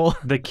 principal.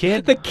 the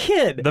kid, The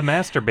kid. the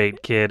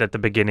masturbate kid at the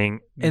beginning,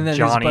 And then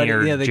Johnny his buddy,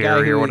 or the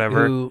Jerry guy or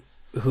whatever.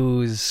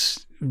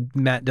 who's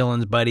Matt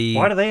Dillon's buddy.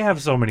 Why do they have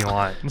so many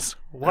lines?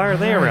 Why are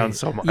they around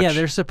so much? Yeah,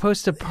 they're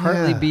supposed to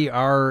partly Yeah. be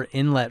our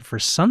inlet for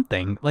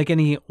something. Like, and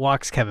he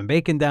walks Kevin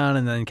Bacon down,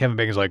 and then Kevin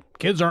Bacon's like,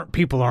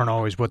 people aren't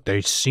always what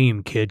they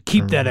seem, kid.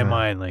 Keep that in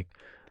mind. Like,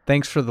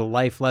 thanks for the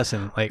life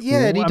lesson. Like,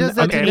 Yeah, and he does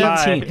that to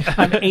I'm me. 18.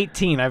 I'm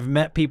 18. I've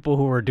met people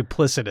who are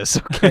duplicitous,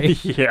 okay?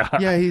 yeah.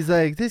 Yeah, he's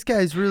like, this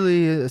guy's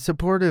really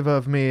supportive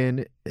of me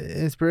and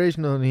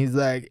inspirational. And he's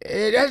like,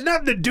 it has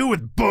nothing to do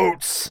with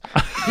boats.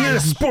 He had a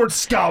sports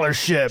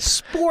scholarship.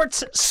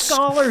 Sports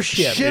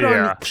scholarship.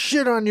 Yeah.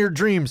 Shit on your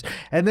dreams.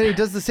 And then he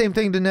does the same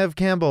thing to Nev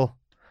Campbell.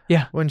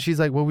 Yeah. When she's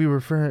like, well, we were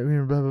friends, we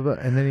were blah, blah, blah.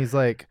 And then he's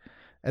like,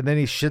 and then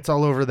he shits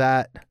all over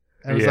that.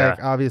 I was Yeah.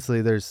 like,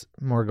 obviously there's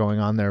more going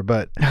on there,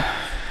 but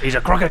He's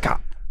a crooked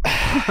cop.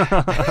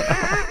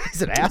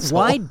 he's an asshole.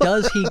 Why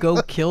does he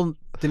go kill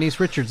Denise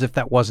Richards if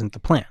that wasn't the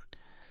plan?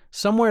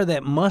 Somewhere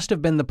that must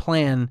have been the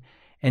plan,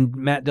 and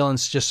Matt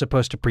Dillon's just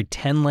supposed to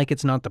pretend like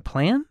it's not the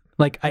plan?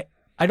 Like,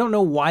 I don't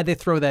know why they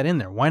throw that in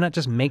there. Why not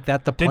just make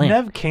that the Did plan?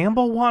 Nev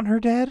Campbell want her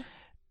dead?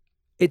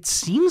 It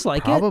seems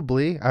like it.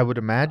 Probably. I would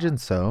imagine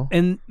so.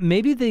 And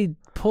maybe they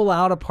pull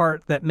out a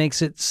part that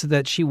makes it so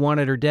that she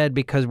wanted her dead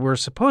because we're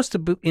supposed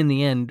to, in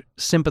the end,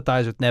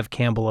 sympathize with Nev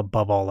Campbell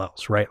above all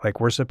else, right? Like,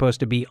 we're supposed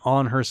to be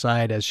on her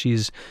side as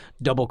she's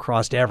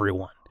double-crossed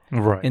everyone.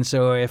 Right. And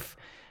so if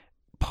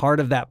part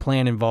of that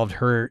plan involved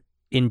her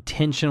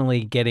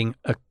intentionally getting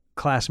a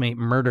classmate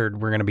murdered,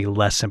 we're going to be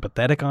less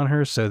sympathetic on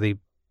her. So they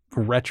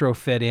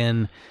retrofit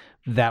in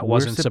that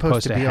wasn't We're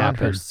supposed to be on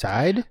happen. her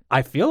side.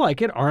 I feel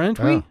like it, aren't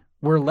we? Oh.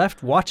 We're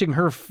left watching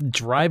her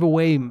drive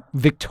away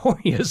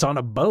victorious on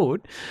a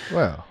boat.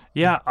 Well,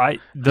 yeah, Yeah,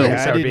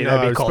 that'd that'd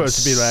be called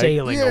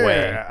sailing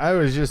away. I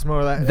was just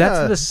more like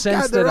That's the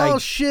sense God, they're that all I-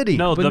 shitty.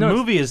 No, But the no,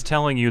 movie is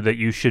telling you that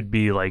you should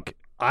be like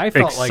I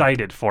felt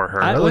excited for her.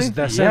 like that was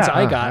the sense Yeah.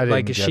 I got. I didn't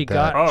like get she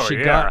that. got, Oh, she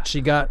yeah.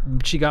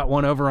 got, she got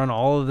one over on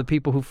all of the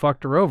people who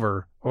fucked her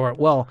over. Or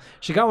well,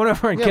 she got one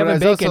over on Yeah, Kevin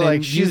but it's Bacon. also like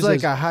and she's used like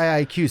as- a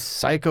high IQ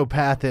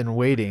psychopath in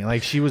waiting.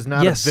 Like she was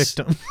not Yes. a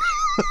victim.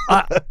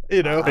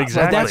 you know,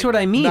 Exactly. That's what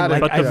I mean. Not a-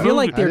 Like But I the feel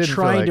like movie- I they're didn't feel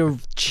trying like-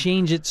 to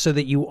change it so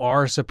that you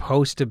are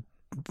supposed to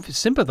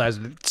sympathize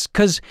with it.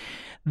 Because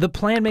the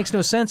plan makes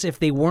no sense if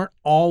they weren't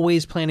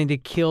always planning to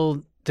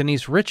kill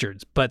Denise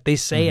Richards, but they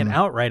say it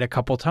outright a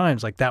couple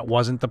times, like that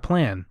wasn't the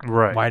plan.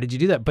 Right. Why did you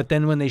do that? But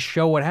then when they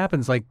show what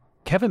happens, like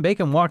Kevin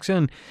Bacon walks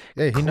in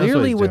Yeah, he knows what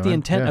clearly he's with the doing.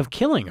 intent Yeah. of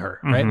killing her,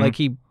 right? Mhm. Like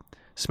he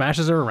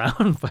smashes her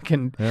around,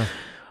 fucking. Yeah.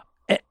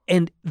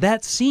 And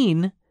that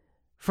scene,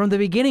 from the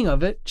beginning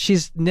of it,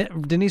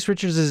 Denise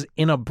Richards is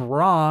in a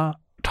bra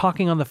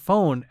talking on the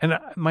phone, and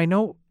my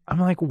note, I'm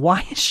like,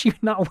 why is she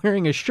not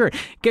wearing a shirt?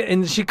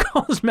 And she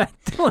calls Matt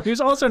Dillon,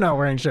 who's also not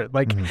wearing a shirt.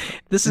 Like,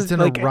 this It's is an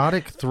like,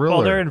 erotic thriller.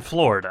 Well, they're in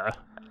Florida.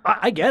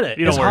 I get it.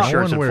 You don't It's wear hot.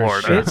 shirts in Everyone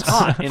wears Florida. It's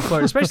hot in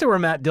Florida, especially where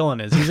Matt Dillon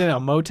is. He's in a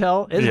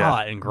motel. It's Yeah.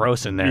 hot and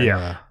gross in there.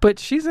 Yeah. But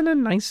she's in a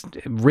nice,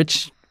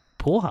 rich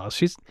pool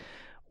house.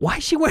 Why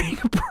is she wearing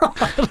a bra?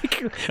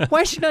 Like,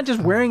 why is she not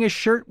just wearing a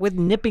shirt with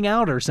nipping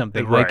out or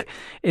something? Right. Like,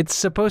 it's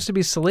supposed to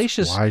be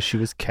salacious, Why she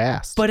was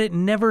cast. but it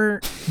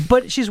never.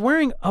 But she's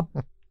wearing a,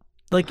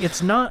 like,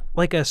 it's not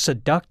like a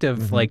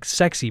seductive, like,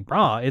 sexy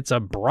bra. It's a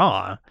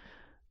bra.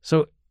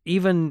 So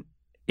even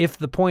if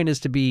the point is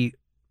to be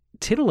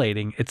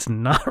titillating, it's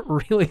not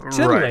really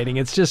titillating.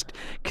 It's just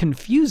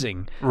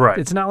confusing. Right.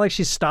 It's not like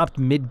she stopped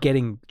mid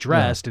getting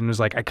dressed and was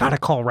like, I gotta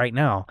call right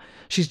now.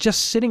 She's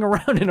just sitting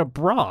around in a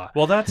bra.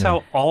 Well, that's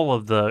how all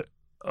of the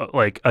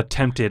like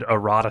attempted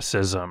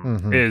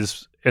eroticism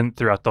is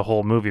throughout the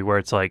whole movie, where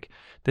it's like,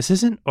 this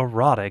isn't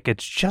erotic,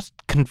 it's just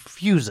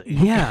confusing.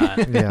 Yeah.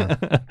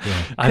 yeah.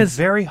 I'm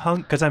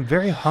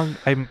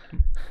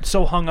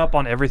so hung up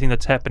on everything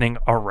that's happening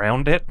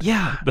around it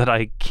Yeah. that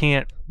I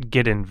can't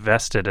get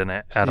invested in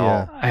it at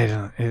all.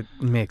 It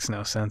makes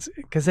no sense.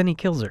 Because then he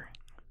kills her.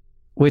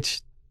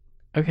 Which,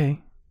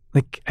 okay.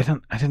 Like, I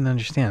didn't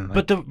understand.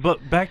 Like,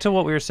 But back to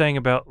what we were saying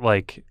about,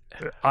 like,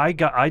 I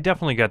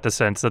definitely got the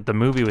sense that the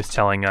movie was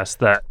telling us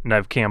that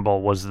Neve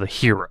Campbell was the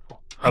hero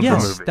of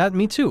the movie.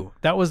 Me too.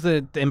 That was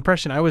the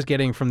impression I was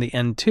getting from the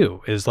end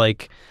too. Is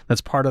like,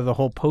 that's part of the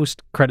whole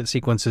post credit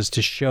sequences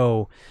to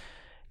show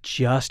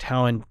just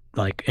how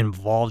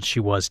involved she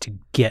was to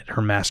get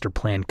her master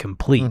plan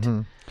complete.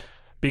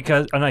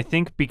 Because I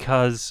think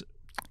because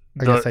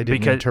I guess I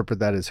didn't interpret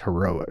that as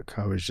heroic.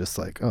 I was just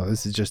like, oh,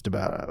 this is just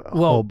about a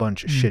whole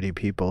bunch of shitty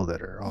people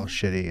that are all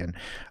shitty. And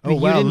But you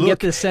didn't get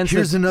the sense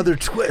here's that- another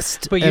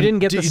twist. But you And didn't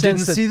get the you sense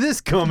didn't that- see this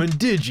coming,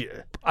 did you?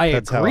 I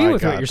That's how agree I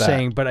with what got you're that.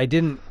 saying, but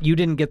you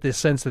didn't get the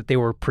sense that they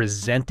were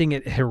presenting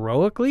it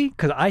heroically,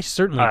 because I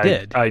certainly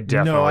did. I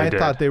definitely No, I did.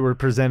 thought they were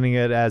presenting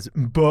it as,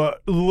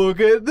 but look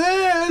at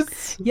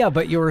this. Yeah,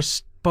 but you were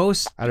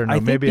supposed. I don't know,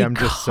 think maybe I'm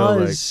just so,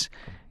 like-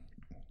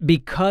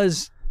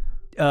 because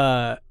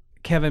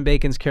Kevin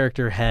Bacon's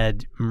character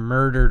had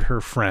murdered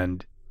her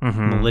friend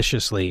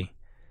maliciously.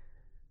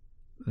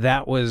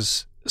 That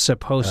was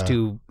supposed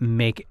to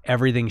make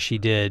everything she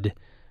did.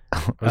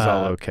 It was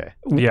all okay.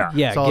 Yeah.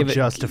 Yeah, It's all give it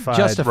justified.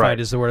 Justified Right.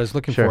 is the word I was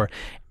looking Sure. for,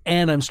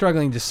 and I'm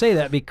struggling to say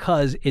that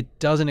because it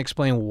doesn't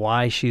explain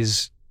why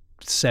she's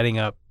setting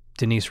up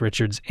Denise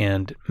Richards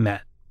and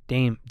Matt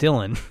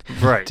Dillon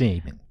Right.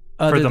 Demon.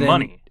 For other the than-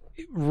 money.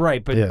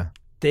 right? But Yeah.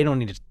 they don't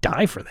need to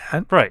die for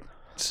that. Right.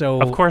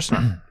 So Of course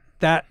not.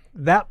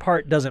 that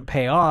part doesn't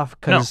pay off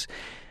because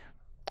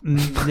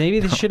maybe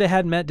they should have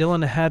had Matt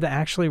Dillon had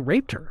actually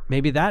raped her.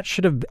 Maybe that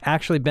should have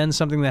actually been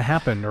something that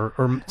happened, or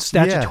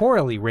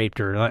statutorily raped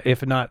her,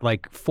 if not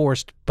like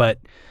forced, but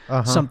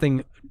something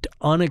It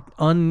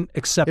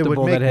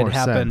unacceptable would make that had more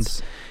happened.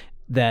 sense.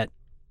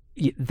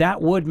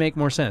 That would make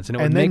more sense, and it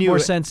would And then make more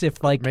sense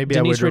if like Maybe I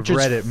Denise would have Richards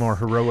read it more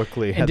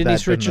heroically and had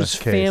Denise that been Richards'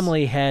 the case.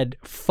 family had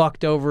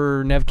fucked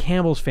over Neve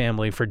Campbell's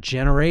family for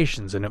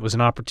generations, and it was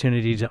an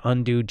opportunity to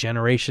undo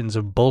generations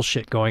of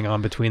bullshit going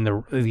on between the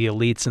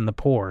elites and the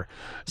poor.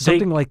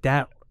 Something like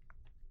that,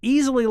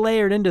 easily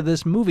layered into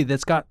this movie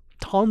that's got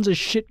tons of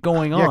shit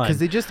going Yeah, on. because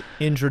they just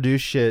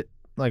introduce shit,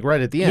 like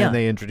right at the end, Yeah.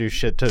 they introduce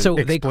shit to So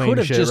explain they could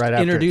have shit just right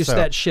after. introduced So-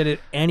 that shit at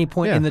any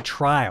point Yeah. in the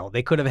trial.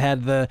 They could have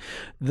had the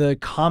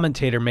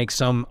commentator make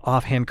some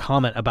offhand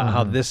comment about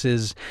how this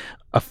is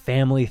a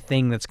family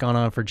thing that's gone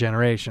on for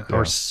generations,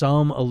 or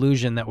some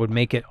allusion that would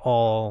make it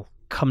all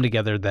come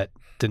together that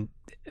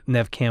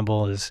Neve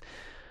Campbell is.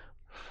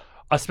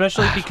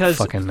 Especially because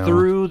fucking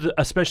know.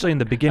 especially in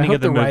the beginning hope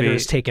of the the movie,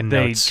 writer's taking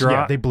they notes. drop,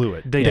 Yeah, they blew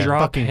it. They They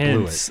drop fucking blew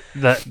hints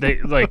that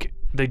they like.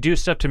 They do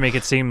stuff to make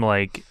it seem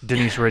like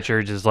Denise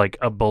Richards is like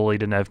a bully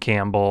to Neve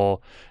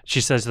Campbell. She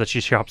says that she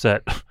shops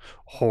at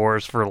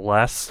whores for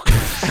less.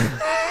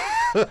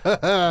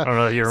 I don't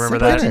know if you remember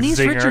that. Denise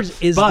zinger.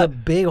 Richards is But- the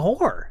big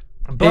whore.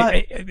 But-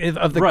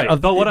 Of the right.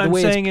 of But what the I'm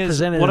way it's saying is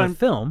presented what in I'm the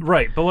film.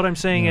 Right. But what I'm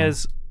saying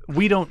is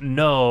we don't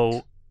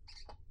know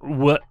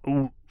what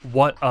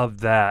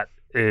of that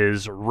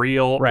is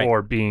real Right.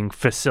 or being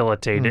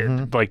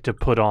facilitated, like to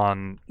put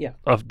on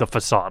of the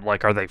facade.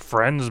 Like, are they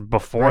friends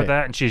before Right.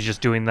 that, and she's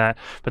just doing that?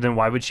 But then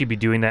why would she be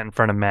doing that in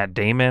front of Matt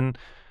Damon?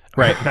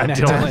 Right. Matt Matt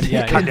Dillon. Dillon,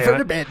 yeah, God yeah.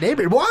 damn it. Matt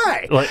Damon,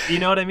 why? Like, you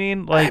know what I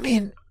mean? Like, I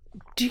mean,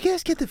 do you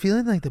guys get the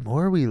feeling like the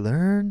more we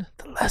learn,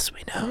 the less we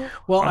know?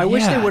 Well, I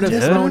wish they Yeah, would have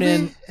dude. thrown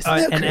in Isn't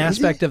that an crazy?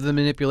 aspect of the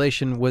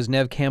manipulation was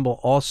Neve Campbell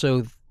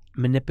also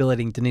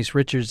manipulating Denise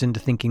Richards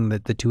into thinking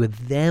that the two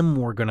of them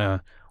were going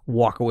to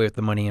walk away with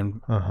the money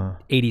and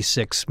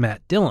 86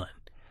 Matt Dillon.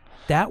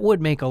 That would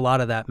make a lot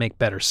of that make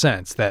better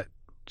sense, that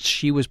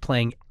she was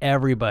playing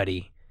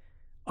everybody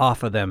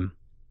off of them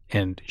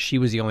and she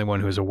was the only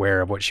one who was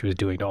aware of what she was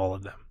doing to all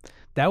of them.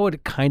 That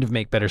would kind of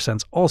make better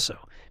sense also,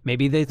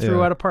 Maybe they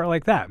threw out a part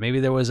like that. Maybe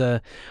there was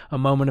a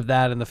moment of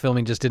that and the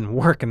filming just didn't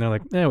work and they're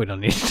like, we don't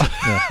need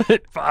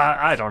it.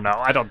 I don't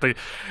know. I don't think.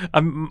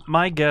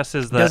 My guess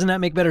is that Doesn't that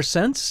make better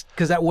sense?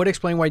 Because that would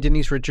explain why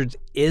Denise Richards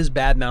is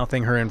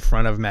bad-mouthing her in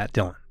front of Matt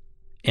Dillon.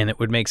 And it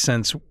would make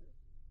sense.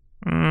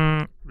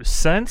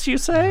 Sense, you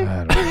say?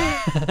 I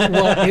don't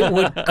know. Well, it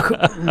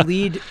would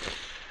lead...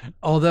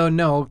 Although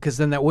no, because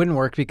then that wouldn't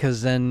work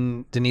because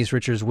then Denise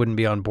Richards wouldn't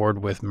be on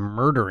board with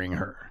murdering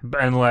her.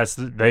 Unless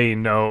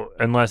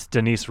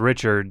Denise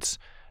Richards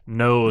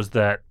knows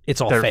that It's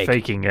all they're fake.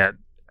 faking it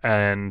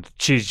and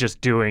she's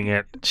just doing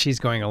it She's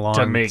going along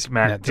to make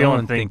Matt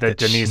Dillon think that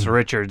Denise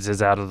Richards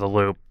is out of the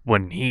loop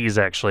when he's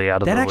actually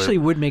out of the That loop. actually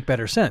would make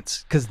better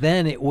sense because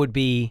then it would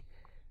make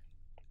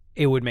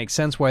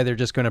sense why they're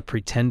just going to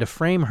pretend to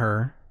frame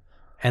her,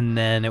 and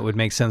then it would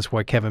make sense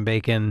why Kevin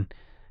Bacon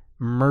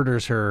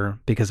murders her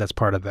because that's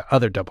part of the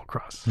other double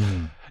cross.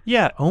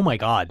 Yeah, Oh my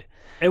God.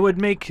 it would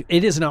make...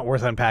 It is not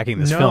worth unpacking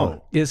this No.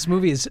 film. This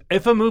movie is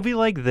If a movie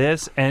like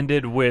this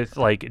ended with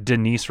like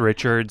Denise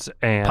Richards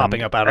and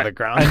popping up out of the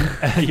ground.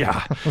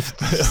 yeah,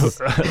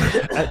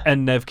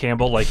 and Nev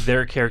Campbell, like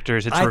their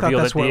characters, it's I thought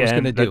revealed that's at what the it was end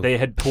gonna that do. they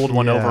had pulled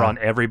one over Yeah. on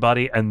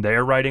everybody, and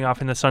they're riding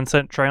off in the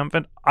sunset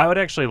triumphant. I would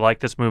actually like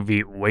this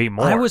movie way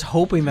more. I was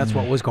hoping that's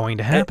what was going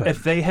to happen.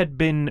 If they had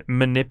been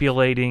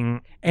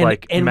manipulating And-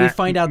 like and we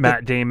find out Matt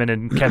that- Damon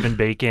and Kevin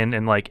Bacon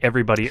and like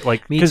everybody,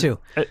 like Me 'cause too.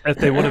 If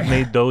they would have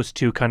made those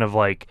two kind of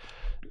like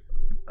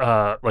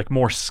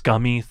more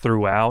scummy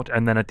throughout,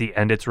 and then at the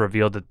end it's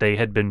revealed that they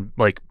had been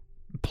like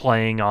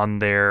playing on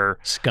their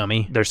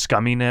Scummy.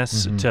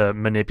 scumminess to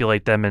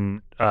manipulate them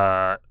and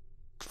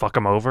fuck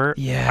them over.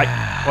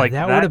 Yeah, like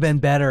that would have been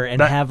better, and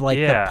that- have like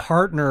yeah. the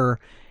partner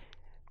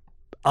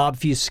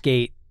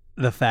obfuscate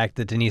the fact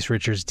that Denise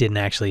Richards didn't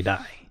actually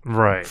die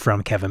Right.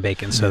 from Kevin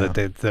Bacon, so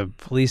that the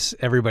police,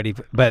 everybody,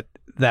 but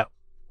that,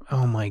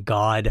 oh my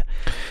God,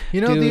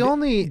 You know, Dude, the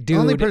only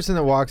dude. person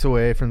that walks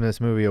away from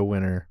this movie a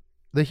winner,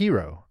 the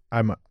hero,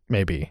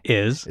 maybe,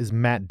 is. is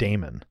Matt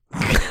Damon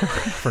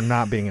for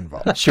not being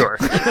involved. Sure.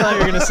 I thought you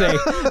were gonna say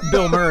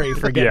Bill Murray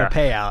for getting Yeah. a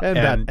payout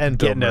And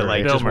Bill getting to Murray.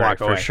 like Bill just Murray, walk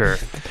for away. sure.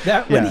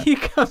 That when Yeah. he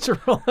comes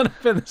rolling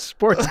up in the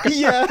sports car,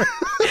 Yeah.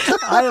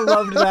 I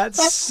loved that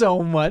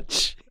so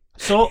much.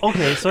 So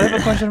okay, so I have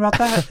a question about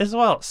that as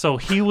well. So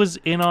he was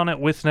in on it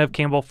with Nev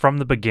Campbell from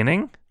the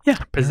beginning? Yeah.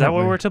 Is that what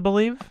Apparently. we're to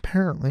believe?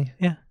 Apparently.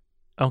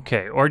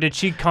 Okay. Or did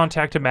she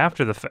contact him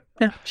after the fact?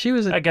 Yeah, she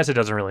was. I guess it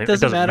doesn't really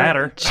Doesn't it doesn't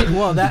matter.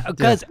 Well, that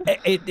because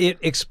it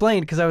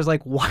explained, because I was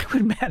like, why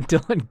would Matt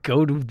Dillon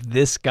go to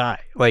this guy?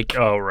 Like,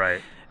 Oh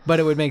right. but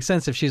it would make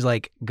sense if she's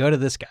like, go to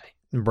this guy.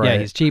 Right. Yeah,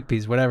 he's cheap.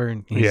 He's whatever.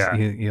 And Yeah.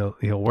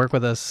 he'll work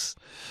with us.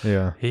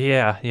 Yeah.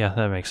 Yeah,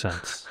 that makes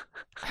sense.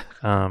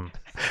 I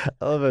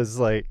love his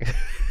like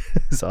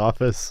his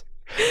office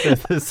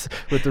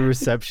with the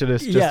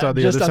receptionist just on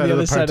the other side of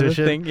the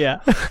partition. thing. Yeah,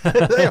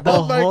 They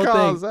hold my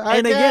calls.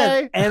 And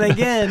Okay.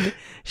 again,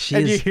 she's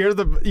And you hear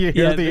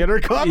the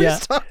intercom yeah.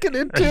 he's talking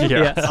into.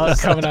 Yeah.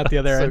 coming out the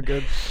other So end.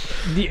 good.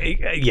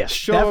 Yeah,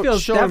 Show that him-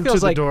 feels show him to the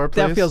like door,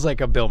 that please. feels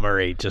like a Bill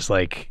Murray, just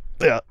like,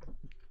 Yeah.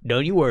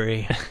 don't you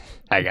worry,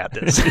 I got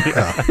this.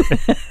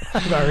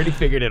 I've already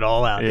figured it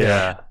all out.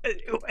 Yeah.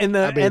 And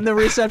the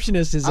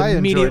receptionist is I enjoyed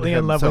immediately in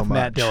him love so with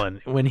Matt much.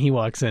 Dillon when he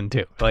walks in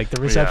too. Like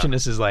the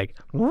receptionist is like,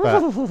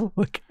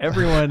 look,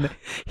 everyone,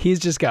 he's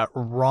just got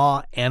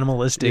raw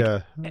animalistic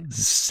Yeah.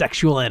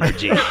 sexual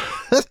energy.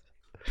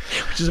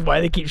 Which is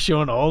why they keep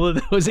showing all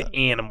of those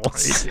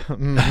animals.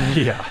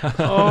 Yeah.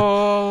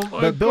 Oh,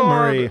 my But Bill God.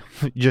 Murray,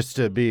 just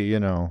to be,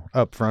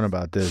 upfront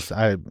about this,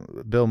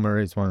 Bill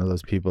Murray's one of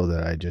those people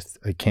that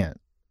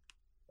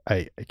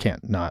I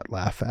can't not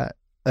laugh at.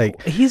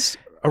 Like, He's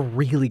a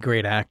really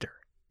great actor.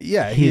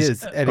 yeah, he He's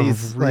is, and a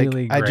he's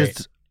really like,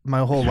 great. my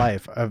whole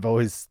life, I've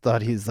always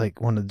thought he's like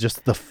one of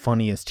just the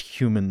funniest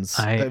humans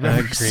I I've ever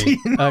agree. seen.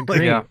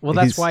 Agree. Yeah. Well,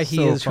 that's He's why he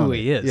so is who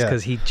funny. he is, Yeah.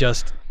 because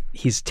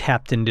he's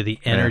tapped into the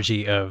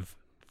energy of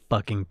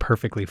fucking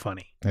perfectly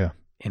funny. Yeah.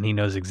 And he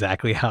knows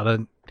exactly how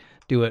to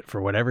do it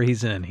for whatever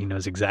he's in. He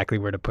knows exactly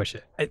where to push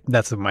it.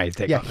 That's my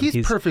take Yeah, on him.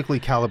 he's perfectly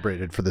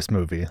calibrated for this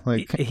movie.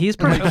 Like, He's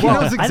like, perfect. he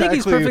Well, knows I think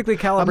he's exactly- perfectly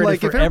calibrated like,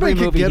 for if every everybody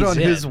could movie get he's on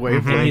in. his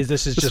wavelength,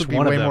 This is this just would be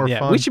one of way them. more Yeah,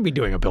 fun. we should be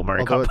doing a Bill Murray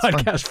Although it's fun.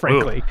 podcast,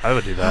 frankly. Ooh, I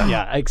would do that.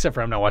 Yeah, except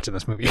for I'm not watching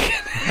this movie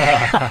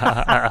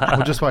again.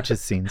 we'll just watch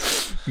his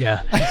scenes.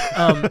 Yeah.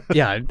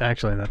 Yeah,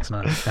 actually, that's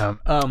not.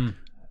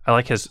 I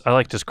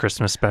liked his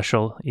Christmas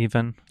special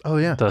even. Oh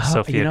yeah, The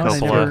Sofia you know what I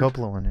Coppola. never-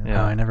 Coppola one.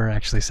 Yeah. Oh, I never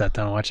actually sat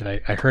down and watched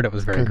it. I heard it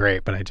was very Good.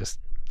 great, but I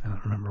don't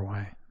remember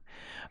why.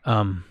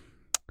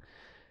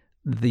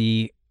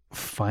 The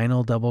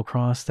final double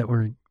cross that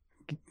we're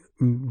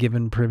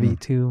given privy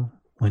to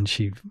when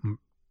she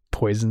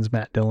poisons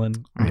Matt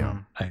Dillon. Yeah.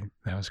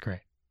 That was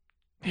great.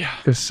 Yeah.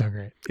 It was so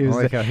great. It I was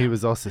like how he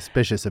was all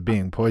suspicious of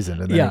being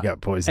poisoned, and then Yeah. he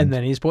got poisoned. and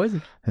then he's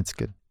poisoned. It's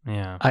good.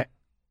 Yeah.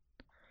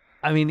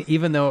 I mean,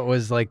 even though it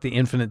was like the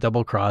infinite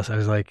double cross, I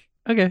was like,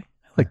 okay, I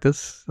like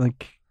this.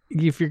 Like,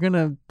 if you're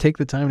gonna take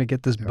the time to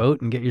get this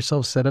boat and get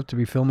yourself set up to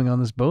be filming on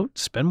this boat,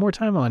 spend more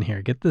time on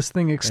here. Get this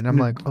thing. And I'm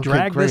like, okay,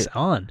 drag this great.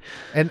 on.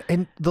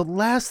 And the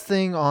last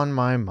thing on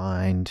my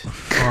mind,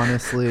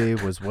 honestly,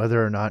 was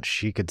whether or not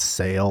she could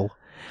sail.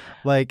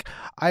 Like,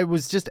 I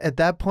was just at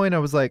that point, I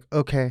was like,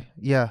 okay,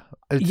 yeah.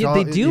 Yeah,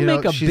 they do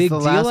make a she's big the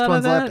deal last out of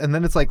one's that. left. And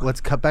then it's like, let's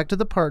cut back to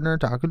the partner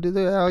talking to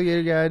the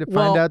alligator guy to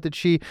Well- find out that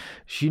she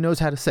knows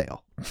how to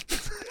sail.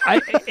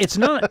 It's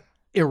not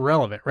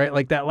irrelevant, right?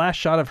 Like that last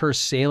shot of her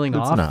sailing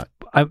It's off. not.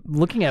 I'm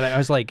looking at it. I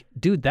was like,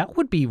 dude, that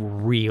would be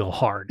real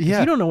hard. If Yeah.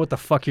 you don't know what the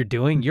fuck you're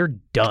doing, you're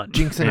done.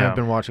 Jinx and I Yeah. have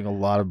been watching a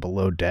lot of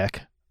Below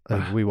Deck.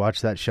 Like, we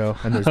watched that show,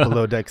 and there's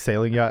Below Deck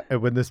sailing yacht.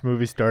 And when this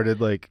movie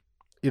started, like,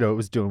 it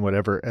was doing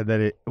whatever. And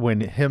then when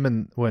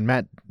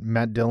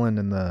Matt Dillon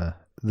and the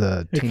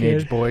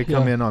teenage kid, boy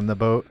come in on the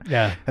boat,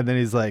 Yeah. and then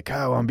he's like, "Oh,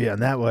 I want to be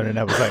on that one," and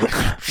I was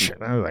like, "Shit,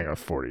 I was like a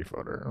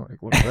 40-footer." I'm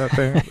like, what's that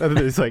thing? And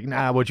then he's like,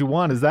 "Nah, what you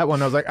want is that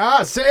one." I was like,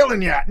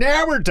 "Sailing yacht.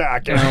 Now we're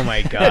talking." Oh my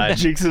And god.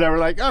 Jinx and I were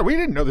like, "Oh, we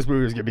didn't know this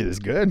movie was gonna be this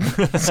good."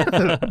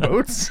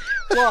 Boats.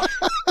 Well,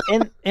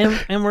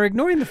 and we're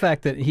ignoring the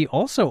fact that he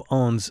also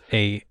owns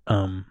a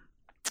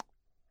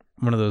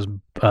one of those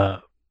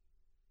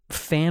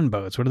fan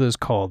boats. What are those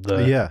called?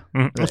 The Yeah.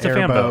 What's the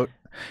fan boat?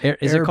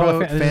 Is it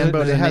called a fan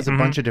boat? is It has a name?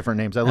 bunch of different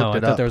names. I Oh, looked I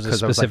it thought up there was a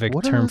 'cause I like, specific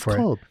what are term those for it.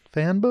 called?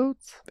 Fan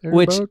boats? Ferry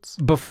Which boats?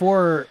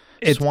 before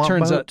it Swamp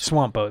turns out boat?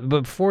 swamp boat.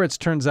 Before it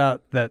turns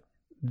out that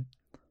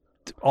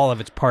all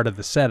of it's part of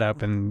the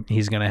setup, and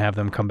he's gonna have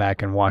them come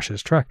back and wash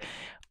his truck.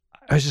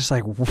 I was just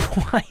like,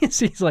 why is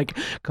he's like,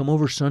 come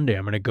over Sunday,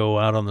 I'm gonna go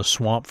out on the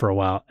swamp for a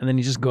while, and then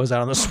he just goes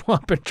out on the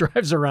swamp and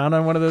drives around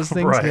on one of those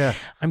things. Right. Yeah.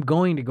 I'm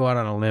going to go out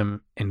on a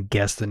limb and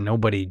guess that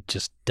nobody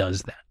just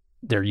does that.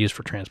 They're used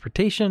for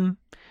transportation.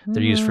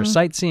 They're used for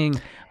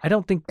sightseeing. I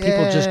don't think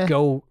people just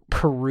go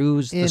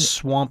peruse the In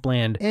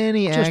swampland.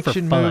 Any Just for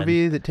action fun.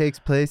 movie that takes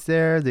place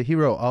there, the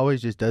hero always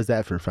just does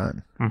that for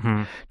fun.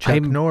 Mm-hmm.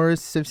 Chuck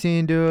Norris, I've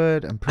seen do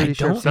it. I'm pretty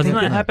sure. don't I've seen Doesn't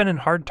it. that happen in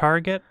Hard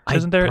Target? I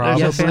Isn't there?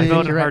 There's a probably- fan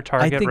boat in You're Hard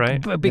right. I Target,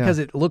 think, right? because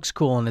it looks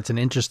cool and it's an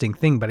interesting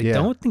thing, but I Yeah.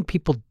 don't think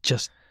people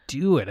just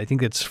do it. I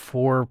think it's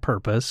for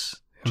purpose.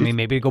 I Just- mean,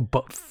 maybe go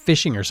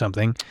fishing or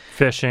something,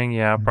 Fishing,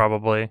 yeah,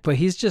 probably. but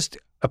he's just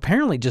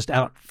apparently just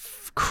out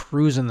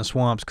cruising the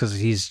swamps because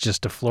he's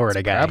just a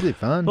Florida guy. Probably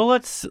fun. Well,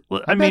 let's. I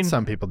I mean, bet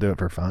some people do it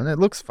for fun. It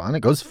looks fun.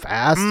 It goes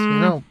fast. You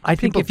know, I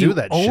think people if you do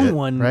that own shit,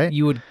 one, right?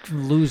 you would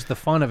lose the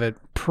fun of it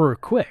per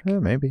quick. Yeah,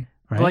 maybe.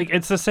 Right? like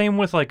it's the same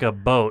with like a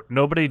boat.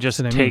 Nobody just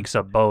That's what I mean. takes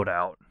a boat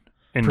out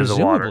into the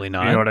water. Presumably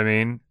not. You know what I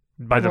mean?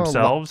 By Well,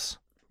 themselves.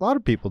 A lot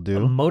of people a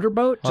do.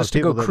 motorboat lot of just to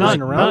go people that cruising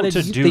not- around. not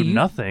to They- do they u-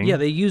 nothing. Yeah,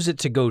 they use it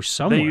to go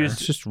somewhere. use-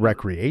 It's just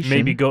recreation.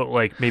 maybe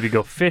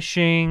go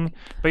fishing,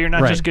 but you're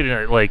not Right. just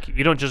gonna like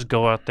you don't just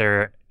go out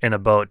there in a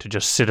boat to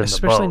just sit in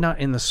Especially the boat. not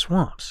in the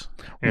swamps.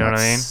 You know Not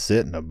what I mean?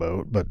 sit in a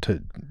boat, but to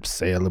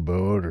sail a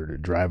boat or to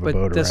drive a But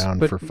boat this-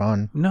 around but- for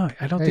fun. No,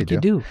 I don't Yeah, think you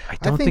you do. I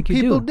don't think you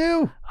people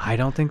do. do. I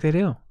don't think they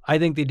do. I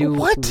think they do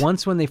What?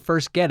 once when they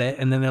first get it,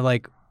 and then they're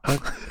like,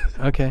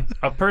 okay.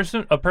 A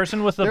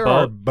person with a There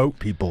are boat. boat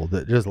people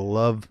that just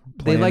love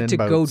They playing like in to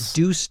boats. go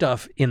do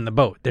stuff in the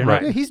boat. They're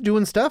Right. Yeah, not. he's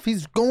doing stuff.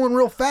 He's going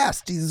real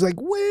fast. He's like,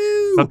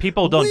 woo. But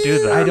people don't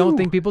do that. I don't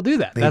think people do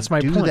that. They That's my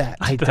do point. that.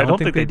 I don't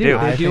think they do.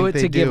 I They do think it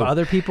they to give do.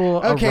 other people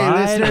Okay, a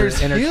ride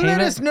listeners, or you let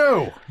entertainment. us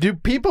know. Do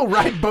people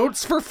ride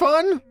boats for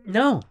fun?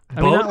 No,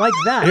 I mean Boat- not like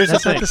that. Here's the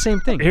That's not thing. the same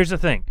thing. Here's the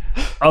thing.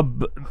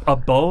 A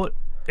boat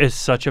is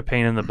such a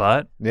pain in the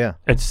butt. Yeah.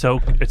 It's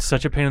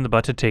such a pain in the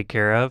butt to take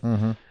care of.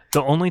 Mm-hmm.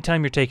 The only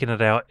time you're taking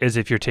it out is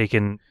if you're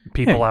taking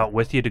people Yeah. out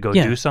with you to go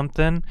Yeah. do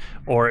something,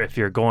 or if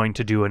you're going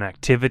to do an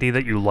activity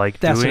that you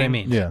like That's doing. what I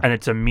mean. Yeah. And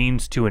it's a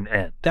means to an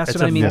end. That's It's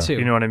what I a- mean, too.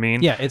 You know what I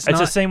mean? Yeah, it's the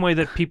not- same way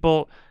that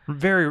people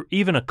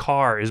even a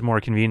car is more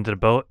convenient than a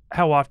boat.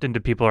 How often do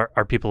people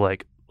are people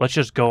like, let's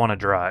just go on a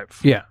drive?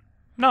 Yeah.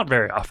 Not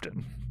very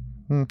often.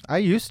 I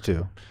used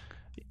to.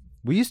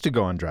 We used to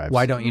go on drives.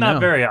 Why don't you Not know?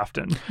 very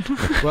often.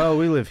 Well,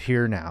 we live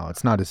here now.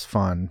 It's not as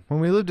fun. When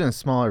we lived in a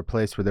smaller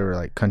place where there were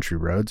like country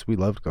roads, we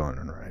loved going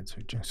on rides.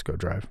 We just go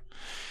drive.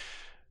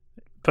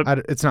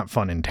 But- it's not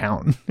fun in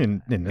town,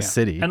 in the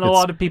city. And a It's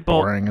lot of people-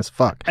 boring as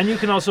fuck. And you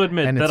can also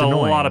admit And that it's a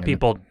annoying, lot of and-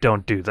 people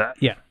don't do that.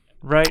 Yeah.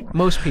 Right?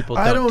 Most people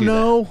don't I don't do that.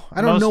 know.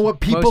 I don't Most- know what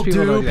people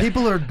people don't do. do that.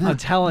 People are I'm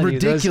telling you,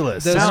 those-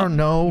 ridiculous. those- I don't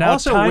know. Now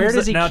Also, where times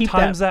does he now keep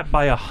times that- that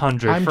by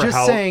 100 I'm for just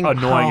how saying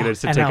annoying How- it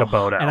is to and take how- a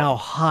boat out. And how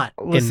hot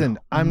Listen, and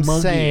I'm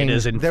muggy saying it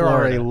is in there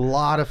Florida. are a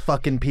lot of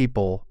fucking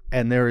people,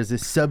 and there is a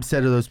subset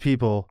of those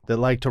people that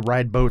like to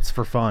ride boats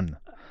for fun.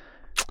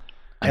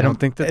 I don't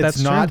think that it's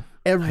that's not true.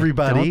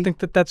 everybody. I don't think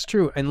that that's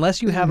true.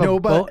 Unless you have a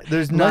Nobody- boat,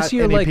 there's unless not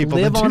you any like people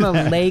live that on do a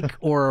that. lake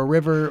or a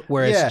river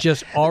where Yeah. it's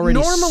just already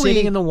Normally-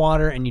 sitting in the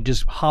water and you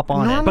just hop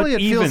on it. Normally,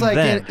 it even feels like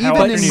then, even how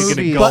in often are you gonna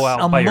movies. go But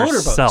out a by motorboat,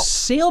 yourself?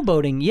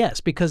 sailboating,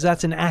 yes, because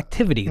that's an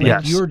activity. Like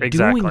Yes, you're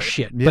exactly. doing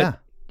shit. Yeah. But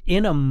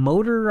in a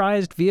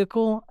motorized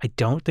vehicle, I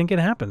don't think it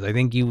happens. I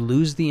think you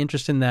lose the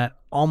interest in that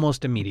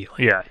almost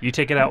immediately. Yeah, you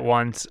take it out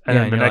once, and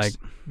Yeah, then and the you're next.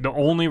 The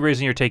only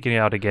reason you're taking it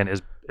out again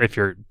is if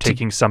you're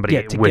taking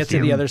somebody to with get to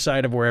you. the other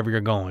side of wherever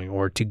you're going,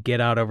 or to get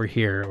out over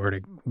here, or to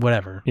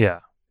whatever. Yeah.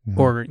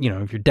 Or, you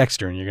know, if you're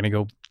Dexter and you're going to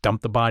go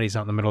dump the bodies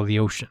out in the middle of the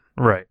ocean.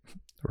 Right.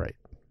 Right.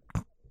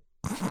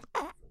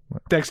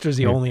 Dexter's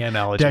the only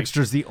analogy.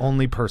 Dexter's the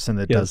only person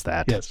that does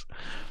that. Yes.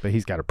 But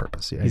he's got a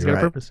purpose. Yeah, He's you're got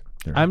a right. purpose.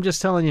 You're right. I'm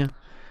just telling you.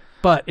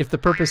 But if the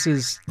purpose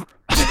is...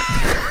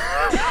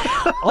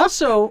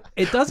 Also,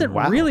 it doesn't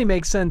really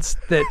make sense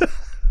that...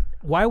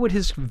 Why would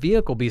his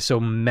vehicle be so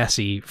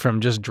messy from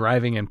just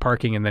driving and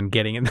parking and then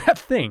getting in that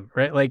thing,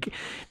 right? Like,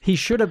 he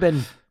should have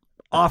been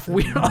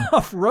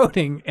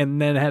off-roading and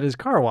then had his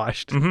car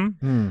washed.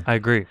 Mm-hmm. I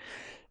agree.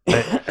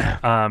 But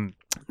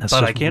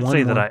I can't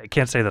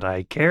say that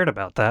I cared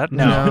about that.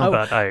 No.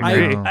 But I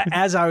agree.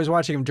 As I was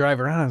watching him drive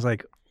around, I was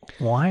like,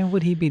 why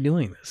would he be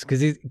doing this?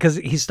 Because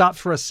he stopped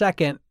for a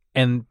second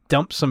and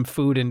dumped some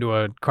food into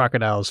a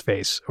crocodile's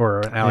face or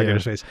an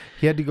alligator's face.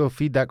 He had to go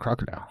feed that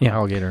crocodile. Yeah.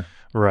 Alligator.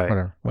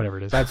 Right. Whatever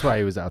it is. That's why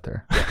he was out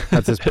there.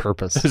 That's his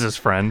purpose. This is his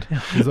friend.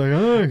 He's like,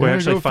 oh, We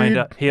actually find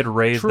out he had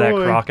raised that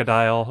Troy.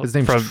 crocodile His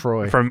name's from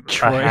Troy. a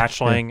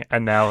hatchling,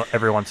 and now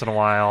every once in a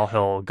while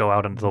he'll go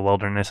out into the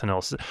wilderness and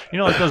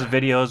like those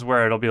videos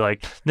where it'll be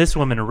like, this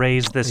woman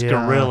raised this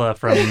gorilla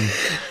from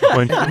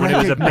when it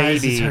was a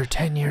baby. her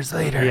 10 years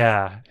later.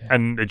 Yeah,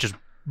 and it just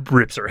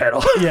rips her head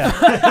off. Yeah.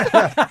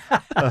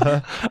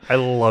 I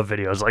love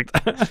videos like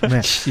that.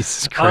 Man.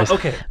 Jesus Christ.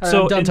 Okay, All right,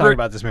 so I'm done talking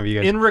about this movie, you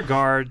guys. in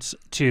regards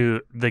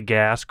to the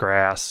grass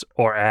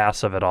or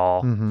ass of it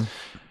all,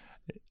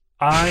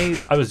 I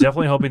was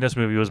definitely hoping this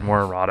movie was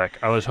more erotic.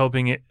 I was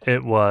hoping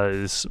it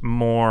was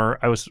more.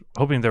 I was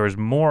hoping there was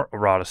more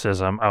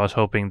eroticism. I was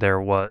hoping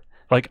there was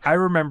I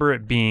remember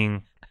it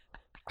being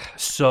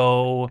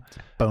so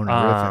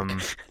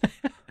Bonerific.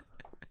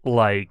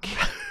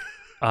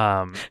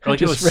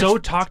 it was so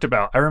talked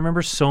about. I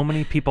remember so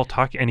many people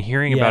talking and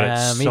hearing about it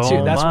so me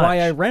too. That's much. why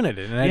I rented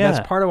it. And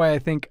that's part of why I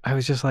think I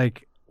was just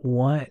like,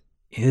 what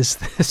is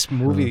this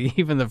movie?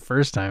 Even the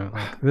first time.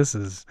 Like, this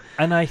is...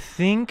 And I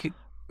think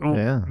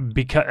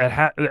because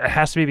it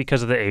has to be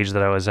because of the age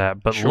that I was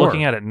at. But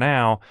looking at it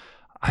now,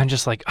 I'm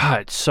just like,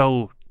 it's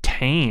so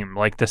tame.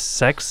 Like the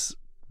sex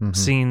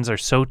scenes are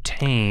so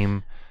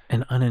tame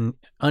and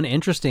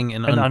uninteresting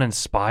and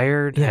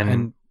uninspired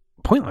and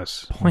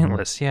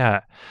pointless. Yeah.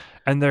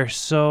 And they're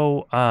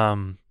so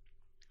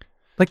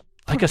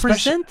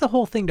present the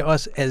whole thing to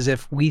us as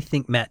if we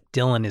think Matt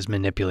Dillon is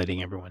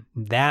manipulating everyone.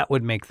 That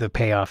would make the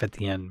payoff at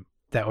the end.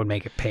 That would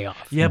make it pay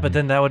off. Yeah, but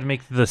then that would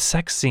make the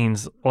sex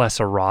scenes less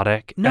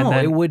erotic. No, and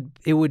then,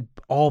 it would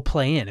all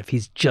play in if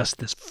he's just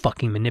this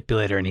fucking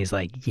manipulator and he's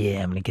like,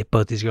 yeah, I'm gonna get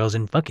both these girls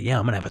and fuck it, yeah,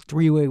 I'm gonna have a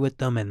three-way with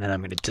them and then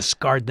I'm gonna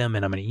discard them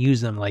and I'm gonna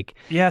use them make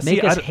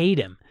us hate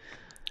him.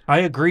 I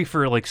agree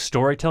for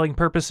storytelling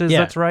purposes,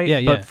 that's right.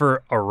 Yeah. But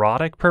for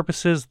erotic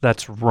purposes,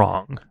 that's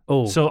wrong.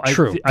 Oh, so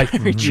true.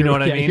 You know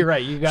what I mean? You're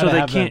right. You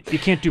gotta you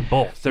can't do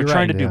both. They're You're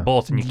trying right. to do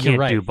both, and you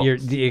can't do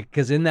both.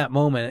 Because in that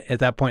moment, at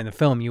that point in the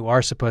film, you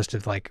are supposed to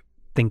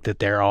think that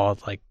they're all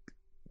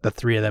the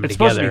three of them It's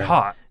together. supposed to be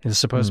hot. It's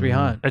supposed to be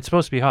hot. It's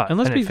supposed to be hot. And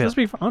let's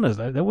be honest,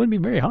 that wouldn't be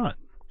very hot.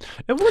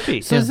 It would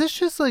be. So is this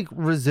just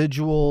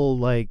residual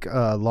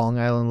Long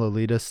Island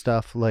Lolita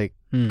stuff?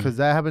 Because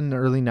that happened in the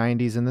early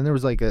 90s, and then there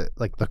was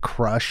The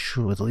Crush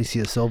with Alicia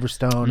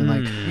Silverstone and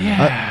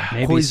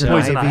maybe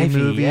Poison Ivy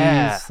movies.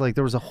 Yeah.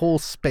 There was a whole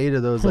spate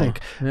of those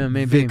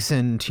maybe.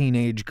 vixen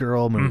teenage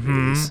girl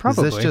movies.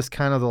 Probably. Is this just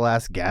kind of the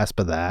last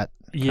gasp of that?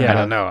 Yeah, I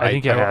don't know. I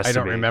think it has I to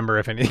don't be. remember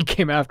if anything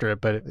came after it,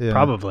 but Yeah.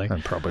 probably. There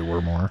probably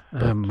were more.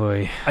 Oh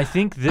boy. I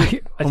think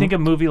a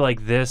movie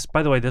like this.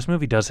 By the way, this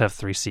movie does have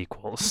 3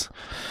 sequels.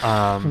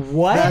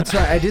 What? That's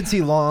right. I did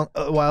see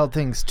Wild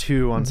Things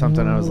 2 on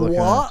something I was looking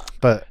at.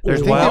 But I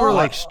think they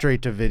were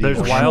straight to video.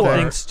 There's Wild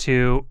Things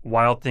 2,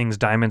 Wild Things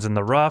Diamonds in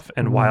the Rough,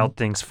 and Wild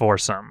Things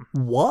Foursome.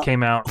 What?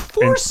 Came out.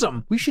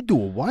 Foursome. We should do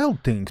a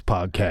Wild Things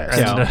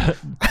podcast.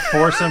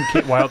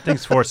 And Wild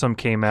Things Foursome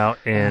came out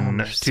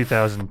in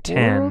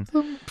 2010.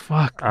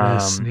 Fuck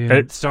this, dude.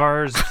 It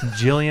stars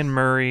Gillian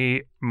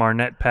Murray,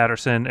 Marnette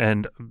Patterson,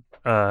 and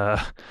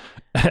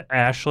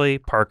Ashley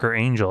Parker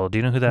Angel. Do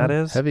you know who that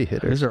is? Heavy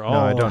hitters. These are No,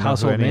 I all don't know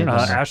household who any of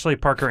names. them are. Ashley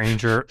Parker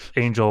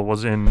Angel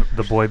was in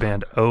the boy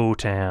band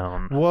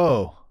O-Town.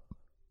 Whoa.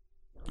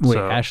 Wait,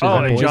 Ashley's a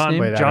and boy's John, name?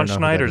 Wait, I John don't know who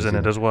Schneider's that is in it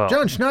either. as well.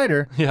 John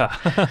Schneider. Yeah.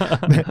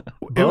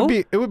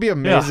 It would be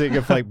amazing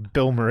if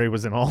Bill Murray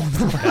was in all of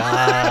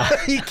them.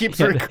 He keeps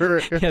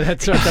recurring. Yeah,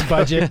 that's what the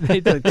budget.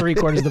 They took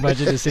 3/4 of the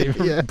budget to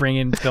see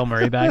bringing Bill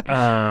Murray back.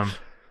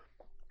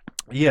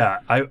 Yeah,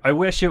 I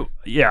wish it.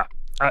 Yeah,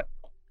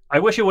 I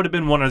wish it would have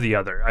been one or the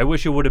other. I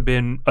wish it would have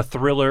been a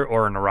thriller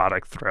or an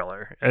erotic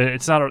thriller.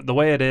 It's not the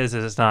way it is.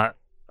 It's not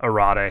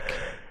erotic,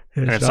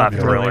 and it's not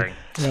thrilling.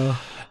 No.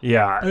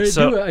 Yeah.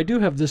 I do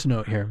have this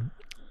note here.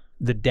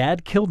 The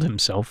dad killed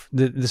himself.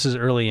 This is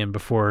early in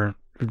before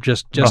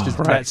just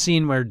that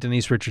scene where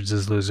Denise Richards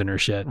is losing her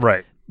shit.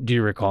 Right. Do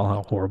you recall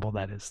how horrible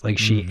that is?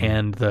 She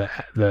and the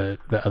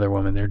other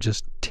woman, they're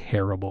just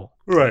terrible.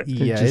 Right.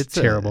 Yeah, just it's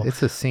terrible.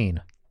 It's a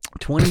scene.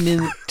 20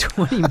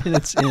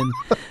 minutes in,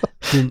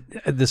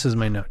 This is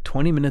my note.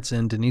 20 minutes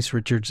in, Denise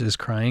Richards is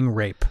crying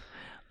rape.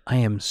 I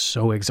am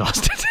so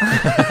exhausted.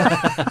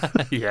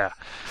 Yeah.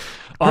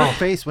 Her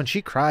face, when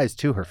she cries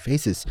too, her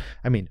face is,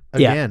 I mean,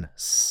 again,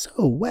 so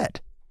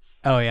wet.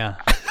 Oh yeah.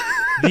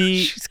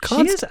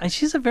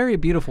 She's a very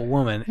beautiful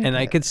woman, and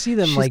I could see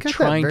them She's like got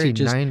trying that very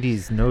to just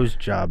 90s nose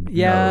job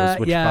nose,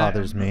 which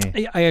bothers me.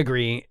 I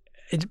agree,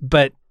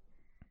 but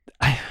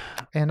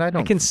And I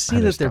I can see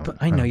that they're.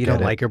 I know you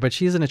don't like her, but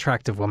she's an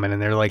attractive woman,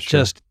 and they're like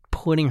just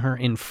putting her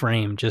in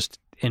frame, just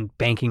and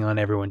banking on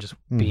everyone just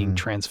being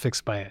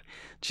transfixed by it.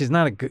 She's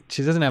not a good.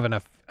 She doesn't have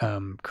enough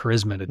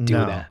charisma to do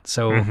that.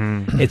 So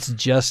it's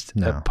just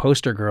a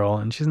poster girl,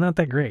 and she's not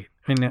that great.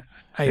 I mean,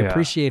 I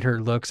appreciate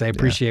her looks. I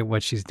appreciate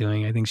what she's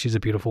doing. I think she's a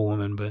beautiful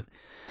woman, but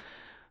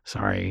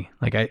sorry,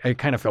 like I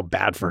kind of feel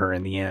bad for her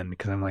in the end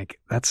because I'm like,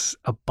 that's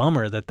a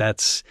bummer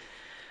that's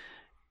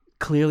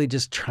clearly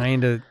just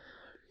trying to.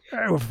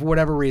 For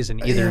whatever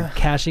reason, either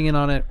cashing in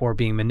on it or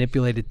being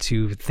manipulated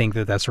to think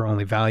that that's her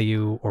only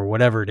value or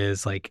whatever it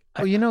is. Like,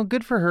 well,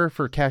 good for her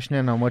for cashing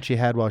in on what she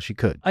had while she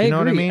could. I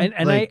know agree. what I mean?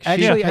 And like, I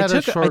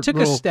took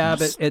a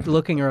stab at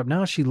looking her up.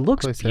 Now she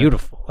looks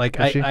beautiful. Like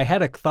I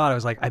had a thought. I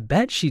was like, I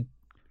bet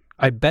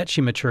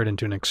she matured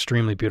into an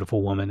extremely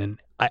beautiful woman.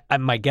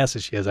 And my guess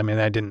is she is. I mean,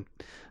 I didn't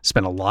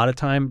spend a lot of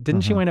time.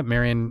 Didn't she wind up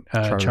marrying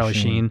Charlie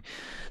Sheen?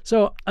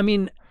 So, I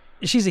mean,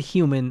 she's a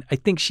human. I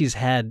think she's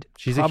a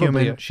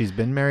human. She's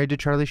been married to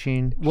Charlie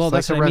Sheen. Well,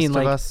 that's like what the I mean.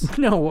 rest of us.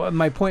 No,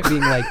 my point being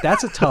like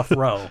that's a tough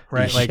row,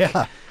 right? Like,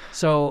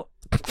 so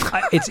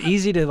it's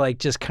easy to like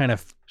just kind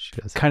of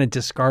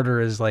discard her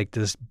as like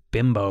this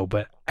bimbo,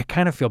 but I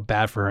kind of feel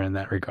bad for her in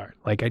that regard.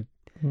 Like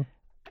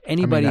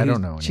anybody, I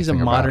don't know. She's a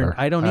modern.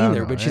 I don't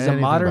either, but she's a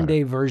modern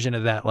day version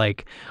of that,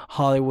 like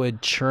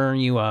Hollywood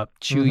churn you up,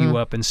 chew you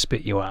up, and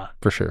spit you out.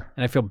 For sure.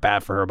 And I feel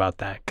bad for her about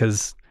that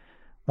because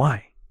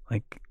why?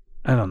 Like.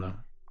 I don't know.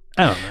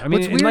 I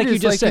mean, and like you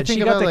just said, she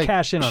got the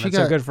cash in on it,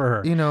 so good for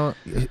her. You know,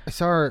 I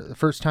saw her the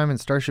first time in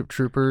Starship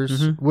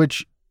Troopers,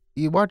 which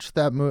you watch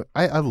that movie.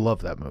 I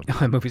love that movie.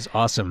 That movie's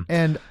awesome.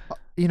 And,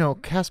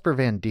 Casper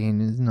Van Dien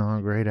is not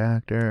a great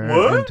actor.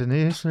 What?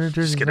 Denise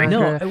Richards.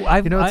 No,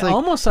 I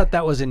almost thought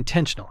that was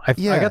intentional. I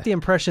got the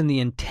impression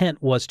the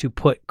intent was to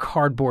put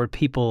cardboard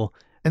people,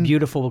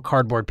 beautiful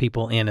cardboard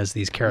people in as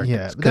these characters.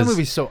 Yeah, that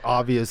movie's so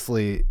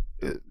obviously...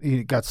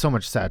 You got so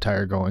much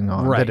satire going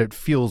on that it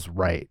feels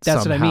right.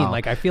 That's somehow. what I mean.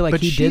 Like I feel like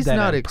he did that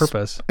on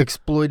purpose.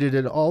 Exploited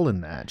at all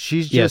in that.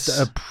 She's just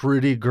a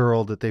pretty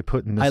girl that they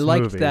put in this movie. I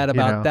liked that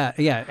about that.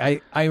 Yeah,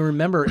 I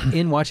remember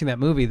in watching that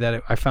movie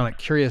that I found it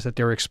curious that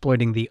they were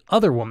exploiting the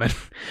other woman,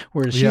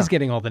 where she's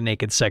getting all the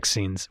naked sex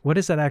scenes. What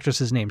is that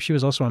actress's name? She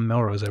was also on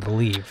Melrose, I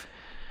believe.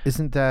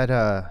 Isn't that?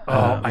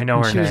 I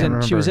know her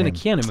name. She was in a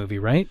Keanu movie,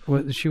 right?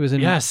 She was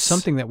in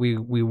something that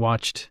we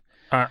watched.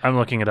 I'm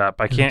looking it up.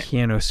 I can't.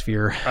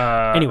 Keanosphere.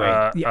 Anyway,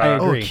 I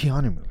agree. Oh,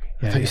 Keanu movie.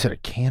 I thought you said a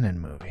canon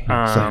movie.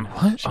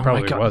 What? She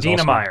probably was Dina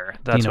also. Meyer.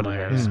 That's Dina what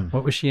Meyer. it is.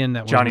 What was she in?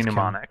 That Johnny was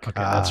Mnemonic.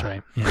 Okay, that's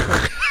right.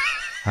 Yeah.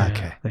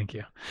 Okay. Thank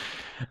you.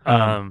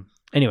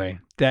 Anyway,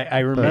 I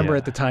remember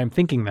at the time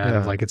thinking that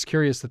of like it's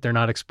curious that they're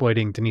not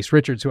exploiting Denise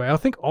Richards, who I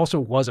think also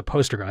was a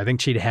poster girl. I think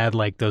she'd had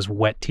like those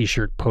wet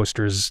T-shirt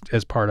posters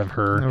as part of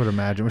her. I would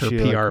imagine her she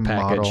PR like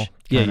package.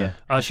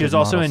 Model, she was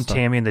also in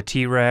Tammy and the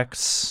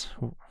T-Rex.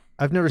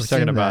 I've never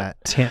seen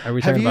that. Are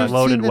we talking about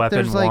Loaded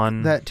Weapon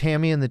 1? That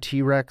Tammy and the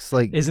T-Rex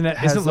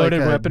isn't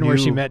Loaded Weapon where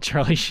she met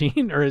Charlie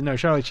Sheen? Or no,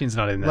 Charlie Sheen's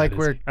not in that. Like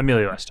where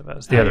Emilio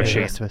Estevez, the other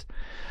Sheen.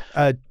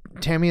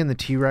 Tammy and the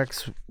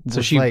T-Rex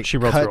was she wrote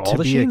cut through all to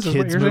the be Sheens, a is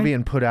what kids you're movie saying?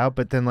 and put out,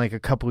 but then like a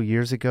couple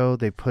years ago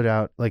they put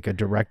out like a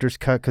director's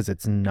cut because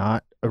it's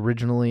not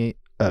originally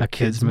a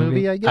kids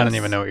movie. I guess I don't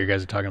even know what you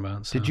guys are talking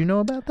about. So. Did you know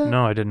about that?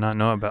 No, I did not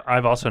know about.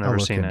 I've also never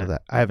seen it.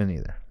 That. I haven't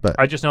either. But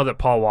I just know that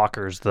Paul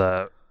Walker's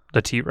the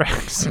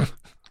T-Rex.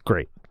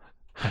 Great.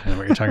 I don't know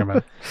what you're talking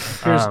about.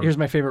 Here's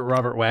my favorite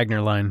Robert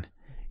Wagner line.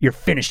 You're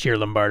finished here,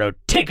 Lombardo.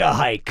 Take a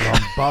hike.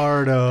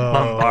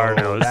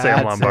 Lombardo.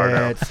 Sam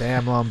Lombardo. It,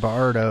 Sam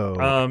Lombardo.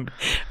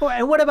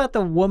 And what about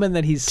the woman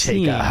that he's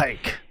seeing? Take a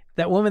hike.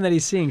 That woman that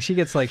he's seeing, she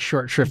gets like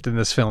short shrift in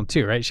this film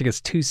too, right? She gets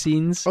 2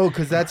 scenes. Oh,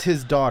 because that's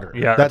his daughter.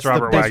 Yeah, that's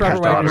Robert Wagner's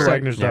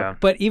daughter. Yeah.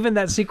 But even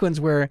that sequence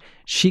where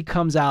she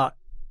comes out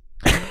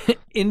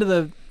into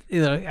the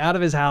out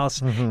of his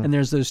house, and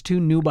there's those 2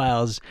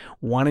 nubiles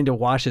wanting to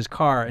wash his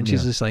car, and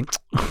she's just like,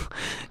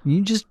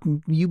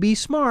 you be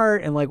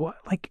smart, and like what,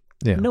 like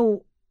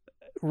no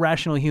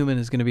rational human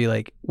is going to be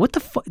like, what the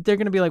fuck? They're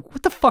going to be like,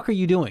 what the fuck are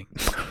you doing?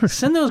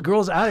 Send those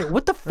girls out of here.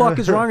 What the fuck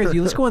is wrong with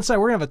you? Let's go inside.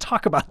 We're going to have a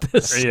talk about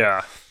this.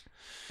 Yeah.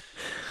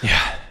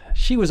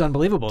 She was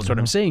unbelievable is what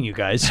I'm saying, you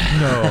guys.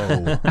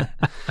 No.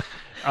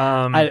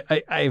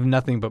 I have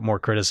nothing but more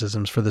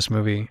criticisms for this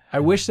movie. I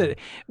wish that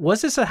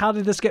was this a how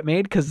did this get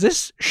made? Because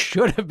this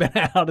should have been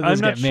a how did this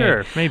get made. I'm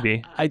not sure.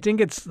 Maybe. I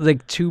think it's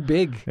like too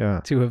big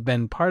to have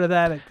been part of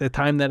that at the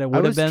time that it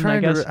would have been. I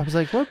guess I was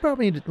like, what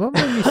made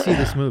me see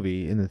this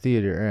movie in the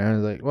theater? And I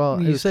was like,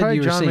 well, you it was said probably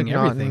you were John seeing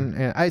McNaughton. everything.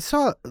 And I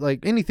saw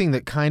like anything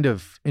that kind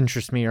of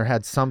interests me or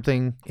had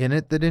something in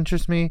it that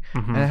interests me,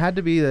 and it had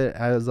to be that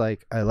I was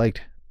like, I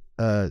liked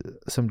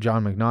some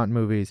John McNaughton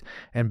movies,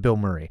 and Bill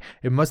Murray.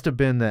 It must have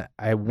been that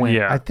I went.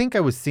 Yeah. I think I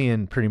was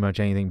seeing pretty much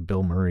anything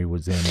Bill Murray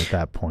was in at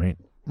that point.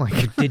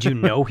 Like, Did you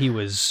know he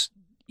was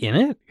in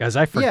it? Because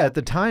I forgot. yeah, at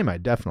the time I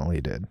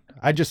definitely did.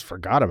 I just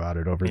forgot about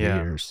it over the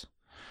years.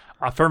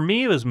 For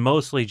me, it was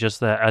mostly just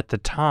that at the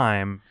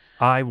time,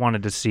 I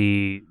wanted to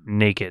see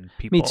naked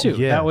people. Me too.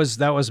 Yeah. That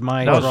was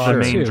my That was draw the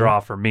main too. draw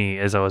for me,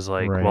 is I was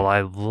like, Right. well,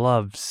 I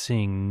love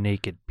seeing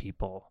naked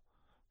people,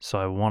 so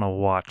I want to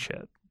watch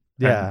it.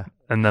 Yeah.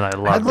 And then I I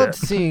loved loved it.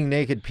 seeing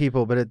naked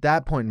people, but at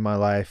that point in my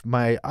life,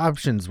 my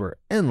options were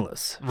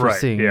endless for Right,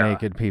 seeing yeah.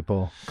 naked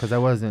people because I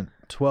wasn't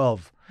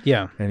 12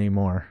 Yeah.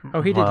 anymore.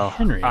 Oh, he did Well,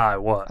 Henry. I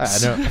was.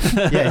 I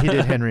know. Yeah, he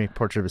did Henry,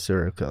 Portrait of a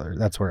Serial Killer.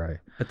 That's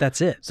where but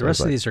that's it. So The rest it's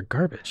of like- these are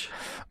garbage.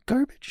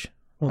 garbage.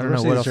 Well, I the don't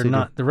rest know of what these else are he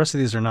not. The rest of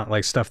these are not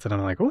like stuff that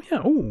I'm like, oh yeah,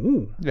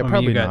 ooh. Yeah, I mean,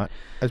 probably you got,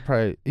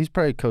 not. He's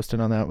probably coasting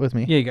on that with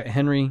me. Yeah, you got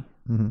Henry.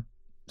 Mm-hmm.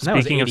 That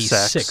was Speaking of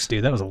 86, sex,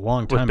 dude. That was a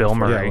long with time. Bill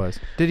before. Murray. Yeah, it was.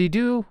 Did he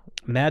do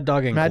Mad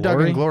Dog and Mad Glory.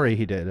 Dog and Glory?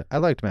 He did. I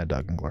liked Mad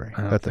Dog and Glory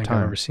I don't at the think I've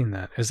time. ever seen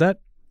that. Is that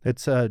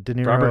It's De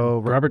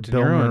Niro, Robert De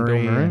Bill Niro and Bill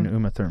Murray, Murray? and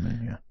Uma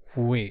Thurman. Yeah,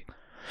 wait?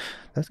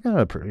 that's kind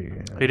of pretty.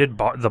 He did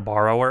The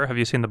Borrower. Have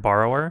you seen The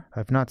Borrower?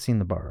 I've not seen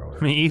The Borrower.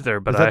 Me either,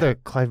 but Is that the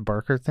Clive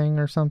Barker thing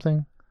or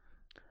something?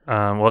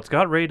 well, it's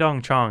got Ray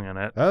Dong Chong in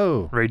it.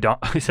 Oh, Ray Dong.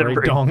 I said Ray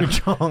Ray Dong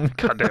Chong.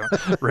 God damn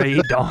it.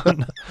 Ray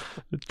Dong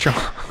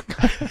Chong.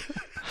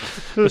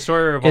 The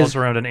story revolves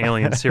around an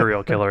alien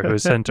serial killer who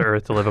is sent to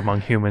Earth to live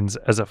among humans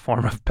as a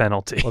form of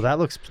penalty. Well,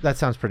 that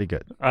sounds pretty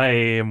good. I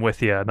am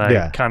with you, and I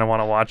Yeah. kind of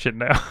want to watch it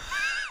now.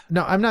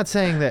 No, I'm not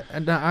saying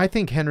that. No, I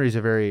think Henry's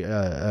a very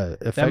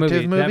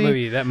effective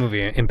That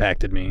movie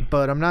impacted me.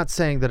 But I'm not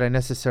saying that I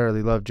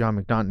necessarily love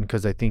John McNaughton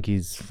because I think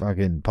he's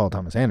fucking Paul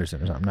Thomas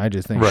Anderson or something. I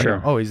just think, Right.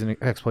 Sure. oh, he's an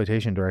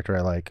exploitation director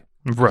I like.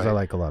 'Cause Right. I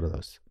like a lot of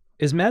those.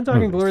 Is Mad Dog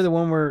and Movies. Glory the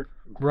one where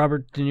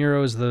Robert De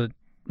Niro is the?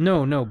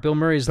 No, Bill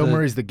Murray's Bill the.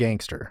 Murray's the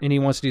gangster. And he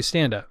wants to do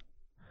stand up.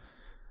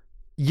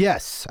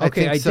 Yes.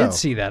 Okay, I think so. did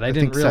see that. I I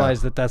didn't think so.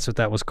 realize that that's what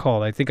that was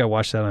called. I think I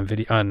watched that on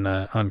video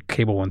on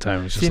cable one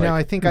time. It was just See, like, now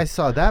I think I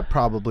saw that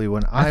probably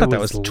when I I thought that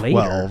was was 12.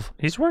 later.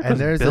 He's worked And with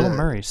there's Bill a-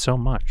 Murray so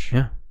much.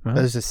 yeah. Well,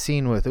 There's a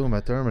scene with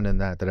Uma Thurman in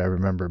that I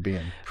remember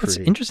being it's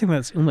pretty. interesting that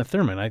it's Uma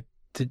Thurman. I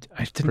didn't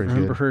Pretty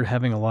remember good. her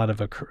having a lot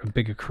of a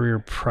big career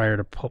prior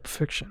to Pulp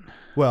Fiction.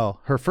 Well,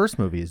 her first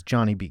movie is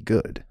Johnny Be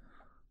Good.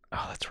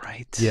 Oh, that's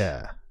right.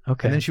 Yeah.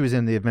 Okay. And then she was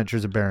in The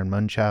Adventures of Baron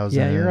Munchausen.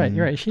 Yeah, you're right.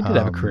 You're right. She did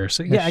have a career.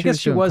 So yeah, I guess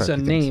she doing was quite a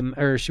few things. name,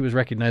 or she was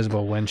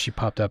recognizable when she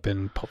popped up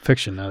in Pulp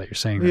Fiction. Now that you're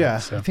saying that, Yeah,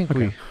 so, I think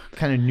okay. we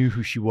kind of knew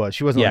who she was.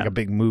 She wasn't Yeah. like a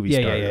big movie Yeah,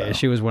 star. yeah. though.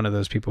 She was one of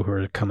those people who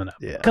are coming up,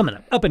 Yeah.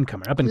 up and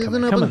comer,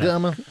 coming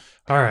up.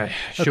 All right.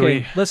 Should Okay,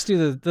 we? let's do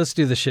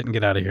the shit and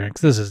get out of here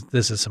because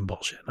this is some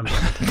bullshit.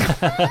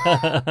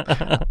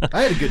 I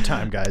I had a good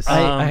time, guys.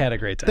 I had a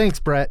great time. Thanks,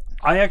 Brett.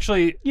 I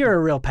actually. You're a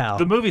real pal.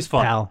 The movie's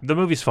fun. Pal. The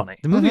movie's funny.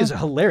 The movie is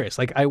hilarious.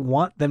 Like I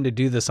want them to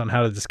do this on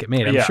How Did This Get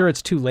Made. I'm Yeah. sure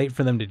it's too late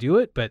for them to do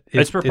it, but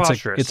It's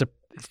preposterous. It's a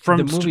From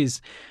the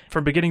movie's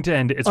From beginning to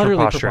end, it's utterly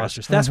preposterous.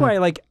 preposterous. That's why I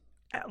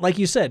like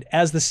you said,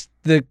 as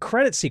the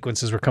credit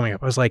sequences were coming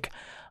up, I was like,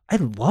 I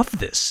love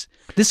this.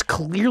 This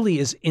clearly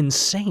is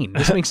insane.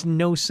 This makes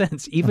no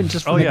sense, even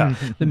just from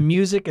the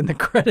music and the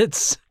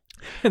credits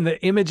and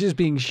the images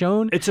being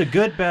shown. It's a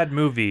good bad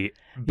movie,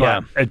 but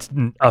Yeah. it's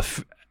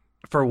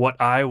for what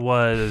I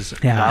was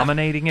Yeah.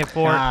 nominating it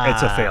for.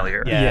 It's a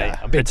failure. big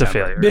It's a time,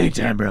 failure. Big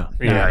time, bro.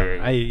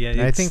 Yeah.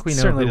 I think we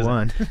know who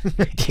won.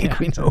 I think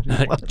we know who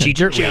won.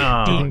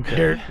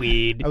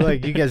 Dirtweed. I'm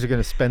like, you guys are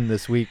going to spend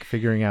this week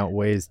figuring out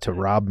ways to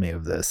rob me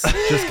of this.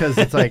 Just because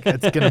it's like,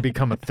 it's going to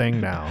become a thing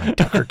now. And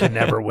Tucker can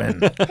never win,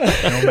 no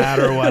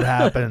matter what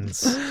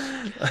happens.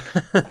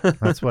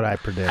 That's what I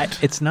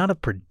predict. It's not a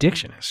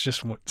prediction. It's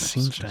just what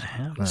seems to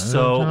happen.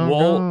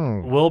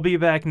 So we'll be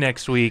back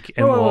next week,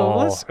 and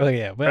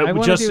but I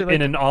want just to do like,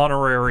 in an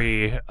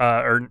honorary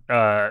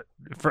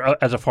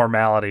as a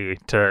formality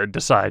to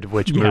decide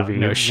which movie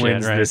no shit,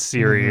 wins right. this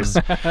series.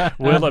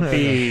 Will it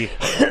be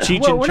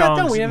Cheech Well, and we're not done.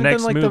 Chong's We haven't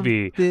next done, like,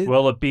 movie? the-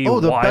 Will it be the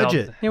Wild?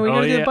 budget. Yeah, we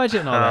gotta do yeah. the budget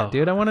and all that,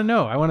 dude. I want to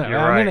know. I'm You're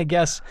gonna right.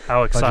 guess.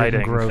 How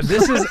exciting! gross.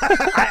 This is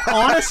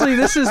honestly,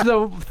 this is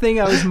the thing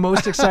I was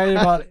most excited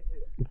about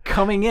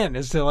coming in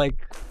is to like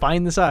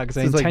find this out because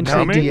I It's like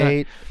intentionally did not.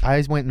 98.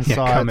 I went and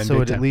saw coming it, so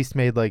big it time. at least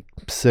made like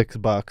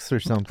 $6 or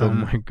something. Oh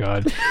my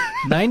god,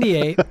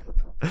 98.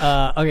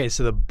 Okay,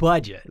 so the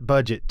budget.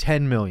 Budget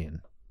 $10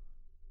 million.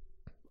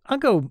 I'll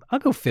go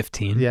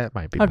 15. Yeah, it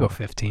might be. I'll go more.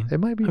 15. It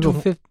might be. I'll go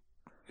more. 15.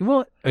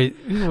 Well, I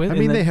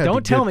mean, they had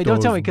don't to tell get me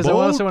those because I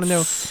also want to know.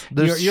 boats.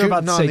 They're You're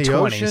about to say shooting on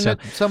 20. the ocean So,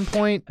 at some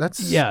point. That's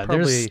yeah,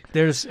 probably.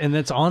 there's and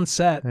it's on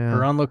set Yeah.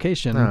 or on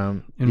location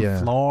in Yeah.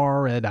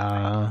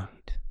 Florida.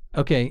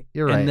 Okay,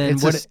 You're right. And then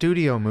It's a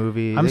studio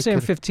movie. I'm They saying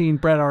could- 15.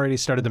 Brett already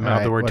started to mouth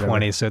Alright, the word whatever.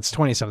 20, so it's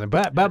 20 something.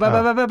 But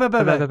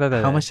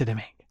how much did it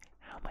make?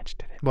 How much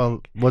did it?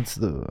 Well, what's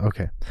the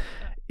okay?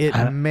 It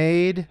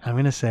made. I'm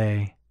gonna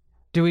say.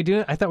 Do we do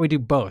it? I thought we do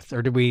both,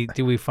 or do we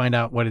find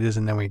out what it is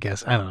and then we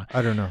guess? I don't know.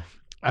 I don't know.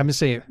 I'm gonna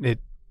say it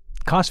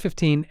cost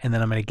 15, and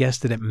then I'm gonna guess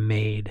that it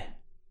made.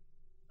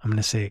 I'm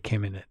gonna say it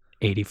came in at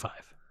 85.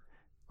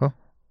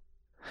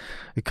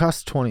 It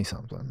cost 20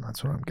 something.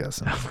 That's what I'm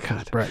guessing. Oh,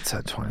 God. Brett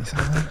said 20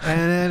 something.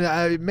 And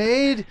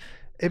then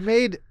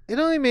it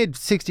only made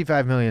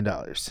 $65 million.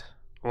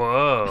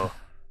 Whoa.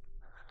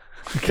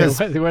 Because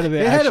what are the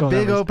it had a actual big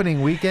numbers?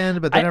 opening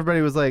weekend, but then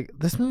everybody was like,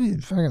 this movie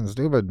is fucking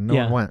stupid. No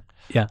Yeah. one went.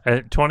 Yeah.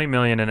 At 20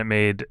 million, and it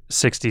made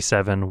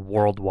 67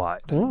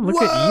 worldwide. Oh, look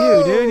at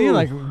you, dude. You're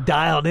like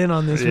dialed in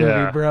on this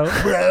Yeah. movie,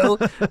 bro.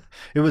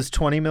 It was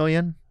 20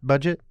 million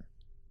budget.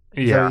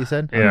 Is that Yeah. what you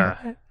said?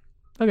 Yeah.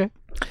 Okay.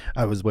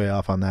 I was way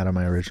off on that on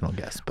my original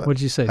guess, but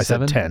What'd you say? I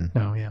 7? said 10.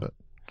 Oh, yeah. But-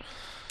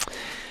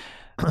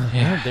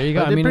 Yeah, there you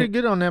go. I I did mean, pretty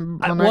good on that. On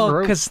that well,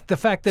 growth. because the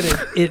fact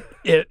that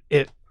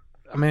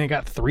I mean, it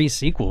got 3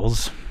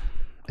 sequels.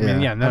 I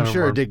mean, yeah, I'm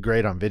sure it did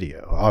great on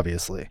video.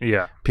 Obviously,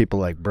 Yeah. people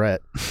like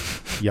Brett,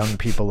 young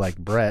people like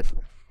Brett.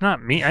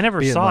 Not me. I never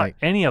Being saw like-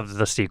 any of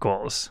the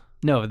sequels.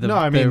 No, No,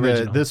 I mean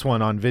original. this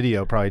one on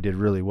video probably did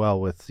really well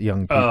with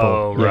young people.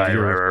 Oh, with right,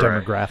 your right,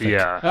 right. demographic.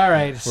 Yeah. All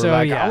right, We're so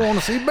like, yeah, I want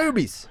to see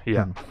boobies.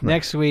 Yeah.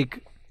 next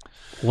week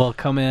we'll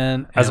come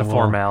in As a and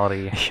we'll-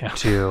 formality Yeah.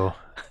 to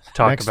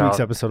talk Next about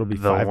week's episode will be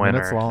the 5 winner.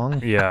 minutes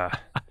long. Yeah.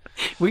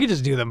 We could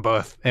just do them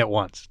both at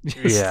once.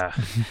 Yeah.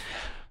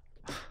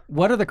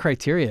 What are the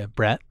criteria,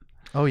 Brett?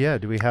 Oh yeah,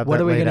 do we have What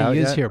that are we laid going out to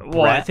use yet? here,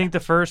 Well, I Brett? think the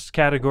first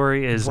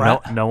category is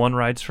Brett. no one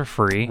rides for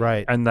free.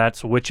 Right. And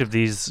that's which of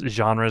these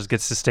genres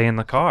gets to stay in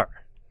the car.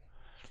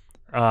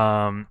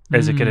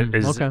 Is it gonna okay.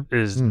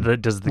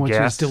 does the Which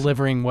gas is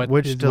delivering what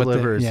Which is what the-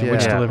 delivers, yeah, yeah.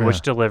 which yeah, delivers.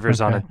 which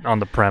delivers Okay. on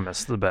the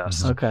premise the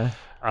best. Okay.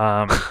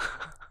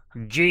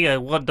 Gee, I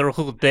wonder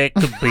who that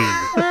could be.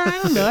 I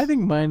don't know. I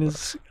think mine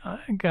is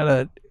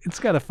it's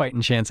got a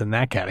fighting chance in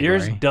that category.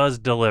 Yours does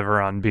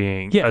deliver on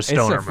being yeah, a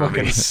stoner it's a fucking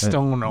movie.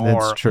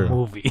 stoner true.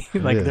 movie.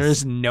 Like is.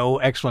 there's no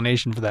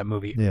explanation for that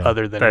movie Yeah.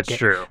 other than That's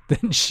true. than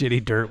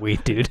shitty dirt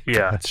weed, dude.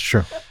 Yeah. That's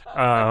true.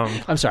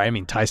 I'm sorry, I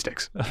mean tie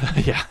sticks.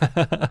 Yeah.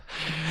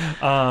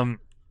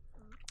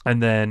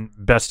 And then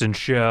best in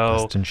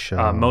show, Best in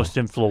show. most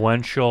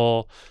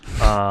influential,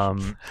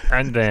 and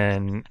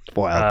then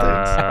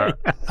Wild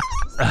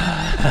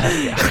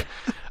yeah.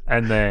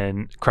 And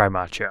then Cry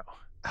Macho,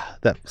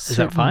 That Is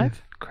that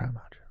 5? Crap.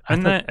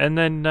 and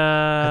then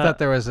I thought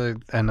there was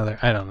another.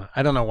 I don't know.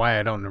 I don't know why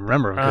I don't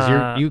remember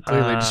because you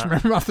clearly just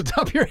remember off the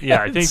top of your head.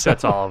 yeah, I think so-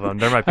 that's all of them.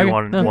 There might be Okay,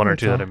 one no, or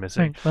that's two all. that I'm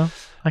missing. Well,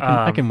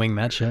 I can wing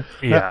that shit.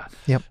 Yeah.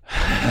 Yep.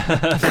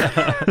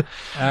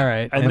 All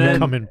right, And and then- then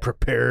Come in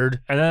prepared.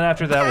 And then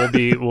after that,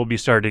 we'll be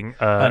starting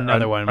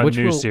another one, a which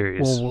new we'll,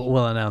 series.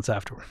 we'll announce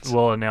afterwards.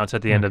 We'll announce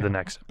at the end of the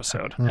next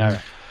episode. All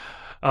right.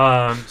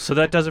 So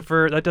that does it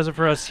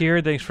for us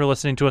here. Thanks for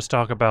listening to us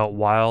talk about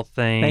wild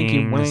things. Thank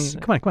you. Wayne.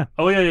 Come on.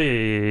 Oh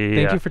yeah.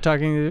 Thank you for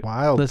talking.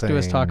 Wild Listen to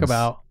us talk things.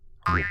 about.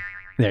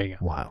 There you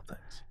go. Wild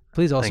things.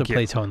 Please also Thank you.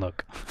 play Tone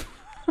Look.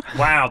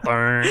 wild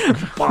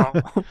things.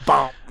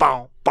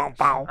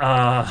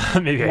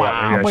 Maybe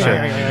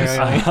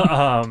I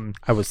should.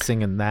 I was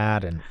singing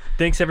that and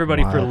Thanks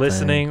everybody for Wild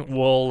listening.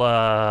 We'll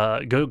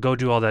go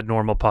do all that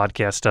normal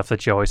podcast stuff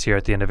that you always hear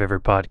at the end of every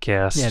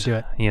podcast. Yeah, do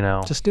it. You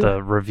know, Just do the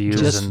it. reviews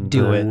Just and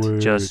do the- it.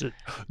 Just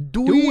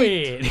Do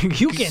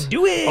it. You can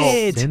do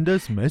it. send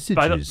us messages.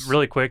 by the,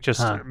 really quick,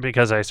 just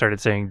because I started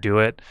saying "do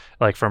it"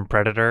 like from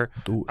Predator.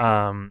 Do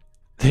it.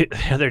 The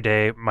other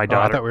day, my Oh, I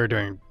daughter. thought we were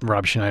doing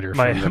Rob Schneider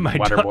my from my the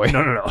Waterboy.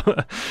 no.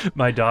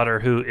 My daughter,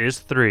 who is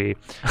 3,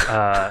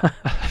 I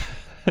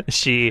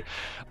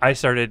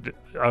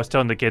was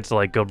telling the kids to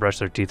like go brush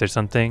their teeth or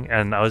something,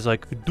 and I was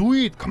like, "Do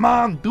it, come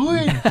on, do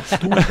it,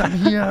 do it, I'm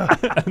here."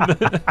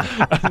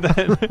 and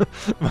then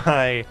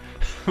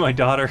my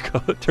daughter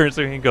turns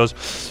to me and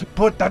goes,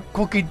 "Put that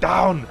cookie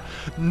down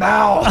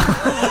now."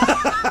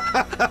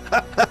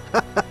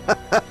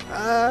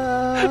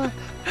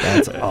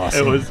 That's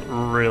awesome. It was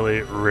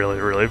really, really,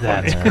 really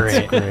funny. That's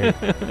great.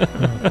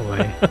 Oh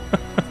boy.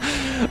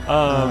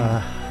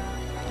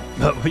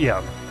 But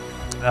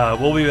yeah,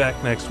 we'll be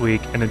back next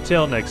week, and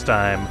until next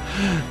time,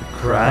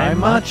 Cry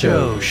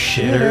macho,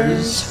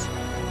 shitters.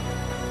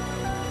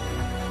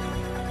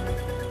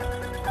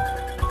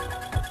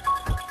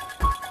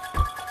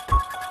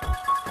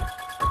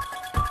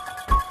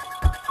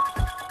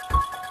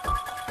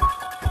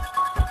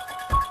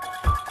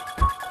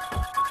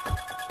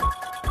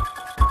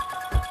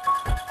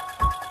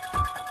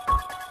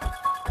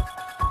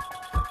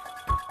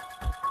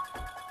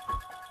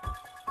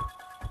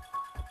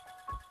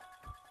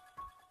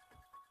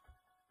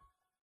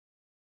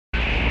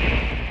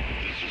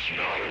 This is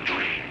not a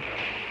dream.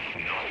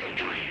 Not a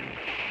dream.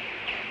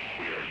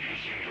 We are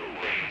using your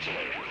brain's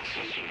electrical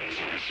system as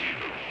a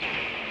receiver.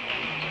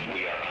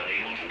 We are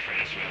unable to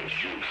transmit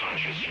through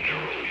conscious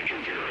neural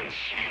interference.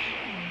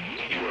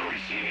 You are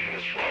receiving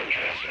this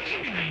broadcast as a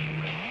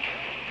dream.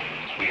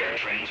 We are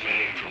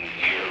transmitting from the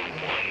year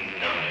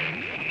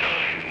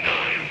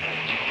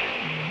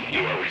 1999.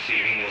 You are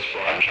receiving this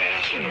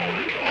broadcast in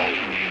order to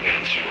alter the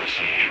events you are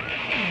seeing.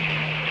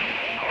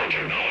 Our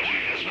technology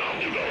has now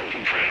developed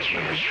a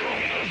transmitter strong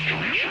enough to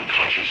reach your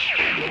conscious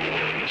state of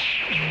awareness.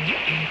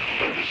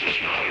 But this is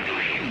not a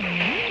dream.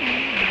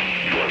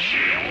 You are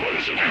seeing what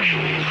is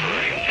actually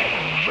occurring